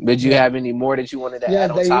you have any more that you wanted to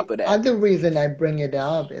add on top of that? The other reason I bring it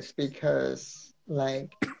up is because, like,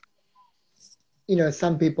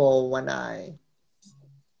 some people, when I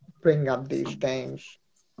bring up these things,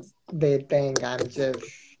 they think I'm just,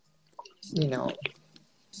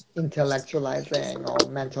 intellectualizing or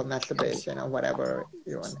mental masturbation or whatever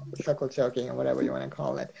you want, circle choking or whatever you want to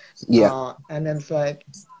call it. And it's like,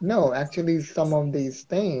 no, actually, some of these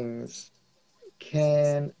things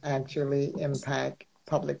can actually impact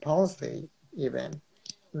public policy even,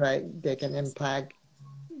 right? They can impact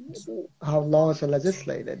how laws are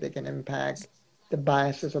legislated. They can impact the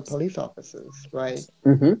biases of police officers, right?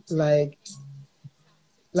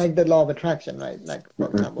 Like the law of attraction, right? Like, for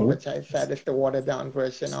example, which I said is the watered down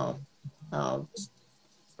version of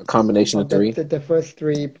a combination of three. The first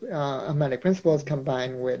three Hermetic principles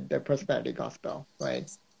combined with the prosperity gospel, right?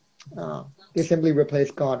 They simply replace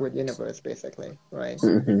God with universe, basically, right?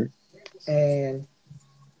 And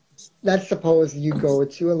let's suppose you go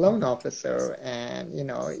to a loan officer and,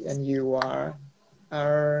 and you are,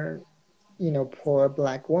 poor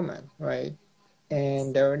black woman, right?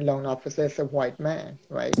 And the loan officer is a white man,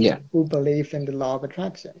 right? Yeah. Who believes in the law of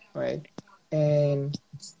attraction, right? And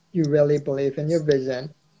you really believe in your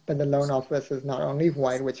vision, but the loan officer is not only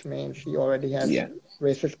white, which means he already has Yeah.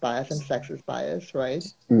 racist bias and sexist bias, right?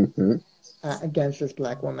 Mm-hmm. Against this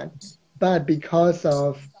black woman. But because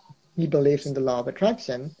of he believes in the law of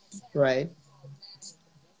attraction, right?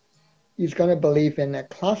 He's going to believe in a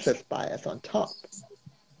classist bias on top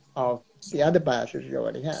of the other biases he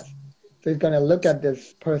already has. So he's going to look at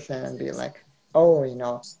this person and be like, oh,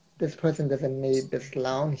 this person doesn't need this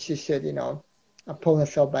loan. She should, pull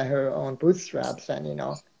herself by her own bootstraps and,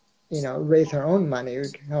 raise her own money,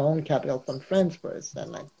 her own capital from friends first.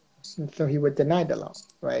 And so he would deny the loan,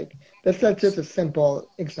 right? That's just a simple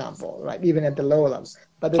example, right? Even at the lower level.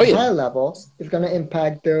 But Oh at yeah. higher level, it's going to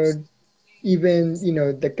impact their even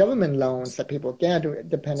the government loans that people get,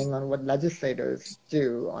 depending on what legislators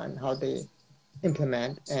do on how they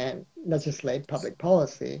implement and legislate public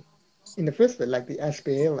policy in the first place, like the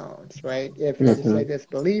SBA loans, right? If Mm-hmm. legislators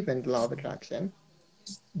believe in the law of attraction,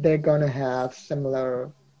 they're going to have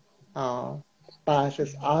similar uh,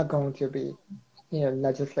 biases are going to be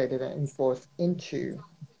legislated and enforced into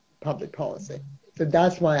public policy. So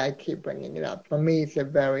that's why I keep bringing it up. For me, it's a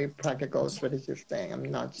very practical strategic thing. I'm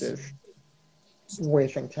not just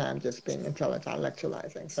wasting time just being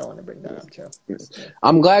intellectualizing. So I want to bring that up too. Yeah.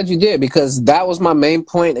 I'm glad you did, because that was my main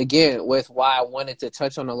point again with why I wanted to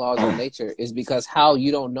touch on the laws of nature, is because how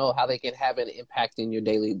you don't know how they can have an impact in your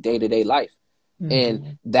daily day-to-day life. And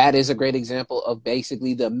Mm-hmm. that is a great example of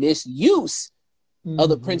basically the misuse of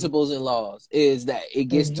the Mm-hmm. principles and laws, is that it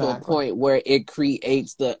gets to a Exactly. point where it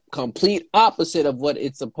creates the complete opposite of what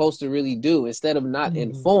it's supposed to really do. Instead of not Mm-hmm.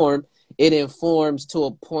 inform, it informs to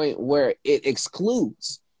a point where it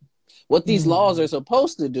excludes what these laws Mm-hmm. are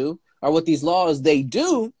supposed to do, or what these laws they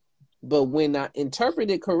do. But when not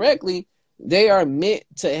interpreted correctly, they are meant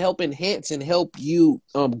to help enhance and help you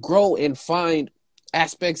grow and find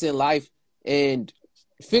aspects in life and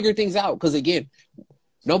figure things out. Because again,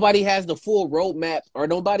 nobody has the full roadmap, or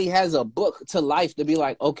nobody has a book to life to be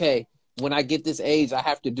like, okay, when I get this age, I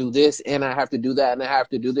have to do this and I have to do that and I have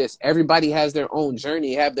to do this. Everybody has their own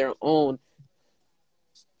journey, have their own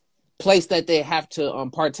place that they have to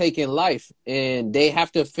partake in life, and they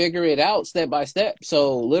have to figure it out step by step.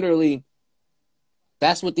 So literally,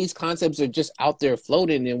 that's what these concepts are, just out there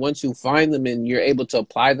floating. And once you find them and you're able to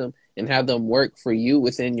apply them and have them work for you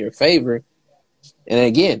within your favor, and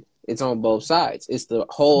again, it's on both sides. It's the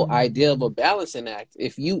whole idea of Mm-hmm. a balancing act.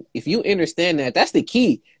 If you understand that, that's the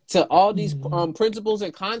key to all these Mm-hmm. principles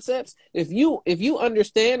and concepts. If you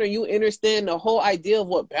understand, or you understand the whole idea of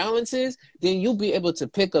what balance is, then you'll be able to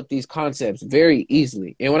pick up these concepts very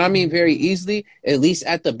easily. And when I mean very Mm-hmm. easily, at least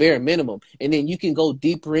at the bare minimum, and then you can go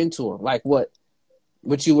deeper into them, like what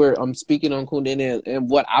you were speaking on, Kunden, and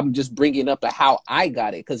what I'm just bringing up to how I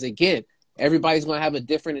got it. Because again, everybody's going to have a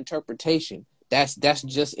different interpretation. That's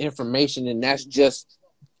just information, and that's just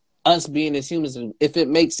us being as humans. If it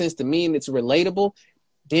makes sense to me and it's relatable,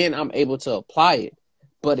 then I'm able to apply it.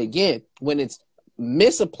 But again, when it's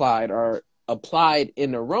misapplied or applied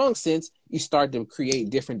in the wrong sense, you start to create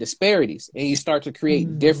different disparities, and you start to create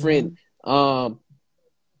Mm-hmm. different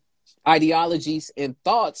ideologies and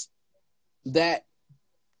thoughts that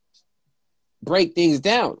break things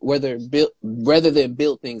down, rather than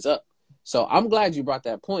build things up. So I'm glad you brought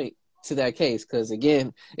that point to that case, because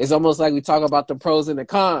again, it's almost like we talk about the pros and the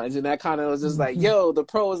cons, and that kind of was just like, Mm-hmm. yo, the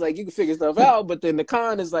pro is like you can figure stuff out, but then the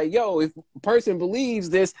con is like, yo, if a person believes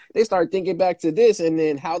this, they start thinking back to this, and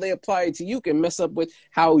then how they apply it to you can mess up with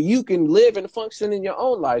how you can live and function in your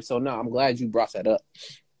own life. So no, I'm glad you brought that up.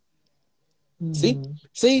 See, Mm-hmm.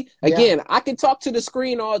 see, Yeah. again, I can talk to the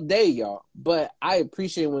screen all day, y'all, but I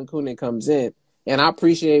appreciate when Kunin comes in, and I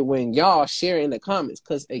appreciate when y'all share in the comments.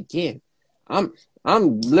 Because again, I'm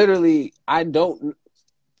I'm literally I don't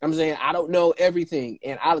I'm saying I don't know everything,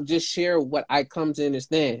 and I'll just share what I come to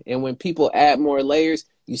understand. And when people add more layers,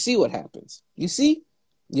 you see what happens. You see.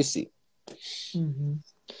 Mm-hmm.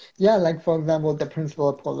 Yeah, like for example, the principle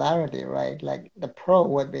of polarity, right? Like the pro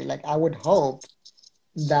would be like I would hope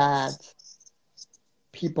that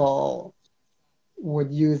people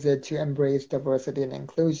would use it to embrace diversity and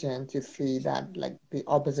inclusion, to see that like the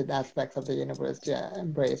opposite aspects of the universe, to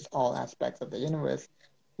embrace all aspects of the universe,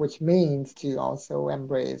 which means to also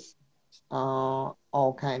embrace all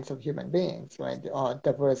kinds of human beings, right? Or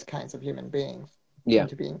diverse kinds of human beings, Yeah. and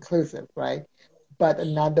to be inclusive, right? But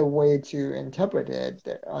another way to interpret it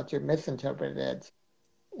or to misinterpret it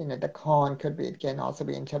the con could be, it can also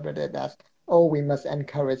be interpreted as, oh, we must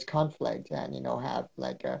encourage conflict and, have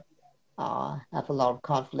like have a lot of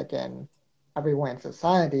conflict in everywhere in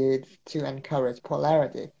society to encourage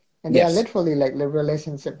polarity. And there are Yes. literally like the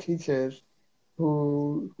relationship teachers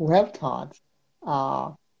who have taught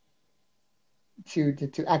uh,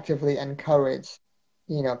 to actively encourage,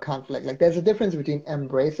 conflict. Like there's a difference between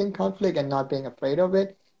embracing conflict and not being afraid of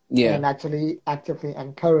it, Yeah. and actually actively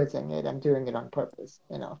encouraging it and doing it on purpose.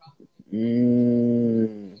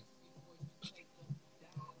 Mm,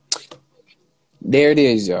 there it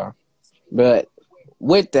is, y'all. But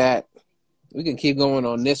with that, we can keep going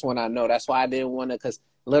on this one. I know that's why I didn't want to, because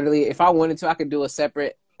literally, if I wanted to, I could do a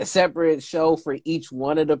separate show for each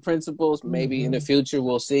one of the principles. Maybe in the Mm-hmm. future,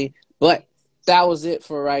 we'll see. But that was it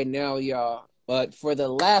for right now, y'all. But for the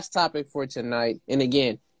last topic for tonight, and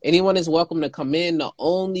again, anyone is welcome to come in. The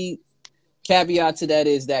only caveat to that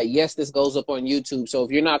is that yes, this goes up on YouTube. So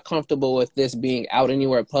if you're not comfortable with this being out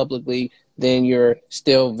anywhere publicly, then you're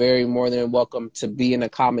still very more than welcome to be in the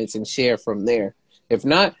comments and share from there. If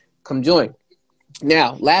not, come join.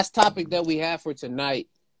 Now, last topic that we have for tonight,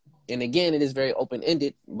 and again, it is very open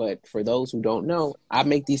ended, but for those who don't know, I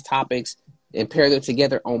make these topics and pair them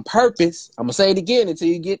together on purpose. I'm going to say it again until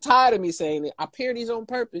you get tired of me saying it. I pair these on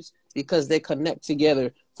purpose because they connect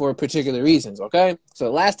together for particular reasons, okay? So,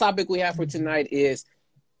 the last topic we have for tonight is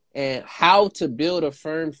and how to build a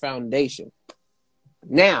firm foundation.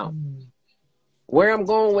 Now, Mm-hmm. where I'm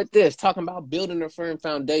going with this, talking about building a firm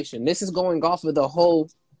foundation, this is going off of the whole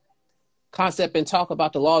concept and talk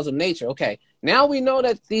about the laws of nature. Okay, now we know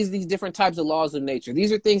that these different types of laws of nature,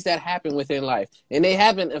 these are things that happen within life, and they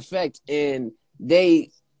have an effect and they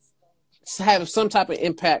have some type of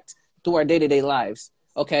impact to our day-to-day lives.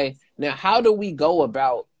 Okay, now how do we go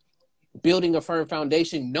about building a firm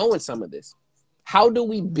foundation knowing some of this? How do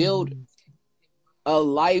we build Mm-hmm. a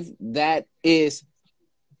life that is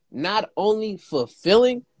not only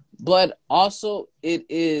fulfilling, but also it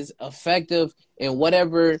is effective in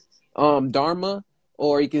whatever dharma,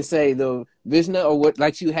 or you can say the vishna, or what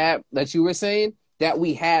like you were saying that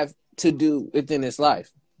we have to do within this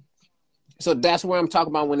life. So that's where I'm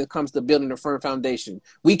talking about when it comes to building a firm foundation.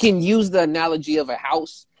 We can use the analogy of a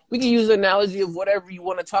house. We can use the analogy of whatever you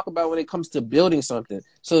want to talk about when it comes to building something.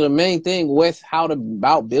 So the main thing with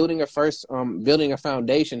about building building a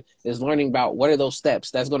foundation is learning about what are those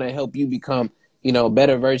steps that's going to help you become, a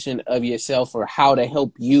better version of yourself, or how to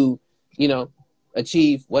help you, you know,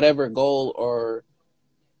 achieve whatever goal or,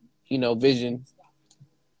 vision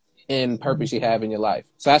and purpose you have in your life.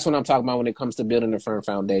 So that's what I'm talking about when it comes to building a firm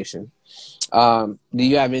foundation. Do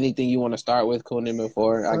you have anything you want to start with, Kunim,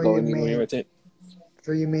 before I So go you anywhere mean with it?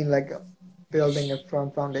 so you mean like building a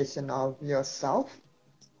firm foundation of yourself,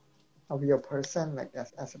 of your person, like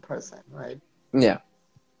as a person, right? Yeah.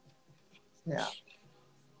 Yeah.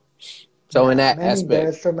 So in Yeah. that And I mean, there aspect,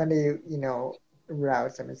 are so many,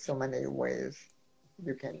 routes. I mean, so many ways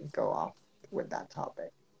you can go off with that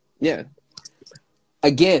topic. yeah.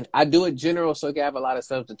 Again, I do it general so I can have a lot of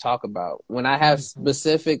stuff to talk about. When I have Mm-hmm.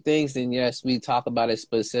 specific things, then yes, we talk about it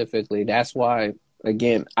specifically. That's why,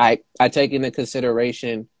 again, I take into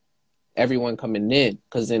consideration everyone coming in,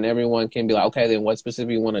 because then everyone can be like, okay, then what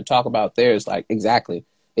specifically you want to talk about there is like exactly.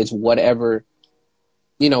 It's whatever,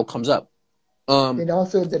 comes up. It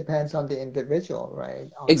also depends on the individual, right?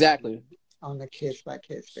 Exactly. On a case by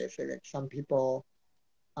case basis. Like some people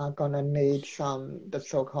are gonna need the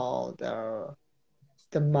so-called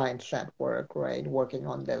the mindset work, right? Working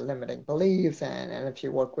on their limiting beliefs, and if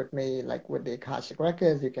you work with me, like with the Akashic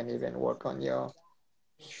records, you can even work on your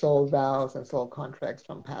soul vows and soul contracts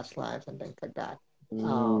from past lives and things like that. Um,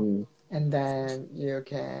 Mm, and then you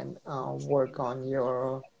can work on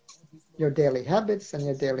your daily habits and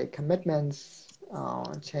your daily commitments,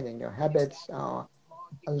 changing your habits a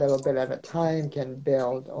little bit at a time can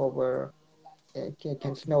build over. It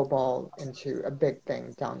can snowball into a big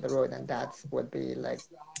thing down the road, and that's would be like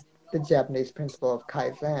the Japanese principle of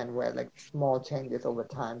Kaizen, where like small changes over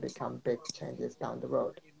time become big changes down the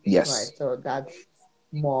road, right? yes. So that's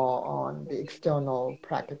more on the external,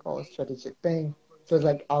 practical, strategic thing. So it's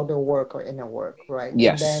like outer work or inner work, right? And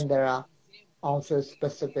Yes. then there are also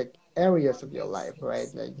specific areas of your life, right?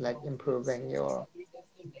 Like improving your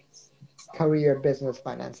career, business,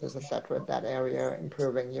 finances, etc. That area,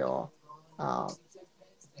 improving your uh,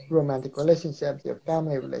 romantic relationships, your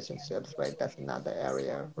family relationships, right? That's another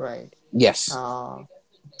area, right? Yes. Uh,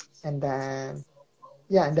 and then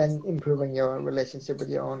yeah, and then improving your relationship with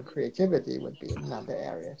your own creativity would be another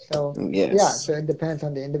area. So yeah, Yes. so it depends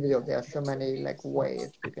on the individual. There are so many like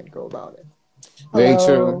ways you can go about it. Very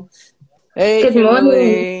true. Hello. Hey, Good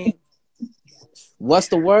morning. Kimberly. What's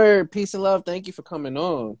the word? Peace and love. Thank you for coming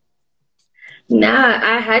on. Nah,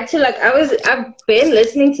 I had to I've been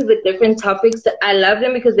listening to the different topics. I love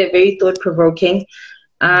them because they're very thought provoking,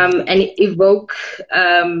 and evoke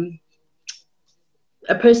a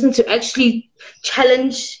person to actually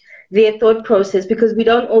challenge their thought process, because we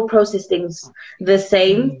don't all process things the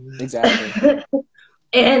same. Exactly.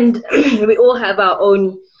 And we all have our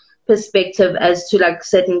own perspective as to like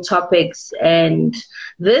certain topics, and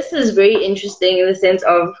this is very interesting in the sense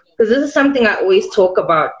of, because this is something I always talk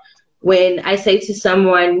about when I say to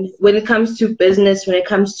someone, when it comes to business, when it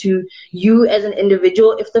comes to you as an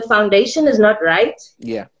individual, if the foundation is not right,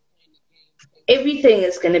 yeah, everything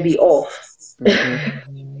is going to be off.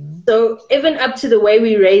 So even up to the way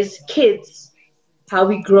we raise kids, how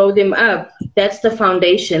we grow them up, that's the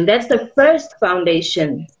foundation. That's the first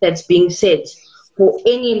foundation that's being set for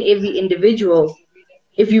any and every individual.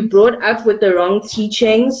 If you brought up with the wrong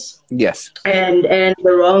teachings, yes, and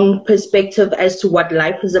the wrong perspective as to what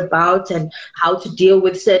life is about and how to deal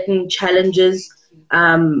with certain challenges,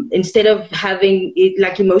 instead of having it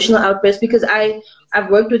like emotional outbursts, because I've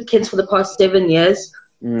worked with kids for the past 7 years.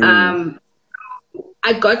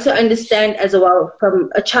 I got to understand as well from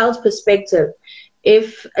a child's perspective,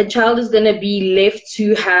 if a child is going to be left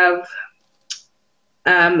to have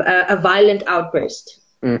a violent outburst,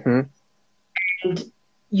 and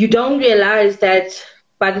you don't realize that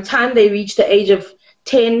by the time they reach the age of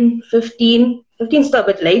 10, 15 is still a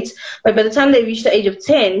bit late, but by the time they reach the age of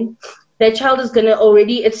 10, their child is going to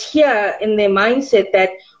already, it's here in their mindset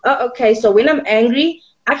that, oh, okay, so when I'm angry,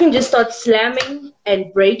 I can just start slamming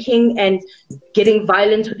and breaking and getting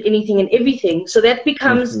violent with anything and everything. So that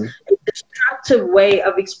becomes a destructive way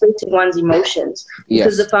of expressing one's emotions,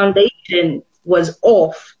 because the foundation was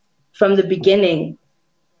off from the beginning.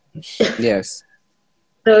 Yes.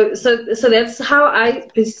 So that's how I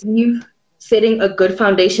perceive setting a good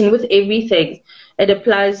foundation with everything. It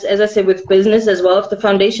applies, as I said, with business as well. If the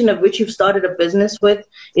foundation of which you've started a business with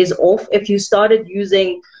is off, if you started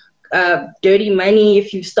using dirty money,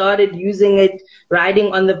 if you started using it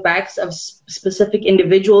riding on the backs of specific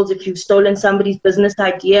individuals, if you've stolen somebody's business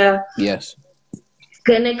idea, yes, it's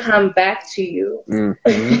gonna come back to you.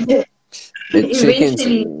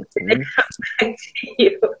 Eventually, it comes back to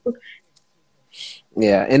you.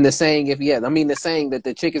 Yeah, and the saying, the saying that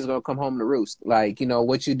the chicken's gonna come home to roost. Like,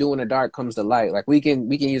 what you do in the dark comes to light. Like, we can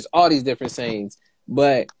use all these different sayings,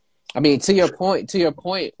 but I mean, to your point,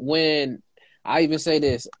 when I even say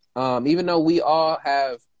this, even though we all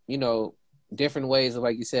have, different ways of,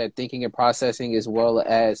 like you said, thinking and processing, as well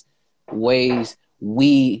as ways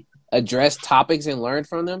we address topics and learn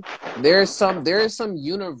from them, there is some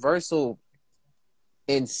universal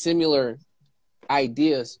and similar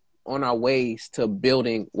ideas on our ways to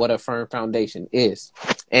building what a firm foundation is.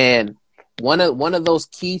 And one of those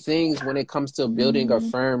key things when it comes to building a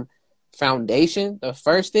firm foundation, the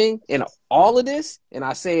first thing in all of this, and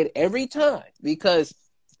I say it every time because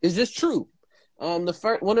it's just true. One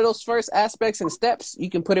of those first aspects and steps, you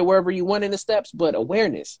can put it wherever you want in the steps, but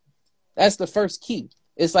awareness. That's the first key.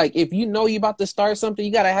 It's like, if you know you're about to start something,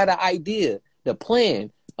 you got to have an idea, the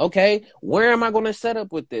plan. Okay, where am I going to set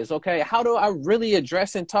up with this? Okay, how do I really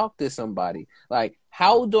address and talk to somebody? Like,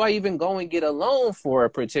 how do I even go and get a loan for a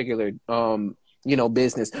particular,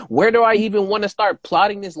 business? Where do I even want to start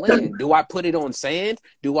plotting this land? Do I put it on sand?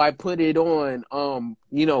 Do I put it on,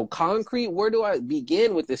 concrete? Where do I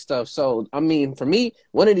begin with this stuff? So, I mean, for me,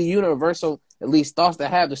 one of the universal, at least, thoughts to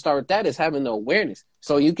have to start with that is having the awareness,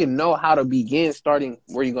 so you can know how to begin starting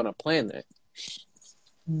where you're going to plan that.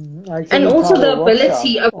 And also the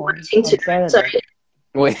ability of wanting to. Sorry.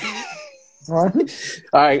 Wait. What?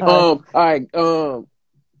 All right. Go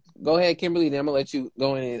ahead, Kimberly. Then I'm gonna let you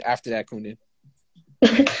go in after that, Kunin.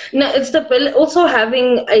 No, it's also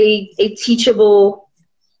having a teachable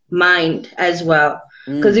mind as well.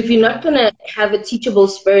 Because if you're not gonna have a teachable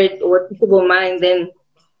spirit or a teachable mind, then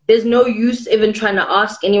there's no use even trying to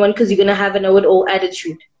ask anyone, because you're gonna have a know-it-all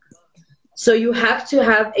attitude. So you have to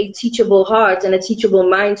have a teachable heart and a teachable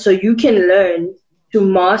mind, so you can learn to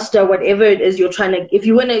master whatever it is you're trying to. If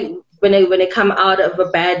you want to, when I come out of a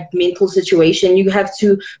bad mental situation, you have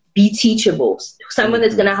to be teachable. Someone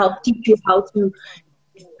that's going to help teach you how to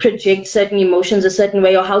project certain emotions a certain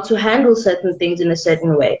way, or how to handle certain things in a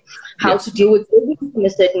certain way, how to deal with everything in a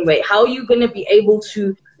certain way. How are you going to be able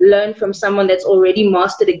to learn from someone that's already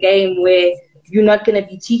mastered a game where you're not going to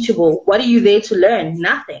be teachable? What are you there to learn?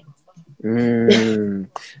 Nothing.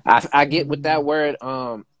 I get with that word.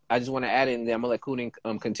 I just want to add in there. I'm gonna let Kunin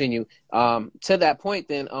continue. To that point,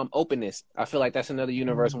 then openness. I feel like that's another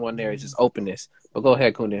universal one there. Is just openness. But go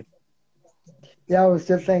ahead, Kunin. Yeah, I was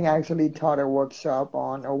just saying I actually taught a workshop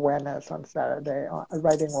on awareness on Saturday, a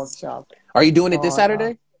writing workshop Are you doing it this on,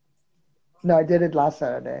 Saturday? no, I did it last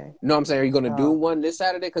Saturday. No, I'm saying, are you going to do Uh, one this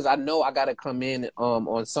Saturday? Because I know I got to come in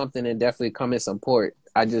on something and definitely come and support.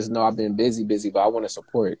 I just know I've been busy, but I want to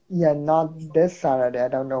support. yeah, not this Saturday. I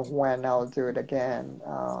don't know when I'll do it again.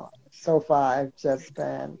 So far, I've just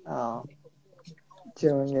been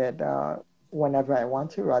doing it whenever I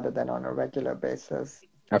want to rather than on a regular basis.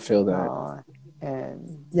 I feel that. Uh,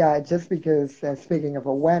 and yeah, just because, speaking of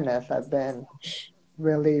awareness, I've been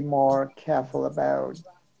really more careful about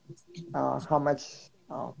how much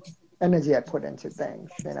energy I put into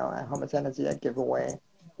things, and how much energy I give away,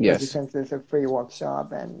 especially Yes. since it's a free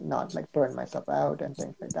workshop and not like burn myself out and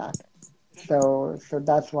things like that. So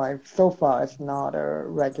that's why so far it's not a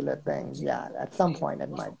regular thing. Yeah, at some point it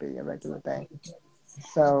might be a regular thing.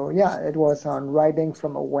 So yeah, it was on writing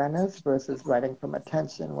from awareness versus writing from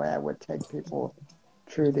attention, where I would take people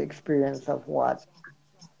through the experience of what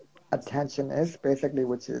attention is, basically,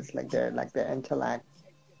 which is like their intellect,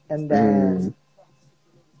 and then Mm,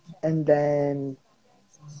 and then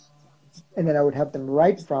and then I would have them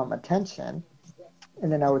write from attention,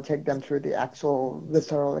 and then I would take them through the actual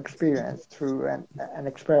visceral experience through an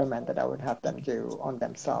experiment that I would have them do on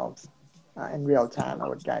themselves in real time. I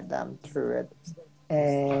would guide them through it,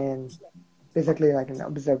 and basically like an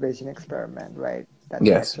observation experiment, right? That they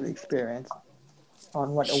yes. actually experience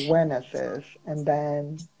on what awareness is, and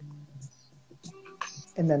then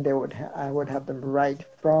I would have them write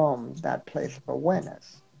from that place of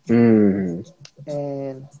awareness. Mm,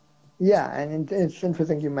 And yeah, and it's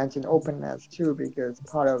interesting you mentioned openness too, because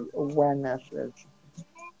part of awareness is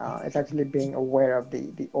it's actually being aware of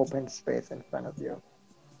the open space in front of you.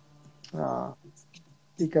 Uh,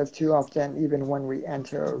 because too often, even when we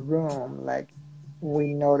enter a room, like we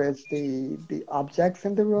notice the objects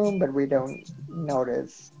in the room, but we don't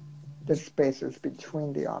notice the spaces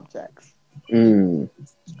between the objects. mm,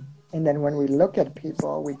 And then when we look at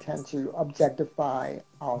people, we tend to objectify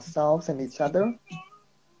ourselves and each other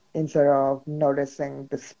instead of noticing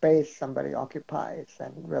the space somebody occupies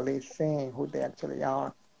and really seeing who they actually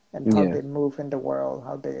are and how yeah. they move in the world,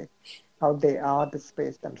 how they are the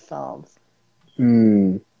space themselves.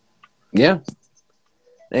 Mm, yeah.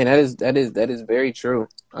 And that is very true.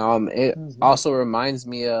 It Hmm. also reminds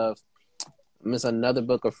me of it's another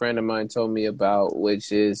book a friend of mine told me about,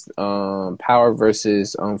 which is Power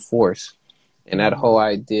versus Force. And that whole Hmm.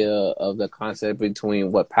 idea of the concept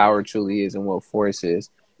between what power truly is and what force is.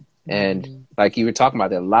 And Hmm. like you were talking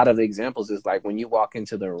about, that a lot of the examples is like when you walk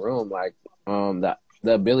into the room, like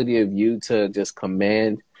the ability of you to just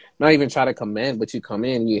command, not even try to command, but you come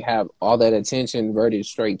in, you have all that attention verted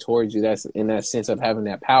straight towards you. That's in that sense of having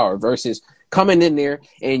that power versus coming in there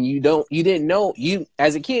and you didn't know, you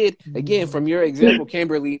as a kid, again, Hmm. from your example,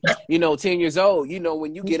 Kimberly, 10 years old,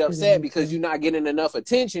 when you get Just upset kidding, because you're not getting enough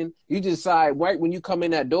attention, you decide right when you come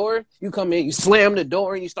in that door, you come in, you slam the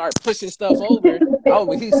door and you start pushing stuff over.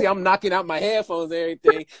 Oh, you see, I'm knocking out my headphones and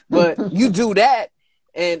everything, but you do that,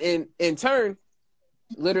 and in turn,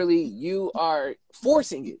 literally, you are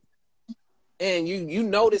forcing it, and you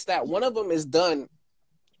notice that one of them is done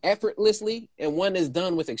effortlessly, and one is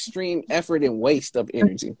done with extreme effort and waste of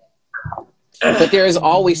energy. But there is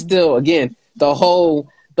always Hmm. still, again, the whole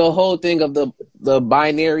thing of the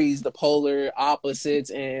binaries, the polar opposites,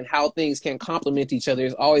 and how things can complement each other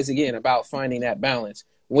is always, again, about finding that balance.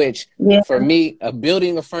 Which, Yeah. for me,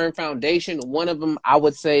 building a firm foundation, one of them I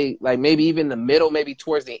would say, like maybe even the middle, maybe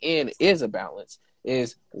towards the end, is a balance.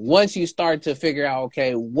 Is once you start to figure out,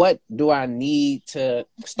 okay, what do I need to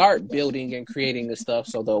start building and creating this stuff?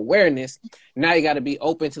 So the awareness, now you got to be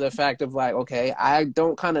open to the fact of like, okay, I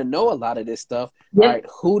don't kind of know a lot of this stuff. All Yep. right,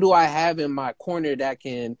 who do I have in my corner that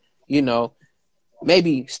can,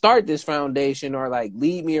 maybe start this foundation or like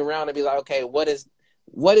lead me around and be like, okay, what is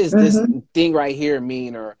this Mm-hmm. thing right here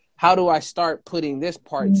mean? Or how do I start putting this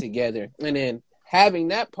part together? And then having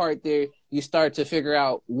that part there, you start to figure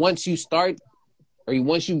out once you start or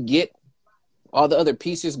once you get all the other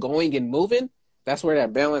pieces going and moving, that's where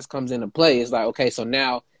that balance comes into play. It's like, okay, so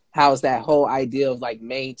now how's that whole idea of like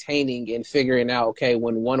maintaining and figuring out, okay,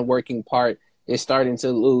 when one working part is starting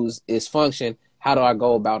to lose its function, how do I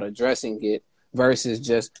go about addressing it versus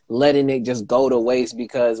just letting it just go to waste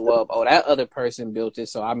because, well, oh, that other person built it.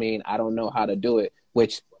 So, I mean, I don't know how to do it,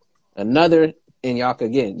 which another, and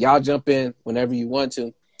y'all jump in whenever you want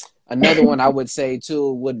to. Another one I would say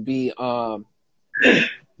too would be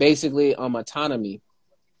basically autonomy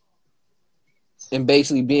and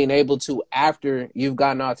basically being able to, after you've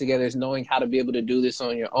gotten all together, is knowing how to be able to do this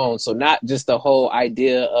on your own. So not just the whole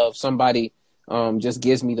idea of somebody just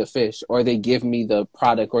gives me the fish, or they give me the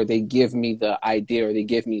product, or they give me the idea, or they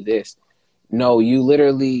give me this. No, you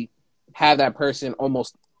literally have that person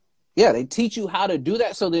almost, they teach you how to do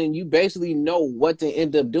that. So then you basically know what to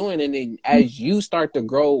end up doing. And then as you start to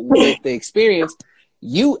grow with the experience,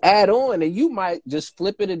 you add on, and you might just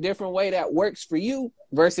flip it a different way that works for you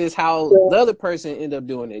versus how the other person end up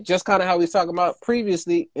doing it. Just kind of how we was talking about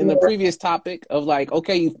previously in the previous topic of like,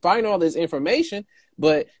 okay, you find all this information,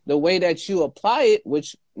 but the way that you apply it,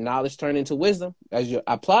 which knowledge turn into wisdom, as you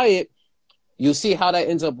apply it, you'll see how that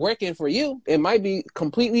ends up working for you. It might be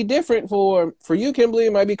completely different for you, Kimberly.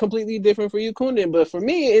 It might be completely different for you, Kunden. But for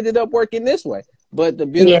me, it ended up working this way. But the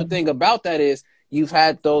beautiful thing about that is you've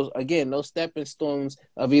had those stepping stones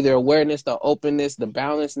of either awareness, the openness, the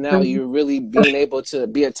balance. Now you're really being able to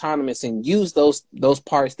be autonomous and use those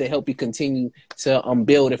parts to help you continue to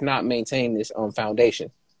build, if not maintain, this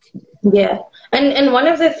foundation. Yeah. And one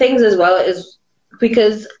of the things as well is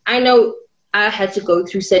because I know I had to go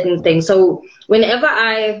through certain things. So whenever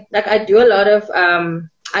I do a lot of,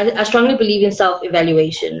 I strongly believe in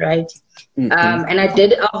self-evaluation, right? And I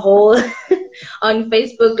did a whole, on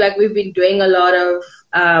Facebook, like we've been doing a lot of,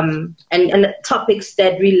 and topics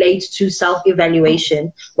that relate to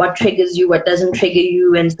self-evaluation, what triggers you, what doesn't trigger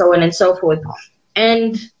you, and so on and so forth.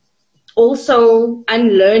 And also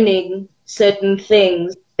unlearning certain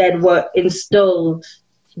things that were instilled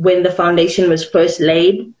when the foundation was first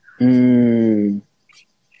laid.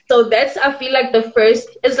 So that's, I feel like the first,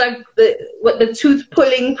 it's like the tooth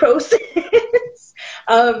pulling process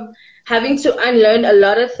of having to unlearn a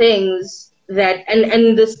lot of things that,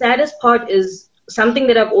 and the saddest part is something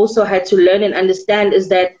that I've also had to learn and understand is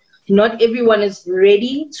that not everyone is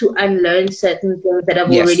ready to unlearn certain things that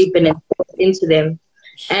have already been instilled into them.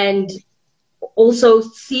 And also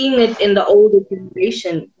seeing it in the older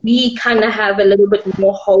generation, we kind of have a little bit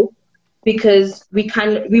more hope because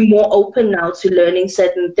we're more open now to learning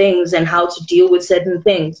certain things and how to deal with certain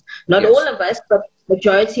things. Not all of us, but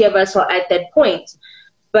majority of us are at that point.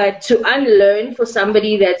 But to unlearn for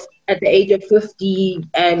somebody that's at the age of 50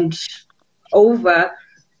 and over,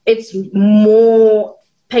 it's more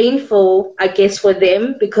painful, I guess, for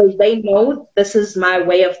them because they know this is my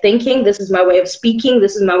way of thinking, this is my way of speaking,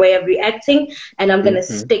 this is my way of reacting, and I'm going to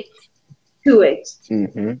stick to it.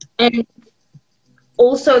 And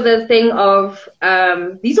also the thing of,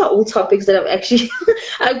 these are all topics that I've actually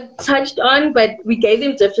I've touched on, but we gave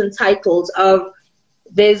them different titles of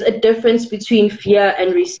there's a difference between fear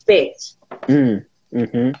and respect. And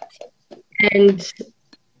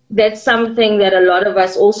that's something that a lot of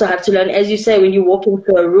us also have to learn. As you say, when you walk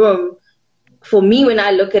into a room, for me, when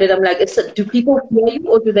I look at it, I'm like, do people fear you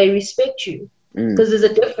or do they respect you? Because there's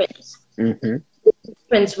a difference.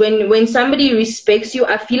 When somebody respects you,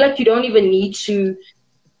 I feel like you don't even need to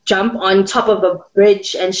jump on top of a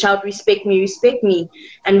bridge and shout, respect me,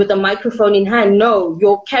 and with a microphone in hand. No,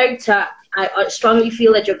 your character, I strongly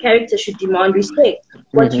feel that your character should demand respect.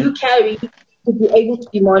 What you carry to be able to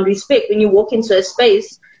demand respect. When you walk into a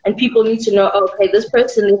space and people need to know, okay, this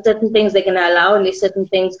person, there's certain things they can allow and there's certain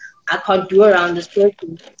things I can't do around this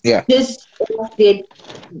person. Just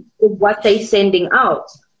what they're sending out.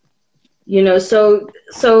 You know, so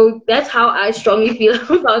that's how I strongly feel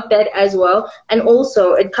about that as well. And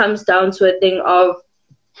also it comes down to a thing of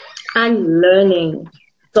unlearning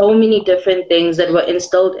so many different things that were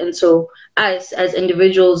instilled into us as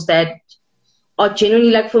individuals that are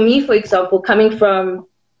genuinely, like for me, for example, coming from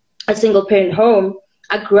a single parent home,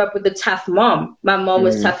 I grew up with a tough mom. My mom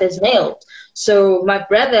was tough as nails. So my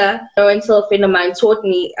brother, until a friend of mine taught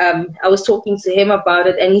me, I was talking to him about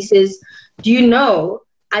it, and he says, do you know,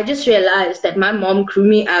 I just realized that my mom grew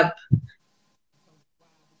me up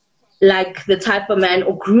like the type of man,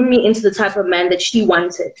 or grew me into the type of man that she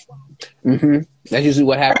wanted. That's usually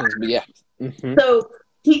what happens, but yeah. So,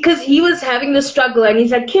 because he was having the struggle, and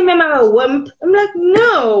he's like, Kim, am I a wimp? I'm like,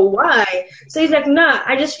 no, why? So he's like, nah,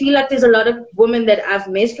 I just feel like there's a lot of women that I've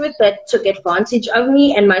messed with that took advantage of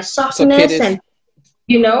me and my softness, and,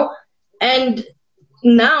 you know, and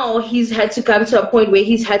now he's had to come to a point where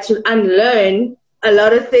he's had to unlearn a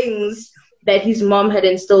lot of things that his mom had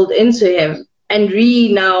instilled into him and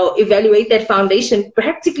now evaluate that foundation,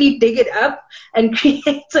 practically dig it up and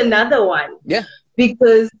create another one.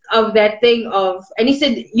 Because of that thing of, and he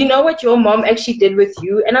said, you know what your mom actually did with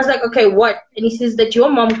you? And I was like, okay, what? And he says that your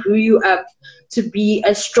mom grew you up to be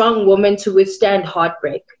a strong woman to withstand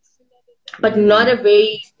heartbreak, but not a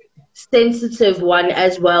very sensitive one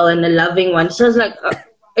as well, and a loving one. So I was like,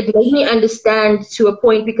 it made me understand to a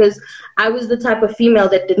point, because I was the type of female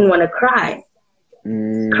that didn't want to cry.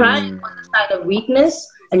 Crying was a sign of weakness,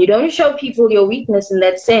 and you don't show people your weakness in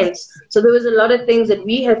that sense. So there was a lot of things that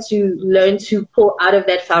we had to learn to pull out of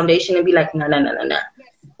that foundation and be like, no, no, no, no, no.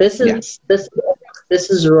 This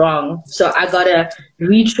is wrong. So I gotta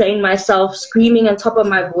retrain myself. Screaming on top of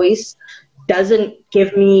my voice doesn't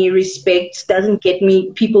give me respect, doesn't get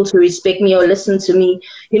me people to respect me or listen to me.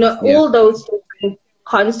 You know, all those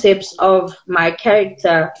concepts of my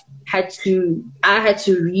character I had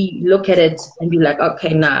to re-look at it and be like,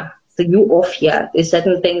 okay, nah, so you off here. There's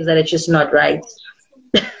certain things that are just not right.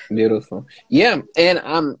 Beautiful. Yeah,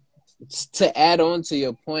 and to add on to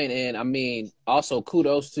your point, and I mean, also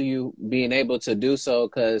kudos to you being able to do so,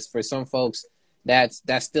 because for some folks, that's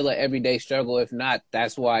still an everyday struggle. If not,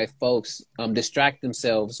 that's why folks distract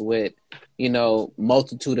themselves with, you know,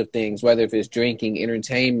 multitude of things, whether if it's drinking,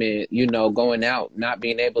 entertainment, you know, going out, not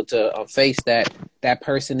being able to face that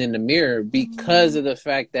person in the mirror because of the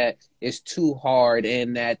fact that it's too hard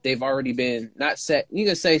and that they've already been not set, you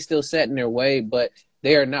can say still set in their way, but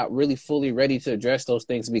they are not really fully ready to address those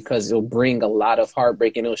things because it'll bring a lot of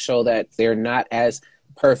heartbreak and it'll show that they're not as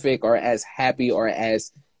perfect or as happy or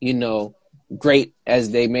as, you know, great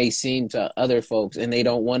as they may seem to other folks, and they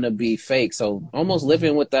don't want to be fake. So almost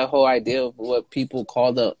living with that whole idea of what people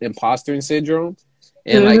call the imposter syndrome,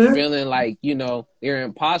 and like feeling like, you know, you're an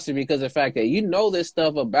imposter because of the fact that you know this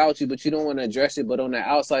stuff about you, but you don't want to address it. But on the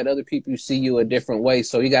outside, other people see you a different way.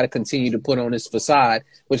 So you got to continue to put on this facade,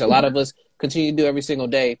 which a lot of us continue to do every single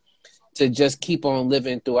day to just keep on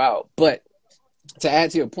living throughout. But to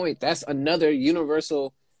add to your point, that's another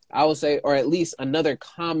universal, I would say, or at least another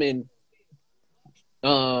common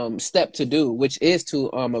step to do, which is to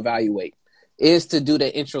evaluate, is to do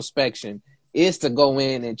the introspection, is to go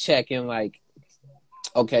in and check in like,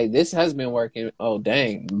 okay, this has been working. Oh,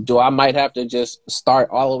 dang. I might have to just start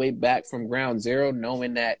all the way back from ground zero,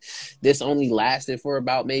 knowing that this only lasted for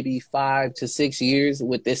about maybe 5 to 6 years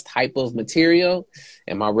with this type of material.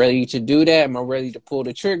 Am I ready to do that? Am I ready to pull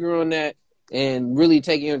the trigger on that? And really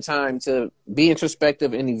taking your time to be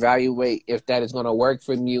introspective and evaluate if that is going to work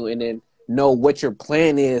for you, and then know what your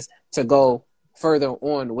plan is to go further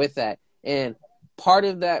on with that. And part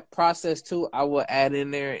of that process too, I will add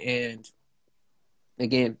in there, and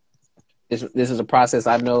again, this is a process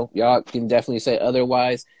I know y'all can definitely say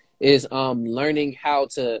otherwise, is learning how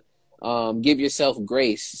to give yourself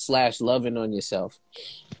grace / loving on yourself,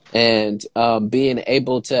 and being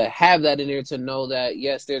able to have that in there to know that,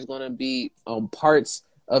 yes, there's going to be parts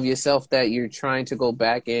of yourself that you're trying to go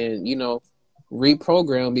back and, you know,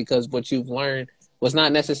 reprogram, because what you've learned was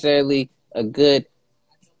not necessarily a good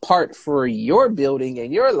part for your building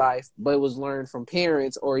and your life, but it was learned from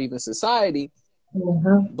parents or even society.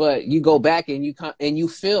 But you go back and you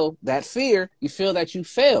feel that fear. You feel that you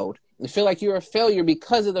failed. You feel like you're a failure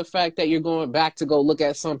because of the fact that you're going back to go look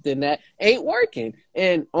at something that ain't working.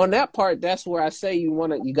 And on that part, that's where I say you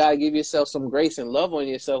gotta give yourself some grace and love on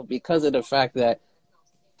yourself, because of the fact that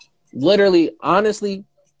literally, honestly,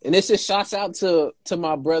 and this is shouts out to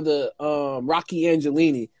my brother Rocky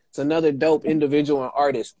Angelini. It's another dope individual and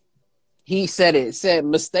artist. He said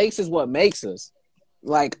mistakes is what makes us.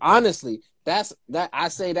 Like, honestly, I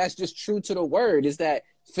say that's just true to the word, is that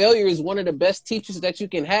failure is one of the best teachers that you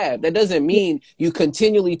can have. That doesn't mean you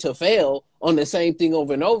continually to fail on the same thing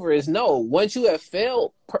over and over. Is no, once you have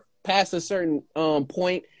failed past a certain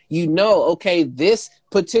point, you know, okay, this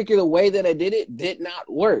particular way that I did it did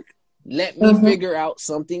not work. Let me figure out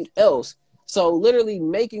something else. So literally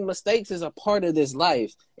making mistakes is a part of this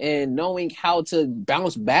life, and knowing how to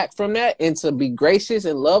bounce back from that and to be gracious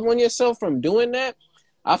and love on yourself from doing that.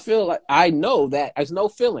 I feel like I know that there's no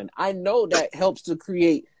feeling. I know that helps to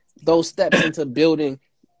create those steps into building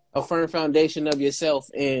a firm foundation of yourself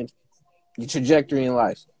and your trajectory in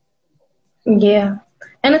life. Yeah.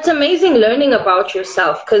 And it's amazing learning about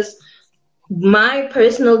yourself, because my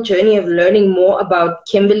personal journey of learning more about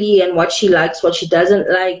Kimberly and what she likes, what she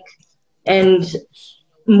doesn't like, and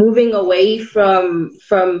moving away from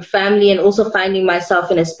family, and also finding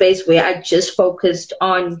myself in a space where I just focused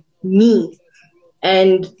on me.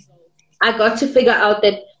 And I got to figure out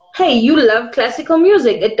that, hey, you love classical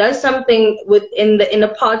music. It does something within the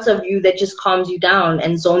inner parts of you that just calms you down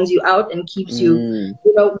and zones you out and keeps you,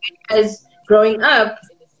 you know, because growing up,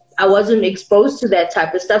 I wasn't exposed to that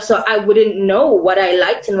type of stuff, so I wouldn't know what I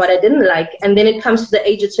liked and what I didn't like. And then it comes to the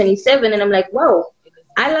age of 27, and I'm like, whoa,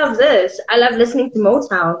 I love this. I love listening to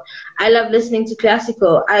Motown. I love listening to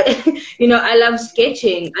classical. I love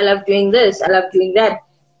sketching. I love doing this. I love doing that.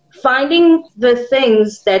 Finding the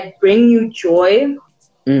things that bring you joy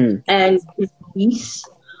and peace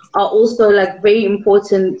are also like very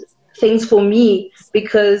important things for me,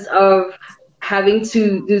 because of having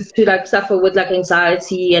to like suffer with like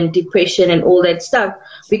anxiety and depression and all that stuff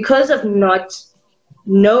because of not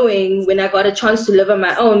knowing, when I got a chance to live on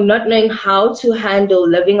my own, not knowing how to handle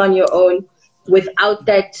living on your own without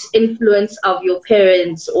that influence of your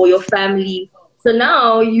parents or your family. So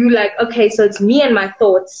now you like, okay, so it's me and my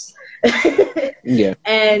thoughts. Yeah.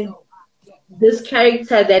 And this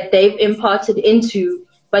character that they've imparted into,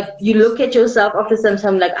 but you look at yourself after some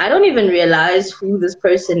time like, I don't even realize who this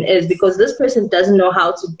person is, because this person doesn't know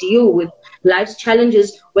how to deal with life's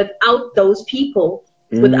challenges without those people,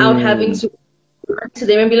 without having to run to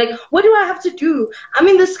them and be like, what do I have to do? I'm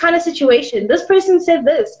in this kind of situation. This person said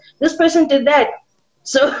this person did that.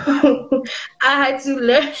 So I had to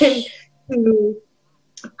learn to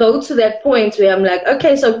go to that point where I'm like,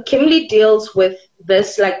 okay, so Kimberly deals with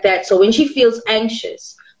this like that. So when she feels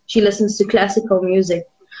anxious, she listens to classical music.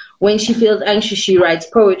 When she feels anxious, she writes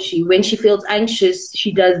poetry. When she feels anxious,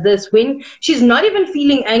 she does this. When she's not even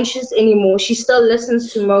feeling anxious anymore, she still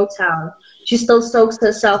listens to Motown. She still soaks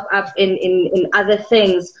herself up in other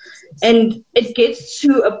things. And it gets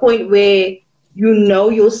to a point where you know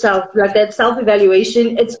yourself, like that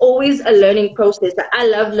self-evaluation. It's always a learning process. I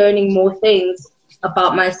love learning more things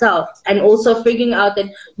about myself, and also figuring out that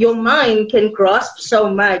your mind can grasp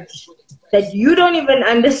so much that you don't even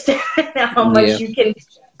understand how much you can.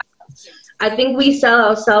 I think we sell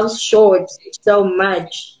ourselves short so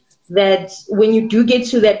much that when you do get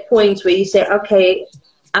to that point where you say, okay,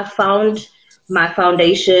 I found my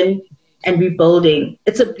foundation and rebuilding,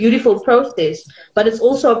 it's a beautiful process, but it's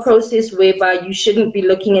also a process whereby you shouldn't be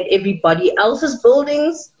looking at everybody else's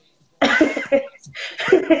buildings.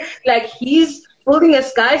 Like, he's building a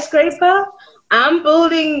skyscraper, I'm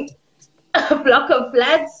building a block of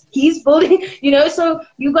flats, he's building, so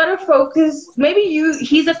you gotta focus. Maybe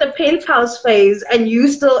he's at the penthouse phase and you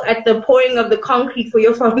still at the pouring of the concrete for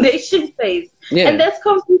your foundation phase. Yeah. And that's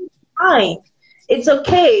completely fine. It's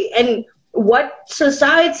okay. And what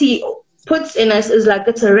society puts in us is like,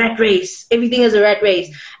 it's a rat race. Everything is a rat race.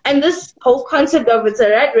 And this whole concept of it's a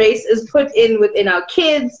rat race is put in within our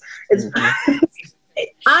kids. It's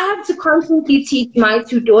I have to constantly teach my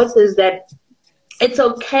two daughters that it's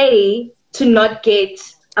okay to not get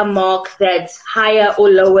a mark that's higher or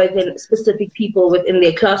lower than specific people within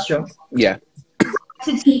their classroom. Yeah. I have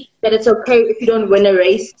to teach that it's okay if you don't win a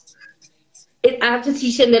race. I have to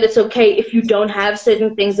teach them that it's okay if you don't have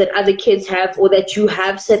certain things that other kids have, or that you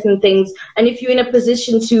have certain things. And if you're in a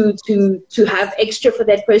position to have extra for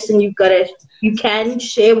that person, you can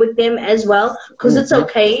share with them as well, because it's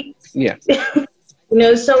okay. Yeah.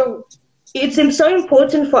 So it's so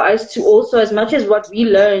important for us to also, as much as what we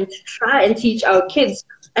learn, to try and teach our kids.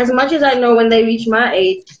 As much as I know when they reach my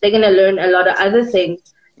age, they're going to learn a lot of other things.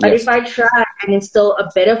 But if I try and instill a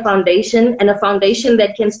better foundation, and a foundation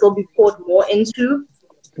that can still be poured more into.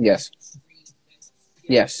 Yes.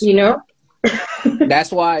 That's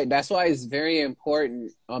why it's very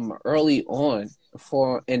important early on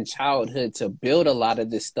in childhood to build a lot of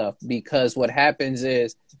this stuff, because what happens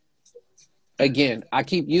is, again, I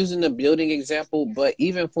keep using the building example, but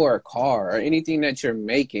even for a car or anything that you're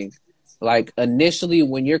making, like initially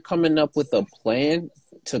when you're coming up with a plan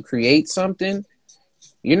to create something,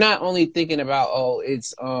 you're not only thinking about,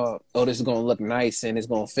 this is going to look nice and it's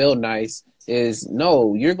going to feel nice.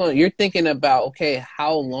 You're thinking about, okay,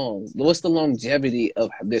 how long? What's the longevity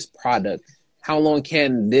of this product? How long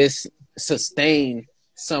can this sustain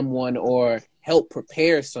someone or help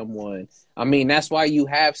prepare someone? I mean, that's why you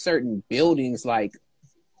have certain buildings like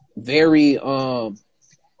very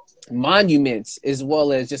monuments, as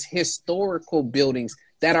well as just historical buildings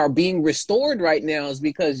that are being restored right now, is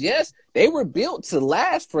because, yes, they were built to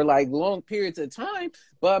last for like long periods of time.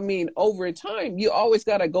 But I mean, over time, you always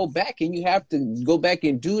got to go back, and you have to go back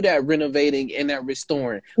and do that renovating and that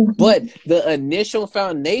restoring. Mm-hmm. But the initial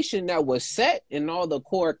foundation that was set, and all the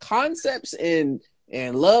core concepts and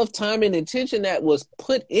love, time, and attention that was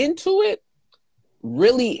put into it,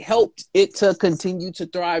 really helped it to continue to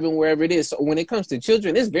thrive and wherever it is. So when it comes to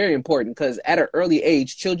children, it's very important, because at an early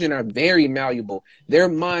age, children are very malleable. Their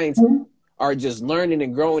minds are just learning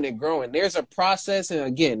and growing and growing. There's a process. And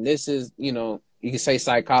again, this is, you can say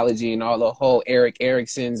psychology and all the whole Erik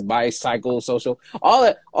Erikson's bicycle, social, all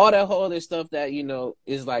that whole other stuff that,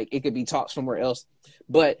 is like, it could be taught somewhere else.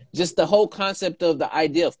 But just the whole concept of the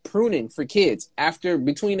idea of pruning for kids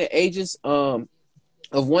between the ages of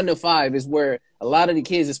 1 to 5 is where a lot of the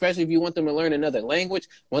kids, especially if you want them to learn another language,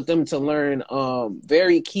 want them to learn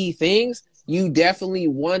very key things, you definitely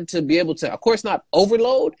want to be able to, of course, not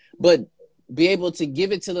overload, but be able to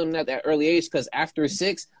give it to them at that early age, because after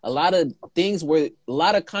 6, a lot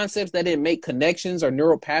of concepts that didn't make connections or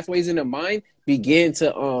neural pathways in the mind begin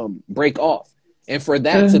to break off. And for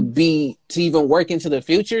that to even work into the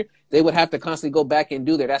future, they would have to constantly go back and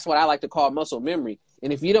do that. That's what I like to call muscle memory.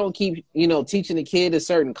 And if you don't keep, teaching the kid a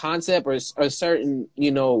certain concept or a certain,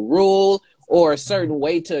 rule or a certain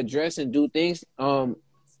way to address and do things and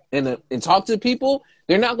talk to people,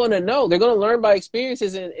 they're not going to know. They're going to learn by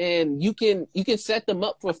experiences, and you can set them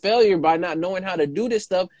up for failure by not knowing how to do this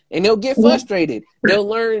stuff, and they'll get frustrated. They'll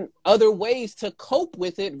learn other ways to cope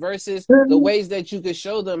with it versus the ways that you could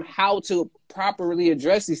show them how to properly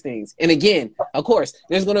address these things. And again, of course,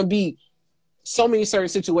 there's going to be so many certain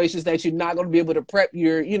situations that you're not going to be able to prep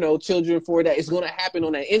your, children for that. It's going to happen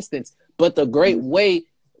on that instance. But the great way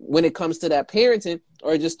when it comes to that parenting,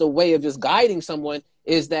 or just the way of just guiding someone,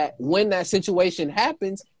 is that when that situation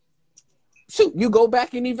happens, you go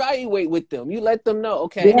back and evaluate with them. You let them know,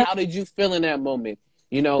 okay, how did you feel in that moment?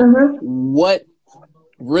 What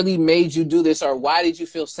really made you do this, or why did you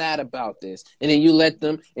feel sad about this? And then you let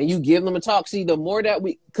them, and you give them a talk. See, the more that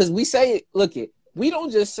because we say it, we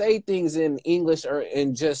don't just say things in English or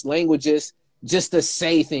in just languages just to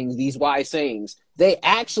say things, these wise sayings. They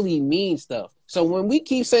actually mean stuff. So when we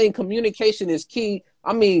keep saying communication is key,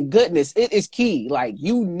 I mean, goodness, it is key. Like,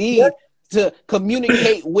 you need to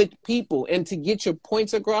communicate with people and to get your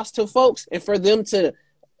points across to folks, and for them to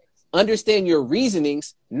understand your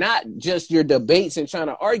reasonings, not just your debates and trying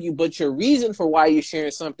to argue, but your reason for why you're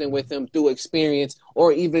sharing something with them through experience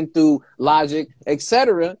or even through logic,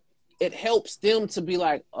 etc. It helps them to be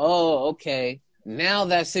like, oh, okay, now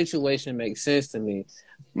that situation makes sense to me.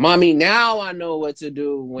 Mommy, now I know what to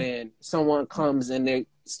do when someone comes and they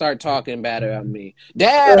start talking bad about me.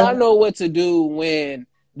 Dad, I know what to do when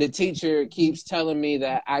the teacher keeps telling me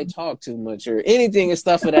that I talk too much, or anything and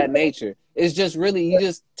stuff of that nature. It's just really, you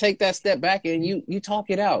just take that step back and you talk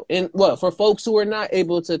it out. And for folks who are not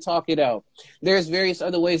able to talk it out, there's various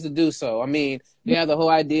other ways to do so. I mean, you have the whole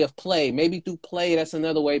idea of play. Maybe through play, that's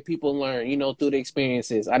another way people learn, through the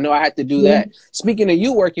experiences. I know I had to do that. Speaking of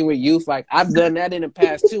you working with youth, like, I've done that in the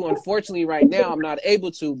past too. Unfortunately, right now, I'm not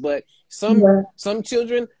able to, but some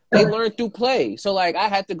children, they learn through play. So, like, I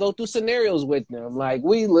had to go through scenarios with them. Like,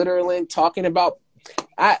 we literally talking about,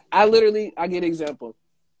 I get an example.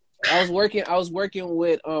 I was working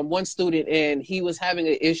with one student, and he was having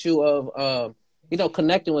an issue of,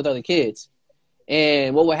 connecting with other kids.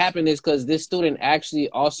 And what would happen is, because this student actually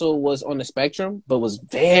also was on the spectrum, but was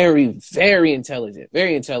very, very intelligent,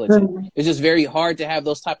 very intelligent. It's just very hard to have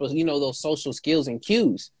those type of, those social skills and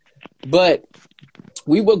cues. But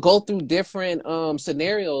we would go through different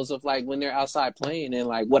scenarios of, like, when they're outside playing, and,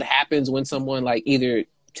 like, what happens when someone, like, either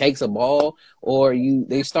takes a ball or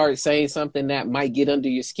they start saying something that might get under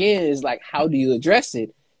your skin. Is like, how do you address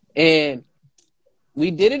it? And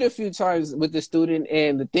we did it a few times with the student,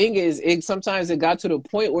 and the thing is, sometimes it got to the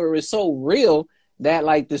point where it was so real that,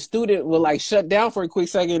 like, the student will, like, shut down for a quick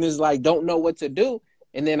second, is like, don't know what to do.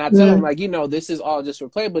 And then I tell them, like, this is all just for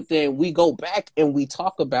play. But then we go back and we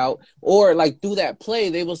talk about, or, like, through that play,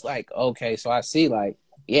 they was like, okay, so I see, like,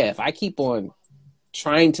 yeah, if I keep on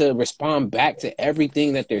trying to respond back to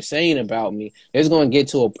everything that they're saying about me, it's going to get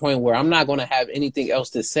to a point where I'm not going to have anything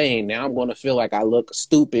else to say. And now I'm going to feel like I look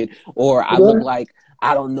stupid, or I look like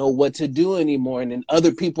I don't know what to do anymore. And then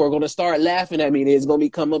other people are going to start laughing at me. And it's going to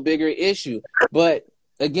become a bigger issue. But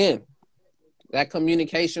again, that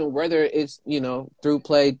communication, whether it's, through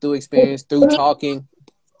play, through experience, through talking,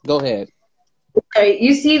 go ahead.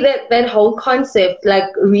 You see that whole concept, like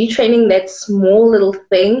retraining that small little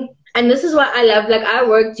thing. And this is what I love.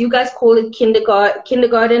 Like, you guys call it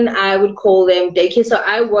kindergarten. I would call them daycare. So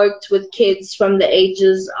I worked with kids from the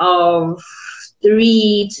ages of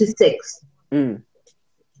 3 to 6.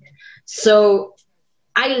 So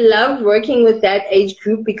I love working with that age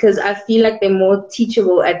group because I feel like they're more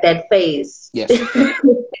teachable at that phase. Yes. What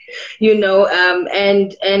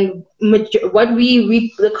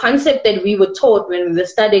the concept that we were taught when we were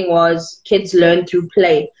studying was kids learn through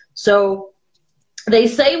play. So they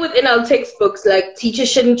say within our textbooks, like,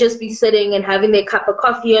 teachers shouldn't just be sitting and having their cup of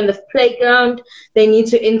coffee on the playground. They need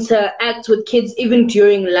to interact with kids even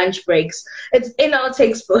during lunch breaks. It's in our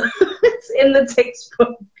textbook. It's in the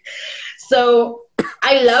textbook. So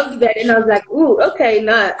I loved that, and I was like, ooh, okay,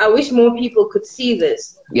 I wish more people could see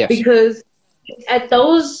this. Yes. Because at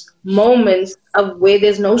those moments of where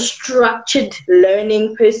there's no structured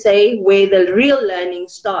learning per se, where the real learning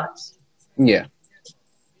starts. Yeah.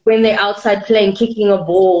 when they're outside playing, kicking a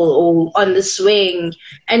ball or on the swing.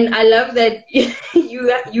 And I love that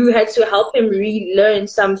you had to help him relearn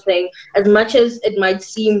something, as much as it might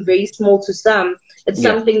seem very small to some. It's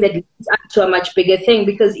something that leads up to a much bigger thing,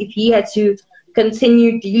 because if he had to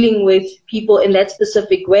continue dealing with people in that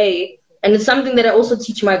specific way, and it's something that I also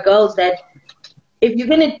teach my girls, that if you're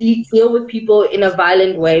going to deal with people in a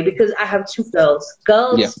violent way, because I have 2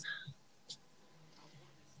 girls.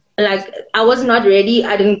 Like, I was not ready.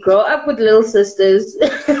 I didn't grow up with little sisters.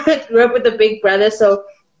 I grew up with a big brother. So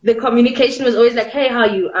the communication was always like, hey, how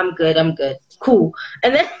are you? I'm good. Cool.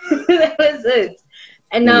 And then that was it.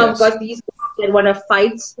 And now I've got these people that want to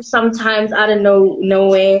fight sometimes out of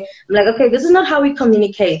nowhere. I'm like, okay, this is not how we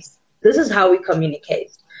communicate. This is how we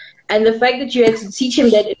communicate. And the fact that you had to teach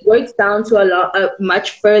him that, it works down to a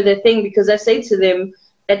much further thing, because I say to them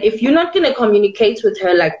that if you're not going to communicate with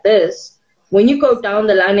her like this, when you go down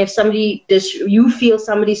the line, if you feel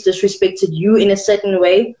somebody's disrespected you in a certain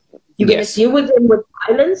way, you're going to deal with them with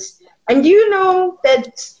violence. And you know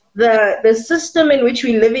that the system in which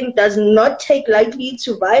we live in does not take lightly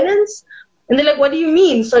to violence. And they're like, what do you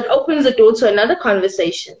mean? So it opens the door to another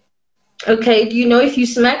conversation. Okay, do you know if you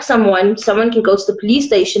smack someone can go to the police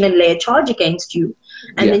station and lay a charge against you,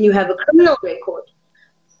 and then you have a criminal record.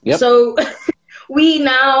 So we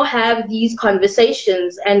now have these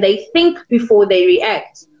conversations, and they think before they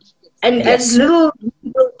react. And as little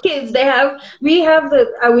kids, I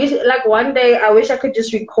wish, like, one day I wish I could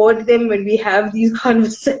just record them when we have these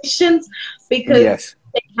conversations, because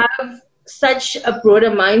they have such a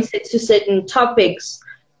broader mindset to certain topics,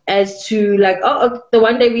 as to, like, the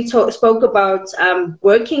one day we spoke about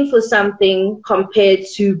working for something compared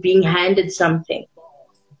to being handed something,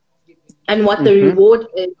 and what the reward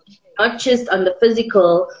is, not just on the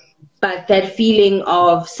physical, but that feeling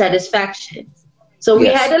of satisfaction. So we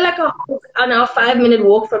had on our 5-minute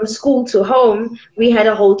walk from school to home, we had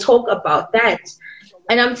a whole talk about that.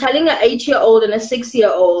 And I'm telling an 8-year-old and a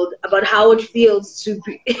 6-year-old about how it feels to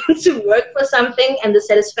work for something, and the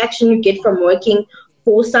satisfaction you get from working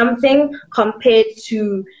for something compared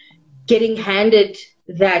to getting handed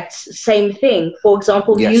that same thing. For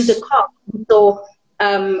example, we used a car. So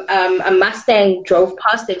a Mustang drove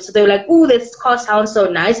past them. So they were like, "Ooh, this car sounds so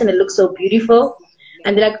nice and it looks so beautiful."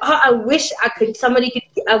 And they're like, "Oh, I wish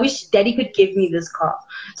Daddy could give me this car."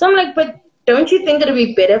 So I'm like, "But don't you think it'd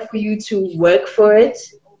be better for you to work for it,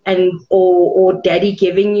 and or Daddy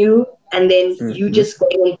giving you, and then you just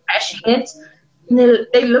going and crashing it?" And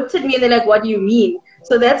they looked at me and they're like, "What do you mean?"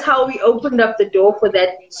 So that's how we opened up the door for that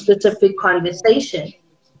specific conversation.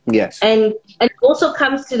 Yes. And it also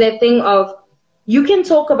comes to that thing of, you can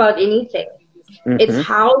talk about anything. It's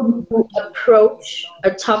how you approach a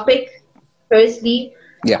topic, firstly,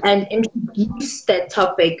 and introduce that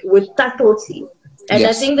topic with subtlety. And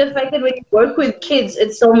I think the fact that when you work with kids,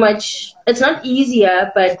 it's not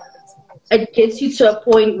easier, but it gets you to a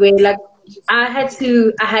point where, like, I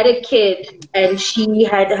had a kid, and she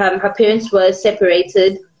had, her parents were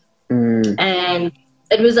separated, and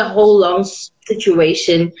it was a whole long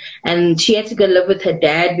situation, and she had to go live with her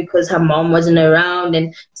dad because her mom wasn't around,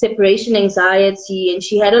 and separation anxiety, and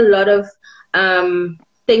she had a lot of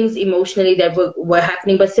things emotionally that were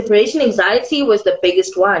happening, but separation anxiety was the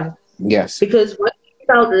biggest one. Yes. Because when she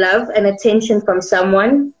felt love and attention from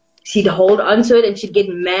someone, she'd hold on to it, and she'd get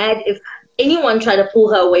mad if anyone tried to pull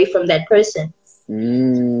her away from that person.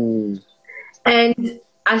 And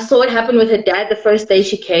I saw it happen with her dad the first day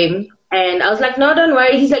she came, and I was like, "No, don't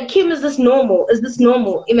worry." He's like, "Kim, is this normal? Is this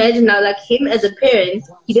normal?" Imagine now, like, him as a parent,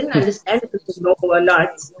 he didn't understand if this was normal or not.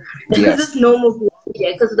 Is this normal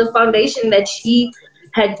behavior? Because of the foundation that she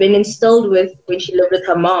had been instilled with when she lived with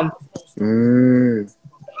her mom.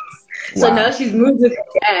 So now she's moved with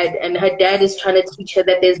her dad, and her dad is trying to teach her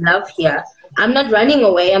that there's love here. I'm not running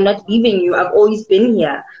away. I'm not leaving you. I've always been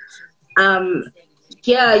here.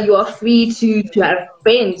 Here you are free to have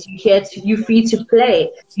friends. You're free to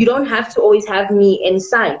play. You don't have to always have me in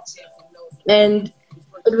sight. And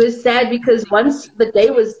it was sad because once the day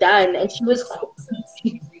was done, and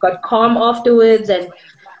she got calm afterwards, and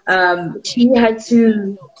she had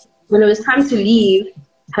to, when it was time to leave,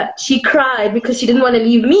 she cried because she didn't want to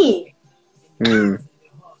leave me.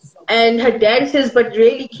 And her dad says, "But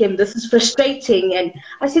really, Kim, this is frustrating." And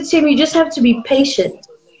I said to him, "You just have to be patient."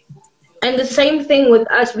 And the same thing with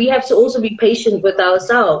us. We have to also be patient with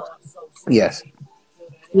ourselves. Yes.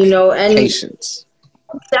 You know, and patience.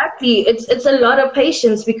 Exactly. It's a lot of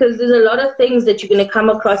patience, because there's a lot of things that you're going to come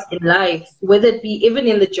across in life, whether it be even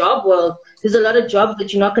in the job world. There's a lot of jobs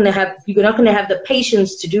that you're not going to have the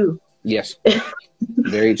patience to do. Yes.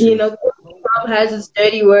 Very true. You know, job has its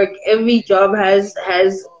dirty work. Every job has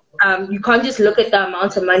you can't just look at the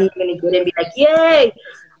amount of money you're gonna get and be like, yay,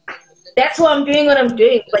 that's why I'm doing what I'm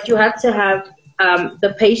doing. But you have to have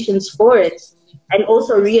the patience for it, and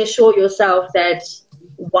also reassure yourself that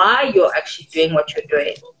why you're actually doing what you're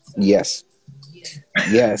doing. Yes.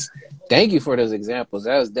 Thank you for those examples.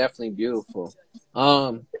 That was definitely beautiful.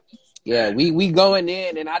 Yeah, we going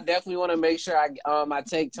in, and I definitely want to make sure I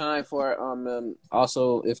take time for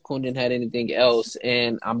also if Kundin had anything else,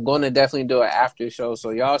 and I'm going to definitely do an after show, so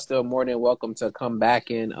y'all still more than welcome to come back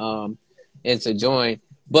and to join.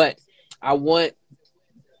 But I want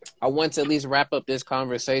to at least wrap up this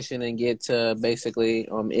conversation and get to basically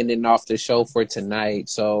ending off the show for tonight.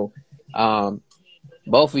 So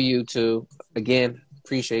both of you two, again,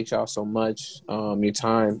 appreciate y'all so much, your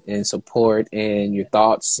time and support and your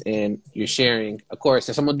thoughts and your sharing. Of course,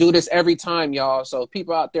 if I'm going to do this every time, y'all, so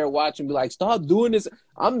people out there watching be like, stop doing this.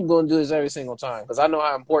 I'm going to do this every single time because I know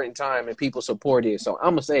how important time and people support is. So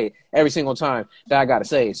I'm going to say it every single time that I got to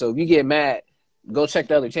say it. So if you get mad, go check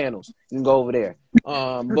the other channels. You can go over there.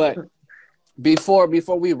 But before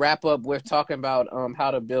we wrap up, we're talking about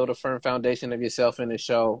how to build a firm foundation of yourself in the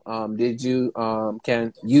show. Did you,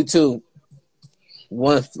 can you two,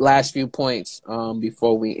 one last few points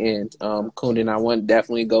before we end. Kundin, I want to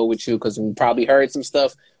definitely go with you because we probably heard some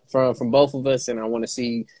stuff from both of us, and I want to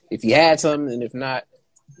see if you had something, and if not,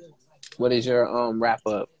 what is your wrap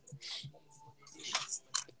up?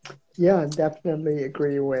 Yeah, definitely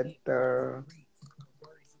agree with the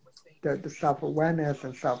self-awareness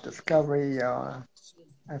and self-discovery.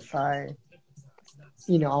 As I,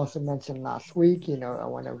 also mentioned last week, I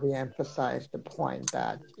want to reemphasize the point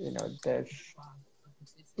that,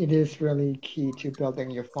 it is really key to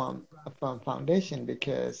building a firm foundation,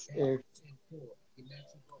 because if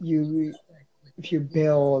you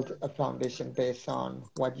build a foundation based on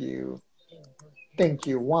what you think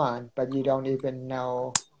you want, but you don't even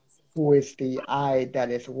know who is the I that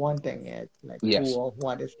is wanting it, like Yes. who or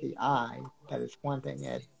what is the I that is wanting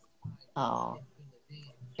it,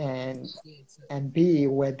 and B,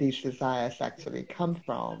 where these desires actually come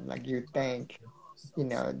from. Like you think,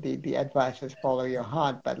 the advice is follow your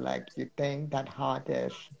heart, but like you think that heart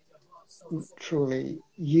is truly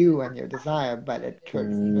you and your desire, but it could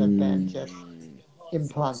have been just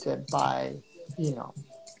implanted by,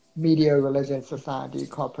 media, religion, society,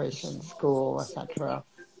 corporation, school, etc.,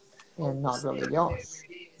 and not really yours,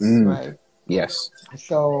 right? Yes.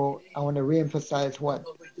 So I want to reemphasize what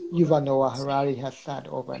Yuval Noah Harari has said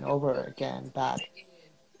over and over again, that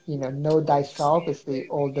know thyself is the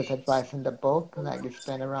oldest advice in the book. Like it's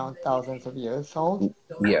been around thousands of years old.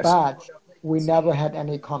 Yes. But we never had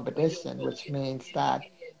any competition, which means that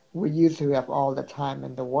we used to have all the time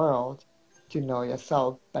in the world to know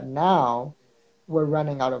yourself. But now we're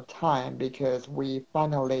running out of time because we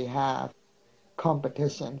finally have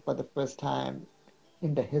competition for the first time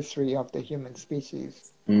in the history of the human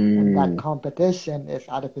species. And that competition is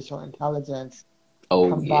artificial intelligence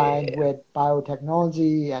combined with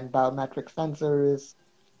biotechnology and biometric sensors,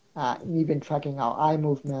 even tracking our eye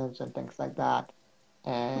movements and things like that.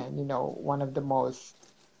 And, one of the most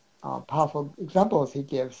powerful examples he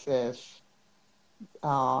gives is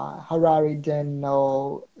Harari didn't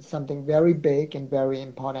know something very big and very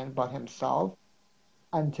important about himself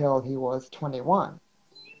until he was 21.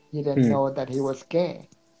 He didn't know that he was gay,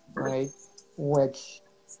 right? Which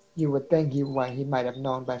you would think he might have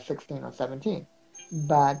known by 16 or 17.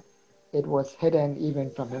 But it was hidden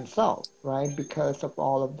even from himself, right? Because of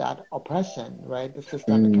all of that oppression, right? The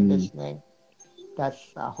systemic conditioning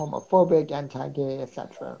that's homophobic, anti-gay,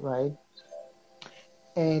 etc., right?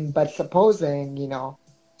 But supposing,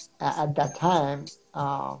 at that time,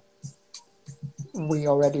 we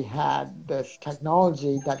already had this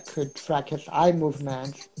technology that could track his eye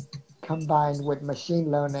movements combined with machine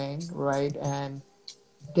learning, right? And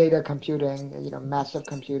data computing, massive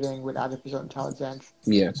computing with artificial intelligence.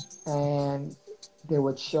 Yes. And they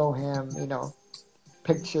would show him,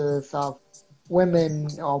 pictures of women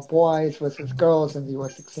or boys versus girls when he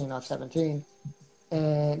was 16 or 17.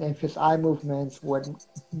 And if his eye movements would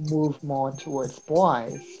move more towards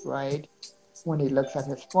boys, right, when he looks at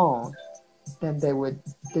his phone, then they would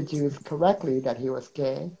deduce correctly that he was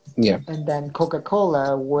gay. Yeah. And then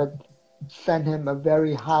Coca-Cola would send him a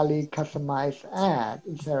very highly customized ad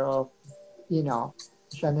instead of,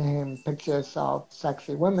 sending him pictures of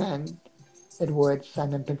sexy women. It would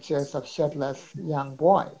send him pictures of shirtless young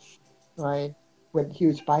boys, right, with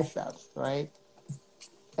huge biceps, right?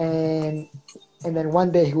 And then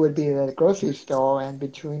one day he would be at the grocery store, and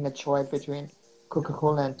between a choice between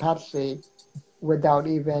Coca-Cola and Pepsi, without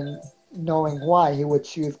even knowing why he would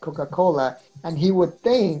choose Coca-Cola, and he would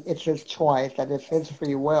think it's his choice, that it's his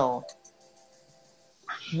free will,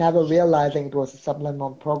 never realizing it was a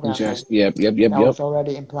subliminal programming Yep. that was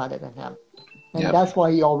already implanted in him. And that's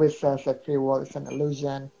why he always says that free will is an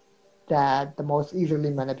illusion, that the most easily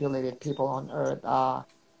manipulated people on earth are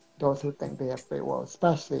those who think they have free will,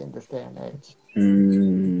 especially in this day and age.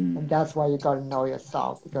 And that's why you got to know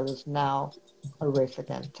yourself, because it's now a race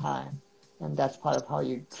against time. And that's part of how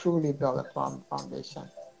you truly build a firm foundation.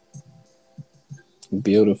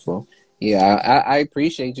 Beautiful. Yeah, I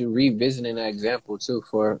appreciate you revisiting that example too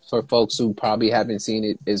for folks who probably haven't seen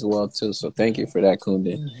it as well too. So thank you for that,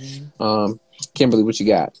 Kunden. Mm-hmm. Kimberly, what you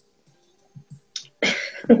got?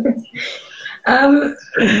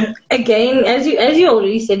 Again, as you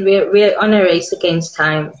already said, we're on a race against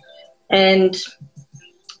time, and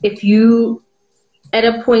if you at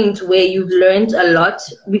a point where you've learned a lot,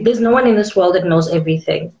 there's no one in this world that knows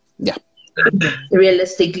everything. Yeah.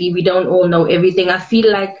 Realistically, we don't all know everything. I feel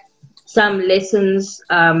like some lessons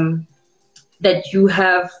that you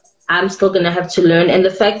have, I'm still going to have to learn. And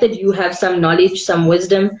the fact that you have some knowledge, some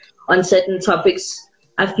wisdom on certain topics,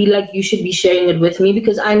 I feel like you should be sharing it with me,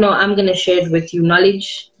 because I know I'm going to share it with you.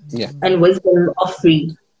 Knowledge and wisdom are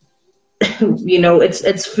free.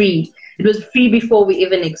 It's free. It was free before we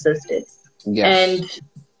even existed. Yes. And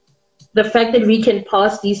the fact that we can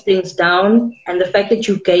pass these things down, and the fact that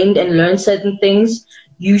you've gained and learned certain things,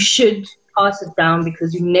 you should pass it down,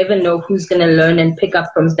 because you never know who's going to learn and pick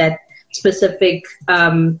up from that specific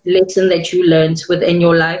lesson that you learned within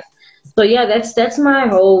your life. So yeah, that's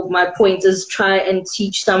my point, is try and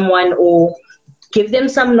teach someone or give them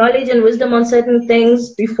some knowledge and wisdom on certain things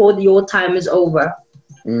before your time is over.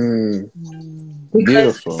 Because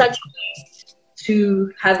beautiful. It's such a waste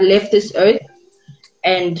to have left this earth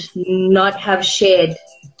and not have shared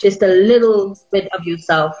just a little bit of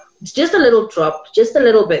yourself. It's just a little drop, just a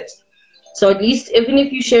little bit. So at least, even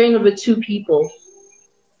if you're sharing it with 2 people,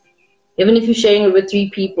 even if you're sharing it with 3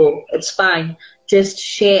 people, it's fine. Just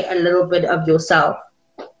share a little bit of yourself.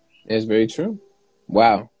 That's very true.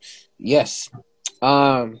 Wow. Yes.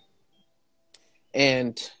 And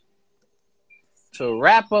to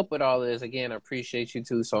wrap up with all of this, again, I appreciate you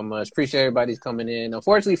two so much. Appreciate everybody's coming in.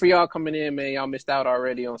 Unfortunately for y'all coming in, man, y'all missed out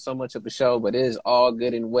already on so much of the show, but it is all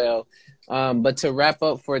good and well. But to wrap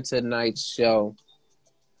up for tonight's show,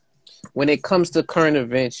 when it comes to current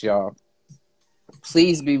events, y'all,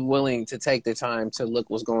 please be willing to take the time to look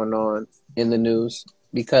what's going on in the news,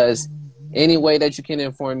 because any way that you can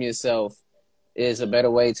inform yourself is a better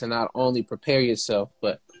way to not only prepare yourself,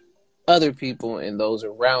 but other people and those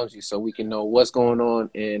around you, so we can know what's going on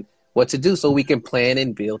and what to do, so we can plan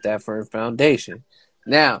and build that firm foundation.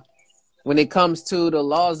 Now, when it comes to the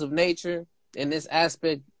laws of nature, in this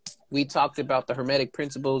aspect, we talked about the Hermetic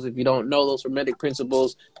principles. If you don't know those Hermetic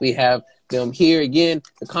principles, we have them here again.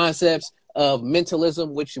 The concepts of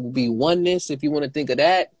mentalism, which will be oneness, if you want to think of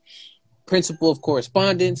that. Principle of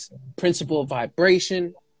correspondence, principle of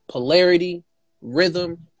vibration, polarity,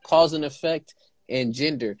 rhythm, cause and effect, and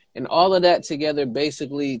gender. And all of that together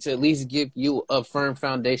basically to at least give you a firm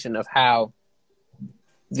foundation of how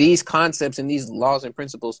these concepts and these laws and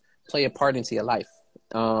principles play a part into your life.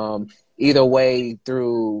 Either way,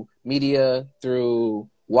 through media, through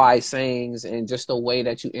wise sayings, and just the way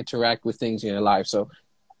that you interact with things in your life. So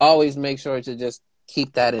always make sure to just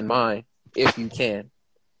keep that in mind if you can.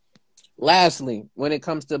 Lastly, when it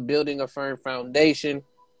comes to building a firm foundation,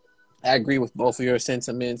 I agree with both of your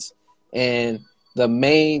sentiments. And the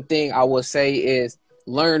main thing I will say is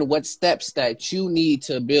learn what steps that you need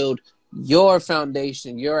to build your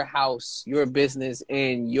foundation, your house, your business,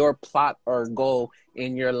 and your plot or goal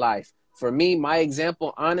in your life. For me, my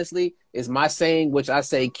example, honestly, is my saying, which I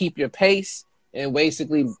say, keep your pace. And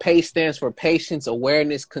basically, PACE stands for patience,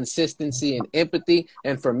 awareness, consistency, and empathy.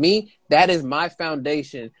 And for me, that is my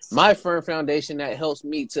foundation, my firm foundation that helps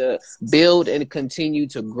me to build and continue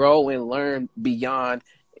to grow and learn beyond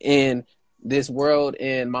in this world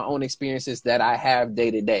and my own experiences that I have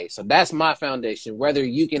day to day. So that's my foundation. Whether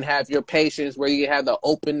you can have your patience, whether you have the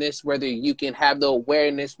openness, whether you can have the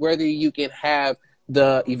awareness, whether you can have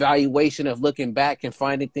the evaluation of looking back and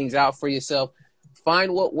finding things out for yourself,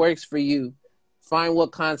 find what works for you. Find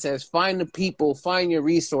what concepts, find the people, find your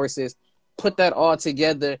resources, put that all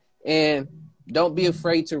together, and don't be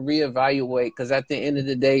afraid to reevaluate, because at the end of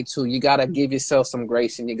the day, too, you got to give yourself some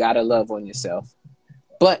grace and you got to love on yourself.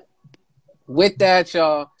 But with that,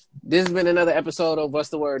 y'all, this has been another episode of What's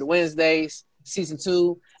the Word Wednesdays, Season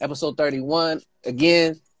 2, Episode 31.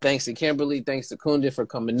 Again, Thanks to Kimberly. Thanks to Kunda for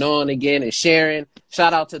coming on again and sharing.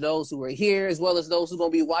 Shout out to those who are here, as well as those who are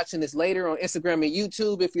going to be watching this later on Instagram and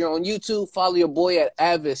YouTube. If you're on YouTube, follow your boy at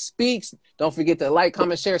Avis Speaks. Don't forget to like,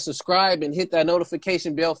 comment, share, subscribe, and hit that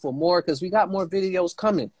notification bell for more, because we got more videos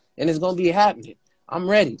coming, and it's going to be happening. I'm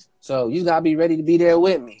ready. So you got to be ready to be there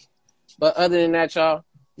with me. But other than that, y'all,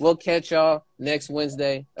 we'll catch y'all next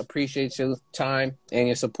Wednesday. Appreciate your time and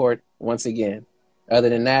your support once again. Other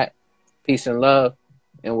than that, peace and love,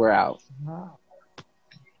 and we're out. Wow.